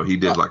 so he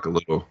did like a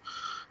little.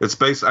 It's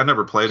based. I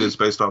never played it. It's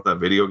based off that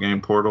video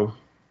game Portal.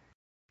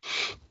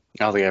 I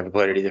don't think I ever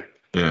played it either.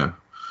 Yeah,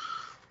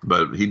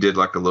 but he did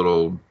like a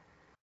little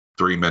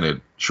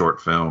 3-minute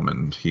short film,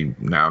 and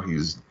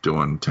he's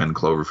doing 10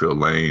 Cloverfield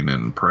Lane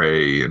and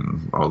Prey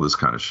and all this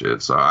kind of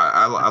shit. So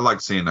I like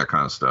seeing that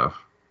kind of stuff.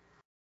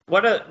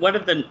 What are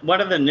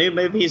the new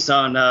movies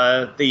on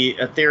the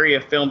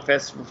Etheria Film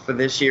Festival for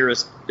this year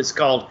is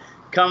called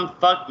Come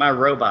Fuck My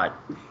Robot.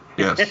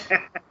 Yes.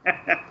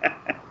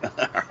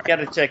 Got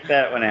to check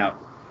that one out.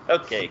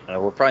 Okay.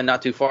 We're probably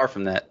not too far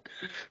from that.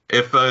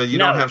 If you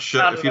don't have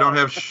Shudder,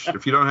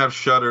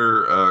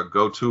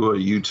 go to a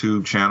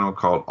YouTube channel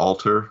called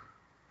Alter.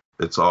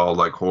 It's all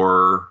like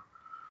horror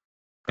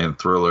and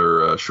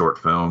thriller short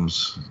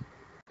films.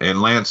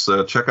 And Lance,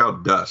 check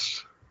out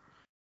Dust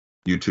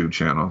YouTube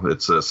channel.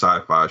 It's a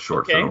sci-fi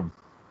short film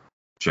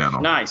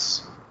channel.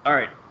 Nice. All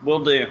right,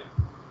 will do.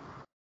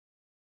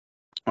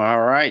 All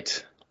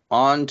right,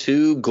 on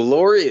to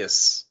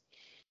Glorious.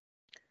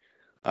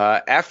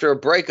 After a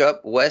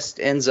breakup, West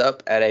ends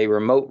up at a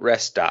remote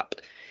rest stop.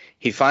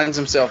 He finds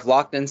himself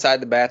locked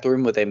inside the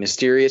bathroom with a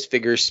mysterious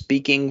figure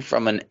speaking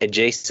from an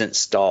adjacent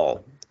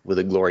stall with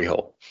a glory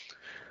hole.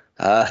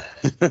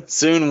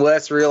 Soon,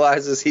 Wes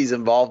realizes he's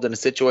involved in a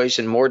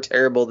situation more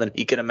terrible than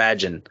he can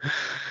imagine.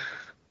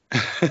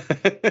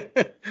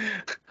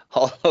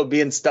 Although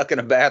being stuck in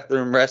a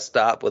bathroom rest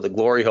stop with a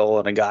glory hole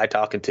and a guy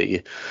talking to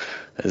you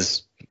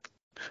is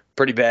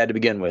pretty bad to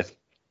begin with.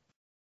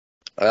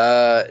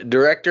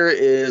 Director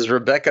is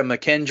Rebecca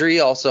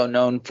McKendry, also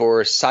known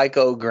for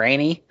Psycho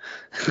Granny.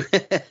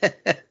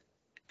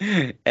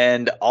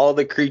 And All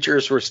the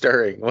Creatures Were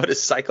Stirring. What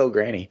is Psycho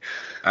Granny?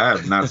 I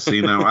have not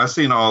seen them. I've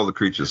seen All the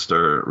Creatures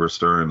Were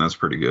Stirring. That's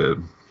pretty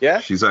good. Yeah?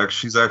 She's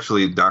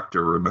actually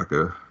Dr.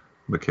 Rebecca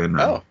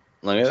McKendry. Oh,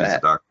 look at that. She's a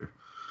doctor.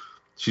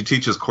 She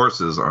teaches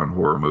courses on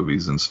horror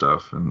movies and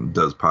stuff and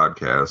does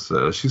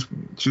podcasts.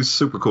 She's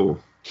super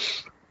cool.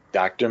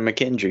 Dr.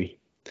 McKendry.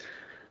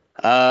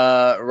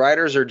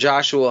 Writers are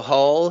Joshua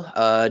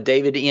Hull,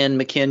 David Ian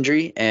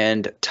McKendry,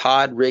 and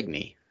Todd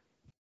Rigney.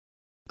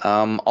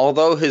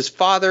 Although his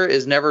father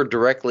is never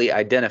directly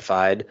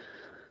identified,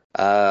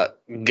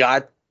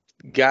 Gatenothoa.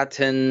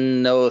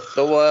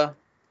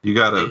 You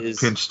gotta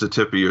pinch the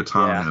tip of your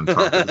tongue and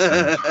talk to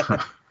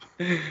the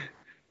same.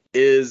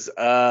 is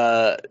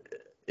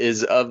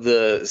of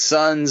the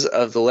sons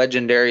of the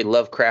legendary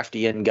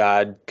Lovecraftian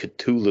god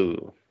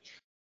Cthulhu.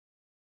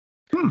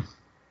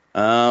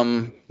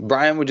 Brian,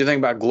 what do you think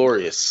about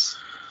Glorious?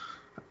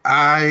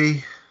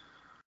 I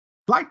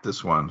like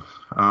this one.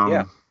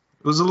 It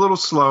was a little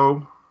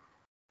slow.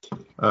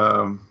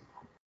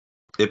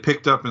 It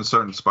picked up in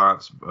certain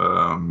spots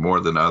more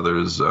than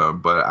others,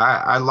 but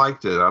I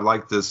liked it. I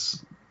like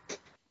this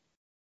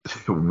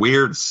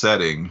weird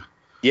setting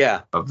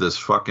of this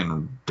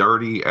fucking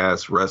dirty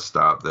ass rest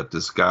stop that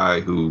this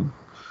guy who,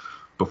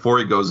 before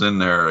he goes in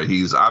there,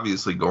 he's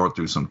obviously going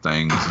through some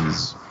things.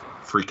 He's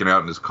freaking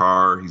out in his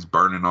car. He's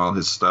burning all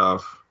his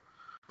stuff.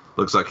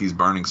 Looks like he's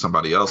burning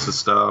somebody else's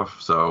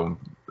stuff. So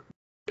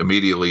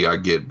immediately I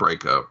get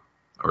breakup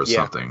or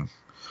something.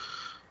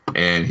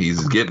 And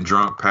he's getting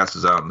drunk,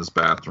 passes out in this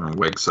bathroom,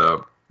 wakes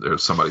up.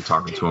 There's somebody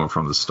talking to him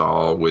from the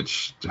stall,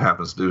 which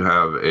happens to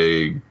have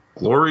a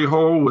glory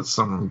hole with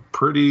some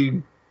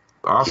pretty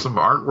awesome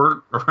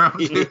artwork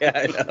around it. Yeah,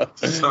 I know.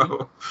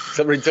 So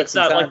somebody took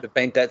some time to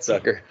paint that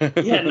sucker.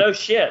 Yeah, no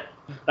shit.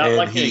 Not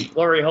like any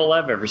glory hole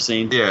I've ever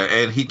seen. Yeah,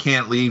 and he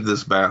can't leave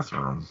this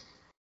bathroom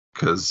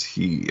because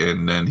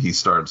then he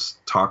starts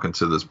talking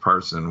to this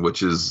person,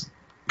 which is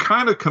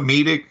kind of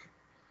comedic.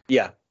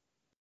 Yeah.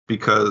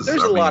 Because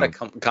there's a lot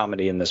of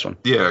comedy in this one.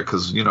 Yeah,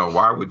 because,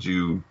 why would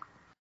you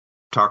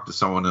talk to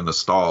someone in a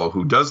stall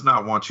who does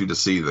not want you to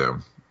see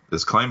them,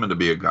 is claiming to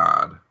be a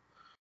god,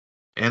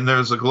 and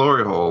there's a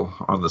glory hole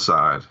on the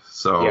side.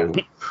 So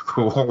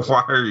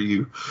why are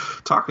you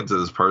talking to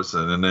this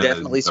person? And then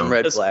definitely some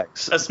red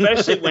flags,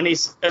 especially when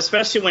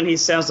he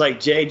sounds like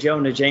J.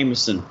 Jonah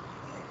Jameson.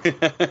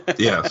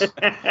 Yes,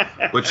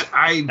 which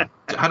I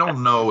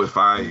don't know if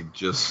I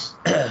just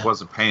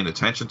wasn't paying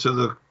attention to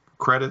the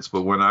credits,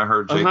 but when I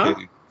heard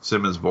J.K.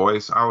 Simmons'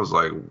 voice, I was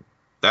like,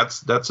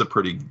 that's a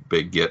pretty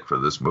big get for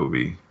this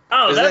movie.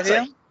 Oh, that's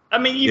him?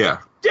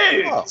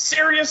 Dude, Oh.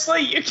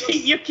 Seriously,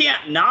 you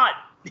can't not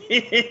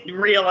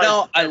realize.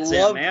 No, I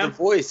loved the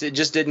voice. It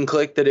just didn't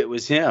click that it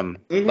was him.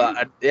 Mm-hmm.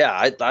 But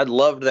I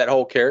loved that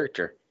whole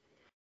character.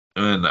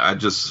 And I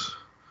just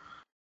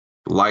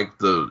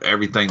liked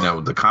everything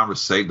that the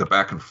conversation, the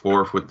back and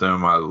forth with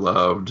them. I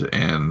loved,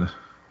 and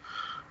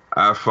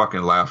I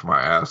fucking laughed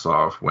my ass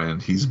off when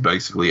he's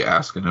basically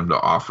asking him to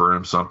offer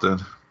him something.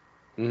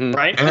 Mm-hmm.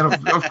 Right.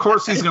 And of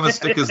course he's going to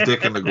stick his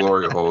dick in the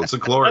glory hole. It's a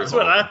glory hole. That's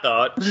what I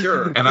thought.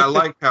 Sure. And I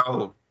like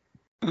how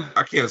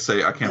I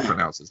can't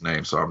pronounce his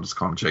name, so I'm just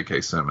calling him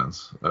J.K.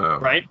 Simmons.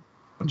 Right.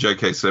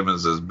 J.K.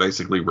 Simmons is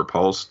basically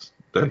repulsed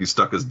that he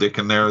stuck his dick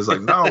in there. It's like,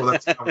 no,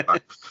 that's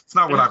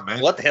not what I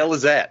meant. What the hell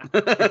is that?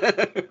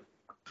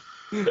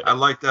 I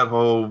like that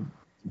whole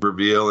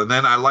reveal, and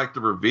then I like the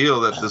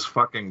reveal that this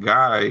fucking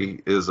guy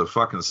is a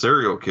fucking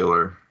serial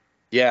killer.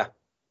 Yeah.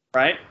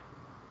 Right.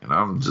 And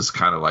I'm just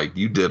kind of like,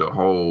 you did a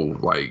whole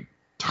like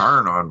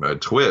turn on a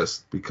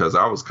twist, because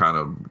I was kind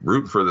of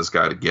rooting for this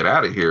guy to get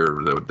out of here.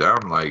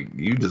 I'm like,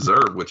 you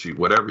deserve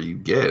whatever you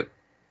get.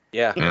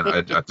 Yeah. And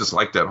I just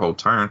like that whole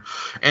turn.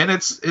 And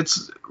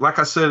it's like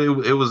I said,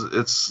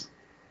 it's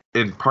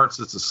in parts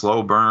it's a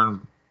slow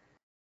burn,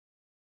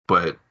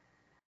 but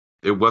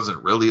it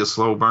wasn't really a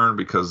slow burn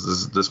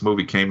because this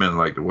movie came in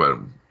like what,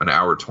 an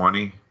hour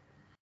 20.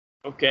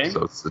 Okay.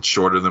 So it's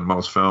shorter than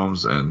most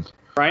films, and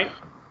right.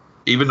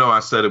 Even though I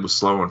said it was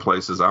slow in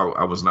places,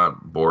 I was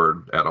not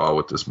bored at all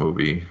with this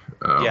movie.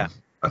 I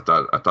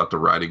thought the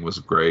writing was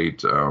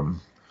great.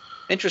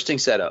 Interesting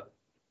setup.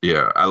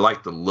 Yeah, I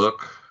like the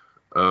look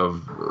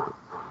of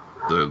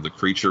the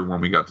creature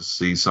when we got to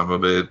see some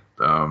of it.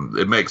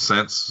 It makes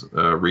sense.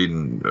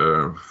 Reading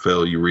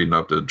Phil, you reading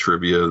up the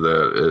trivia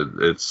that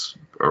it's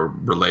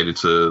related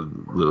to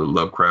the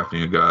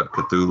Lovecraftian god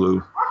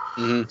Cthulhu.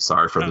 Mm-hmm.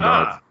 Sorry for the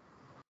dog.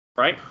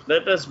 Right,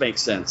 that does make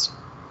sense.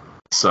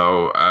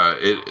 So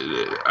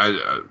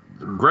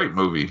great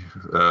movie.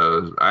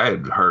 I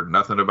had heard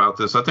nothing about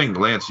this. I think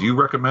Lance, you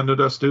recommended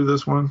us do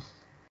this one.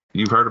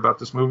 You've heard about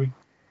this movie?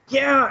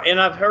 Yeah,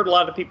 and I've heard a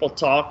lot of people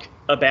talk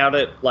about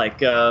it like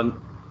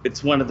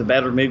it's one of the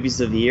better movies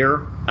of the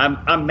year.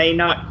 I may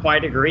not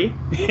quite agree.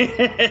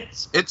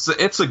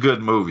 It's a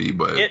good movie,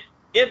 but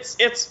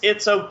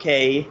it's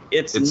okay.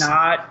 It's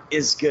not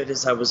as good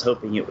as I was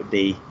hoping it would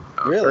be.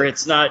 Really? Or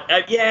it's not.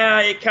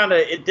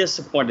 It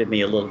disappointed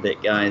me a little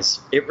bit, guys.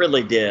 It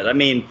really did. I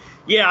mean,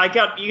 yeah,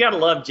 you gotta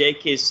love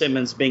J.K.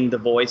 Simmons being the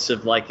voice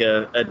of like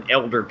an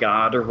elder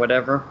god or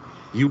whatever.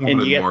 You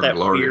wanted more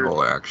glory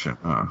hole action,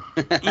 huh?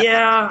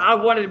 Yeah, I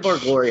wanted more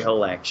glory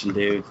hole action,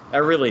 dude. I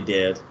really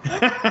did.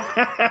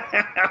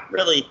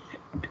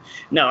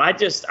 No, I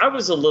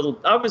was a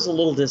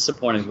little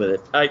disappointed with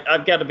it.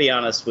 I've got to be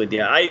honest with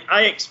you.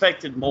 I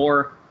expected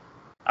more.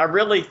 I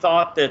really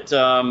thought that.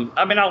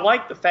 I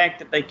like the fact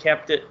that they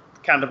kept it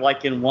kind of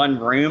like in one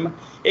room.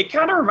 It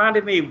kind of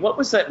reminded me. What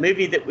was that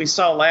movie that we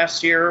saw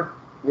last year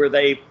where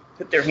they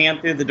put their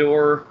hand through the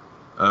door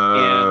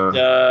and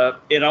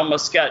it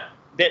almost got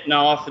bitten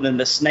off, and then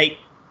the snake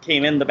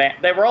came in the bath.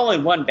 They were all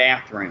in one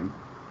bathroom.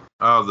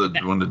 Oh,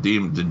 when the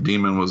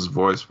demon was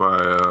voiced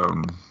by.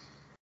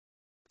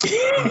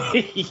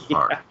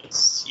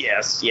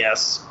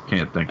 Yes.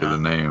 Can't think of the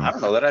name. I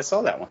don't know that I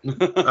saw that one.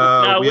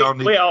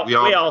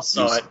 We all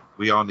saw it.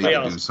 We all need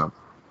to do something.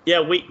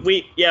 Yeah,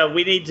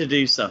 we need to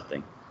do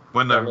something.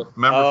 When Phil,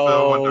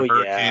 when the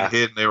hurricane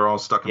hit and they were all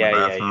stuck in the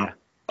bathroom.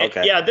 Yeah.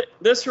 Okay. Yeah,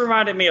 this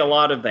reminded me a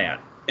lot of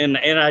that. And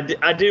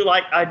I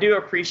do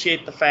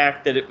appreciate the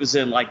fact that it was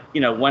in like,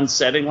 one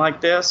setting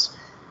like this.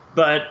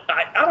 But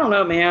I don't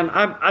know, man.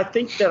 I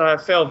think that I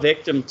fell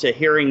victim to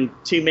hearing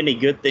too many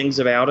good things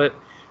about it.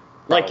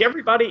 Like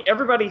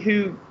everybody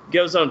who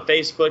goes on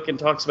Facebook and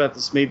talks about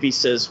this movie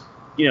says,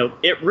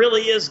 it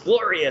really is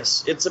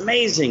glorious. It's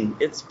amazing.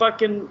 It's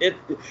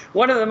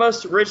one of the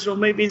most original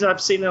movies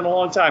I've seen in a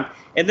long time.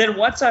 And then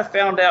once I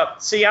found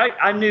out,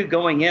 I knew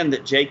going in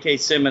that J.K.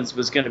 Simmons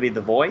was going to be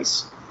the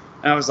voice.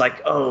 And I was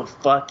like, oh,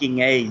 fucking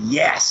A,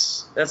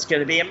 yes, that's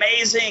going to be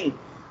amazing.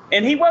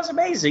 And he was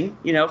amazing,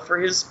 for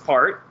his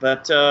part.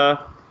 But I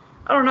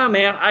don't know,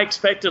 man. I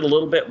expected a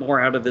little bit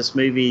more out of this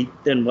movie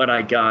than what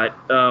I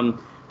got.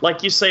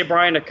 Like you say,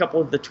 Brian, a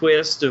couple of the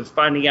twists of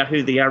finding out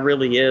who the guy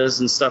really is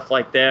and stuff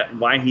like that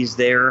and why he's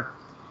there.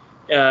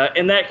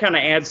 And that kind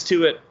of adds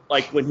to it,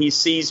 like when he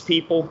sees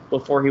people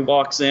before he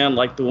walks in,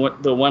 like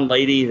the one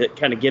lady that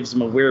kind of gives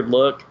him a weird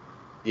look.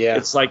 Yeah.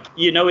 It's like,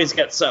 he's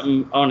got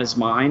something on his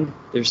mind.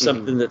 There's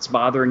something that's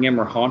bothering him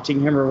or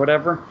haunting him or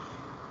whatever.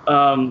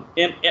 And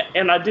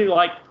I do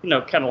like,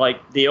 kind of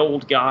like the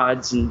old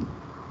gods and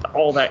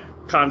all that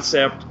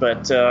concept.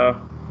 But,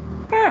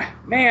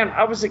 man,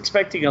 I was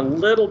expecting a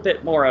little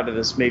bit more out of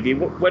this movie.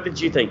 What did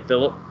you think,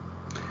 Philip?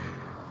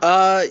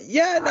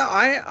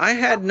 I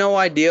had no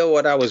idea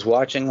what I was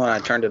watching when I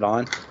turned it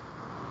on.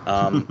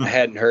 I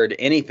hadn't heard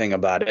anything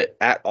about it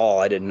at all.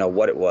 I didn't know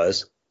what it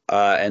was.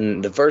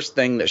 And the first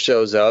thing that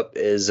shows up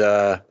is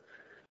the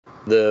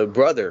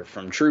brother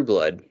from True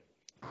Blood.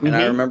 And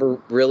I remember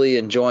really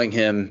enjoying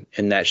him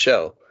in that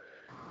show.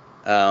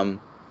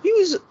 He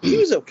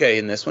was okay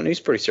in this one. He was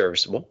pretty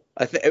serviceable.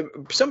 I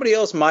think somebody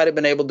else might have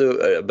been able to do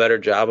a better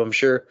job, I'm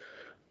sure.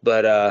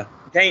 But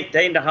Dane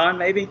DeHaan,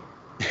 maybe.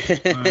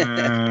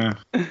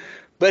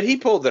 But he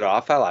pulled it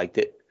off. I liked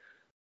it.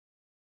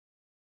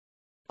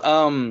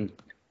 I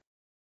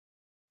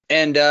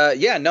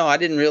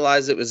didn't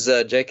realize it was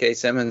J.K.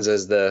 Simmons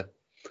as the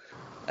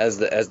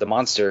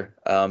monster.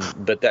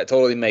 But that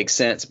totally makes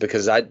sense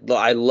because I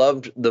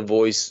loved the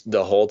voice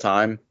the whole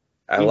time.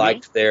 I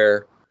liked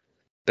their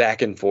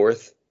back and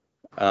forth.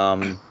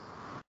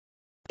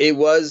 It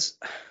was,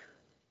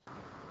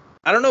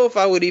 I don't know if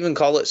I would even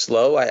call it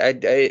slow.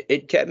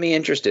 It kept me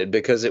interested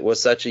because it was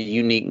such a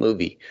unique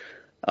movie.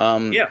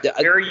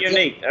 Very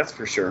unique. That's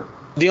for sure.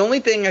 The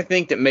only thing I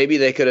think that maybe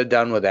they could have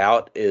done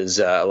without is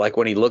like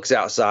when he looks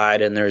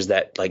outside and there's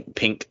that like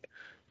pink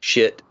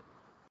shit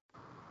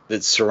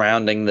that's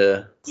surrounding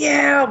the.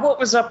 Yeah, what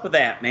was up with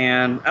that,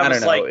 man? I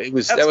don't know. That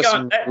was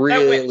some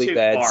really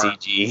bad far.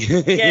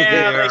 CG.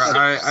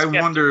 Yeah, I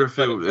wonder if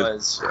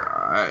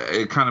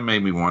it kind of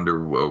made me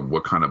wonder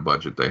what kind of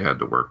budget they had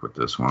to work with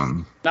this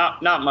one.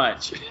 Not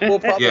much. Well,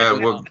 probably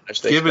well,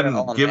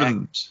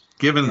 given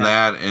Yeah.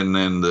 that, and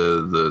then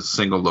the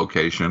single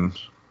location,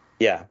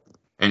 Yeah.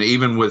 and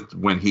even with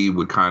when he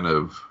would kind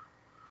of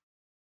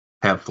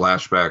have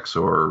flashbacks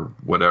or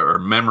whatever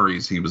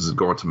memories, he was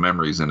going to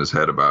memories in his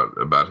head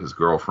about his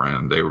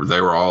girlfriend. They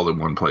were all in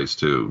one place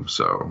too.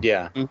 So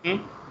Yeah.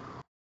 Mm-hmm.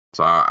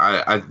 So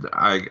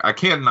I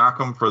can't knock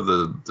them for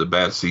the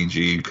bad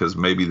CG, because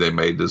maybe they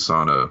made this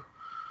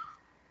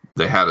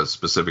they had a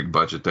specific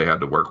budget they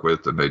had to work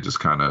with, and they just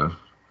kind of.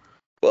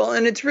 Well,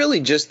 and it's really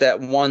just that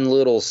one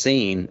little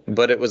scene,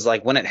 but it was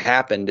like when it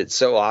happened, it's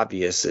so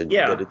obvious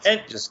that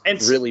it's just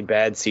really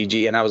bad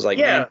CG, and I was like,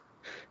 man,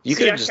 you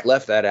could have just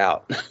left that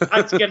out.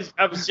 I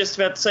was just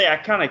about to say, I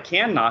kind of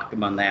can knock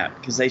them on that,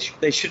 because they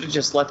should have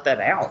just left that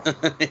out.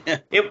 Yeah.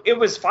 It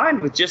was fine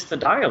with just the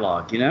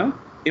dialogue, you know?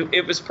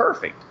 It was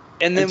perfect.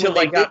 And then until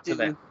when they got to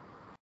that.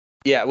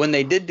 Yeah, when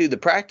they did do the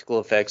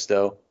practical effects,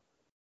 though,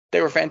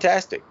 they were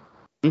fantastic.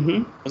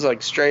 Mm-hmm. It was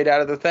like straight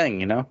out of the thing,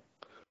 you know?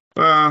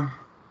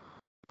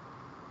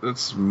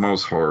 It's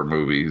most horror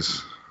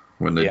movies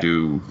when they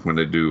do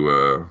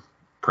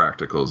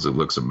practicals, it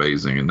looks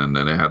amazing, and then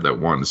they had that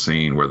one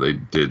scene where they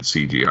did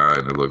CGI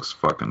and it looks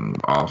fucking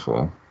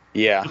awful.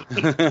 Yeah.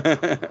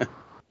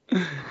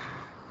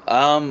 But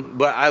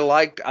I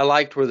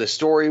liked where the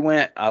story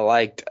went. I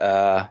liked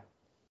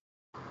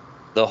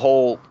the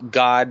whole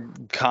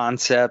God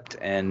concept,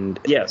 and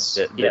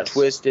the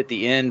twist at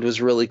the end was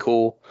really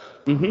cool.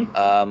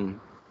 Mm-hmm.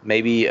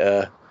 Maybe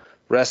a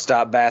rest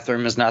stop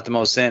bathroom is not the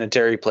most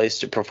sanitary place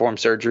to perform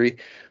surgery,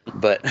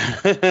 but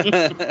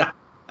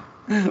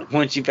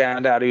once you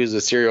found out he was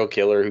a serial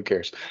killer, who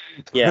cares?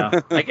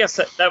 Yeah, I guess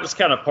that was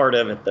kind of part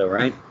of it, though,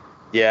 right?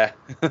 Yeah.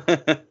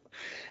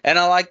 And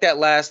I like that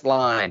last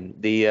line,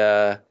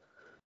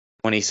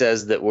 when he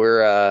says that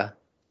we're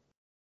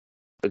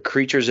the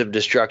creatures of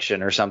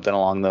destruction or something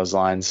along those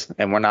lines,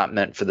 and we're not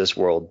meant for this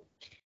world.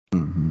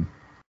 Mm-hmm.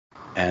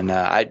 And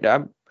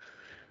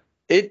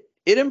it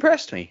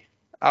impressed me.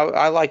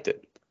 I liked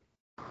it.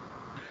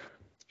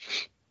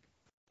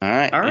 All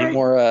right. Any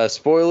more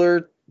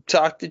spoiler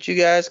talk that you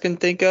guys can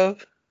think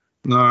of?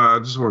 No, I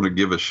just want to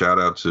give a shout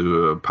out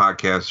to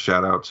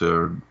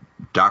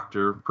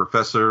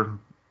Professor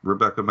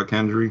Rebecca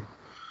McKendry.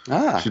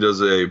 She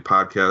does a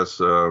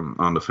podcast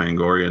on the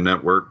Fangoria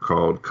network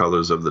called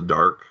Colors of the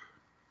Dark.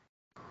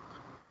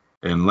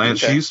 And Lance,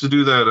 she used to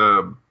do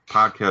that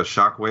podcast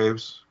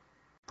Shockwaves.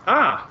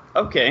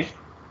 Okay.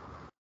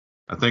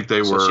 I think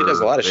they so were. She does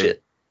a lot of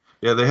shit.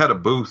 Yeah, they had a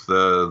booth,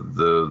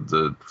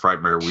 the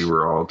Frightmare we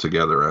were all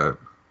together at.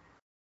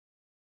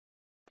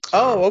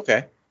 Oh,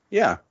 okay.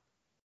 Yeah.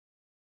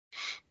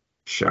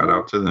 Shout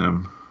out to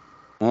them.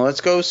 Well,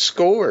 let's go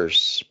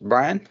scores,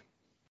 Brian.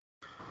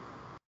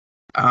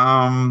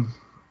 I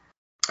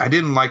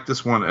didn't like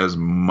this one as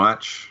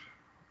much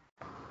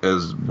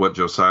as what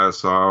Josiah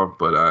saw,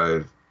 but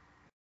I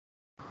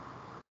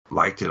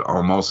liked it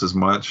almost as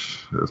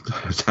much,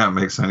 if that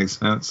makes any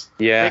sense.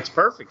 Yeah. Makes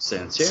perfect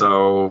sense, yeah.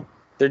 So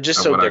they're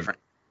just so different.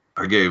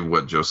 I gave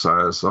what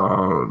Josiah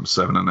saw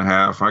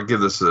 7.5. I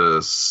give this a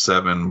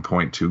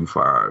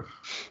 7.25.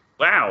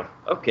 Wow.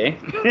 Okay.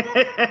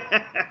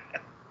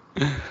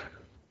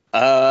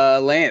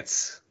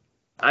 Lance.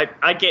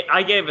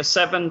 I gave a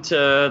 7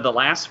 to the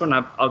last one.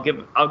 I'll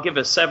give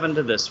a 7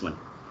 to this one.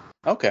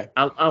 Okay.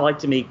 I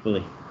liked them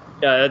equally.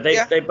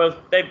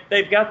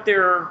 They've got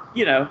their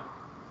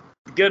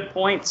good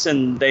points,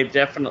 and they've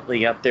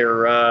definitely got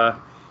their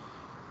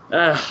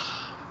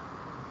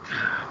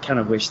kind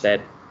of wish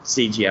that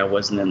CGI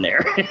wasn't in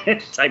there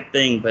type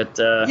thing, but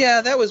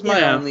yeah, that was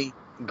my only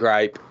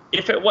gripe.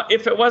 If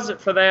it wasn't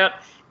for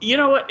that, you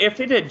know what? If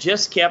it had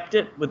just kept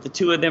it with the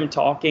two of them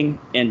talking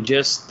and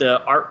just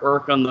the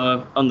artwork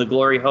on the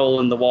glory hole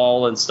in the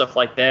wall and stuff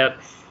like that,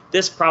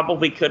 this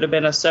probably could have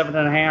been a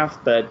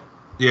 7.5. But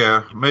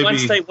yeah, maybe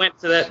once they went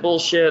to that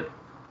bullshit,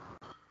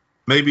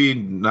 maybe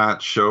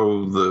not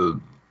show the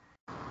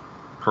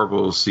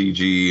purple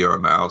CG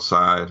on the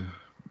outside.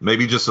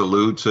 Maybe just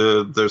allude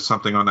to there's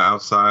something on the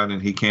outside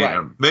and he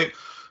can't. Right.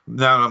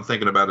 Now I'm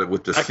thinking about it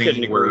with the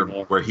scene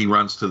where he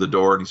runs to the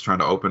door and he's trying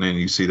to open it and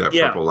you see that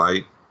purple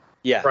light.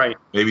 Yeah. Right.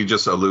 Maybe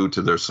just allude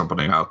to there's something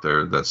out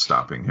there that's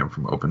stopping him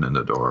from opening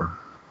the door.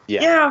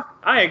 Yeah,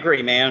 I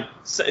agree, man.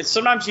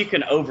 Sometimes you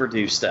can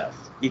overdo stuff.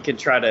 You can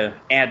try to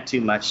add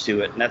too much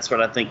to it, and that's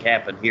what I think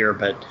happened here.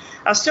 But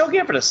I still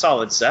give it a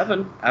solid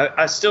 7.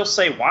 I still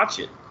say watch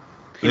it.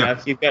 You know,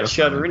 if you've got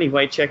Shudder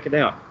anyway, check it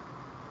out.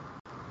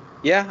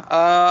 Yeah,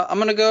 I'm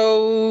gonna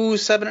go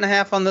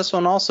 7.5 on this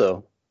one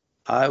also.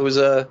 It was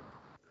a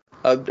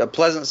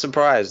pleasant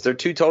surprise. They're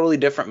two totally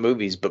different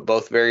movies, but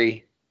both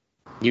very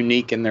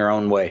unique in their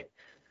own way.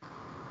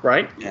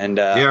 Right. And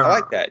I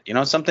like that.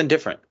 Something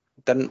different.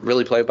 Doesn't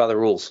really play by the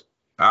rules.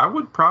 I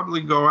would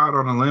probably go out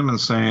on a limb and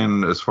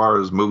saying, as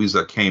far as movies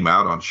that came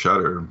out on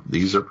Shudder,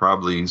 these are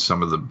probably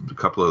a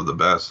couple of the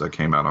best that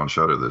came out on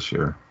Shudder this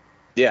year.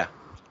 Yeah.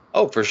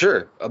 Oh, for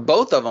sure.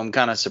 Both of them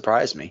kind of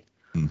surprised me.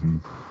 Mm-hmm.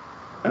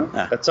 Oh,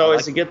 that's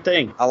always a good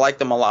thing. I liked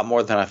them a lot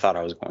more than I thought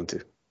I was going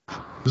to.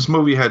 This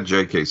movie had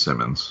J.K.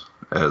 Simmons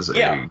as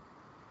a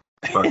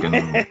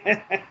fucking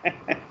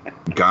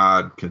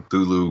god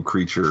Cthulhu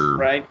creature.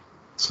 Right.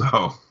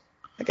 So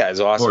that guy's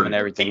awesome in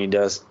everything he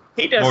does.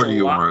 He does What do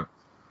you want?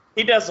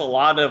 He does a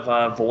lot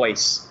of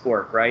voice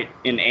work, right?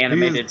 In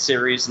animated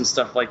series and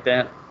stuff like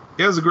that.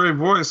 He has a great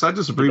voice. I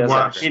just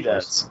rewatched. He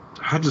does.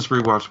 I just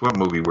rewatched what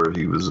movie where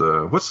he was.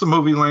 What's the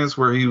movie, Lance,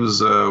 where he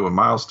was with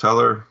Miles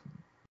Teller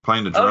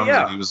playing the drums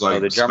and he was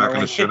like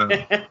smacking the shit out?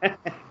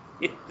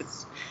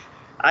 Yes.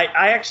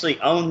 I actually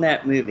own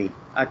that movie.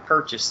 I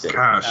purchased it.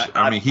 Gosh,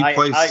 I mean, he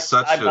plays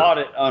such. I bought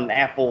it on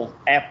iTunes,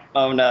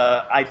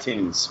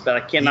 but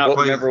I cannot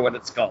remember what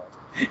it's called.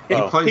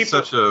 He plays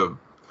such a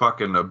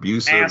fucking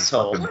abusive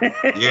asshole.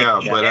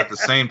 But at the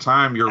same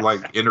time, you're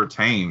like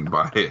entertained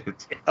by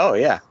it. Oh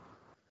yeah.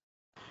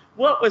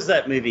 What was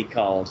that movie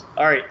called?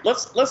 All right,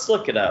 let's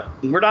look it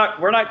up. We're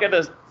not going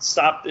to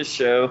stop this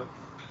show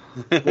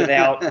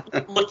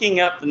without looking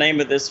up the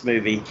name of this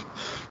movie.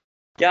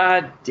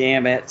 God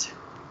damn it.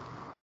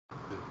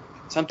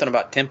 Something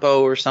about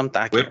tempo or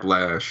something.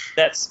 Whiplash.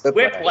 That's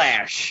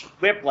Whiplash.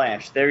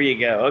 Whiplash. There you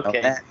go.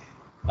 Okay.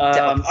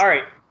 All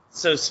right.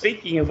 So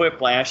speaking of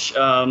Whiplash,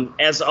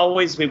 as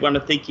always, we want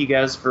to thank you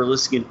guys for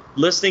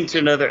listening to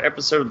another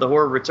episode of The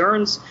Horror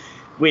Returns.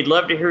 We'd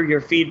love to hear your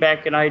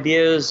feedback and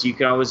ideas. You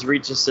can always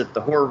reach us at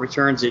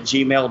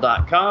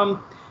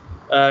thehorrorreturns@gmail.com.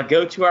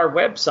 Go to our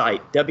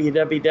website,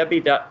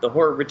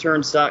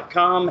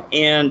 www.thehorrorreturns.com.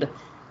 And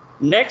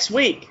next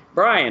week,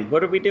 Brian,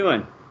 what are we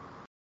doing?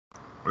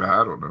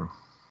 I don't know.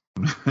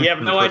 You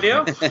have no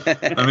idea?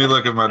 Let me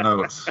look at my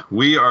notes.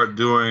 We are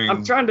doing...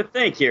 I'm trying to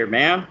think here,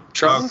 man.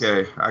 Trauma?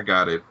 Okay, I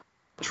got it.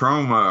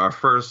 Trauma, our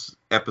first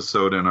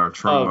episode in our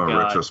Trauma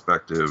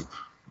retrospective.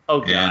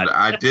 Oh, God. And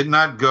I did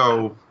not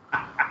go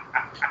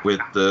with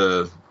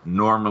the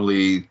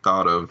normally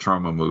thought of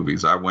Trauma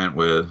movies. I went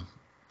with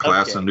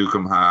Class of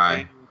Nukem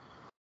High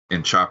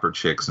and Chopper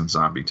Chicks in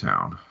Zombie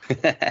Town.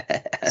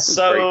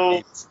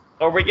 So...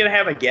 Are we going to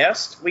have a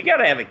guest? We got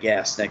to have a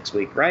guest next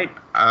week, right?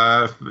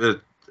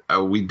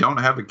 We don't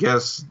have a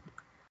guest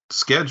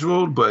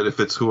scheduled, but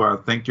if it's who I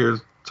think you're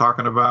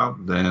talking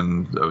about,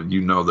 then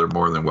they're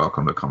more than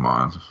welcome to come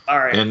on. All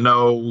right. And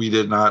no, we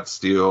did not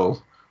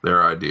steal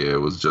their idea.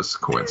 It was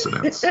just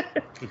coincidence.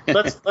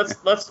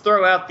 let's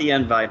throw out the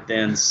invite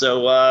then.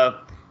 So,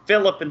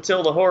 Philip,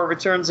 until the horror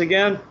returns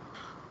again.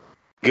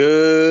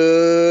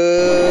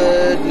 Good.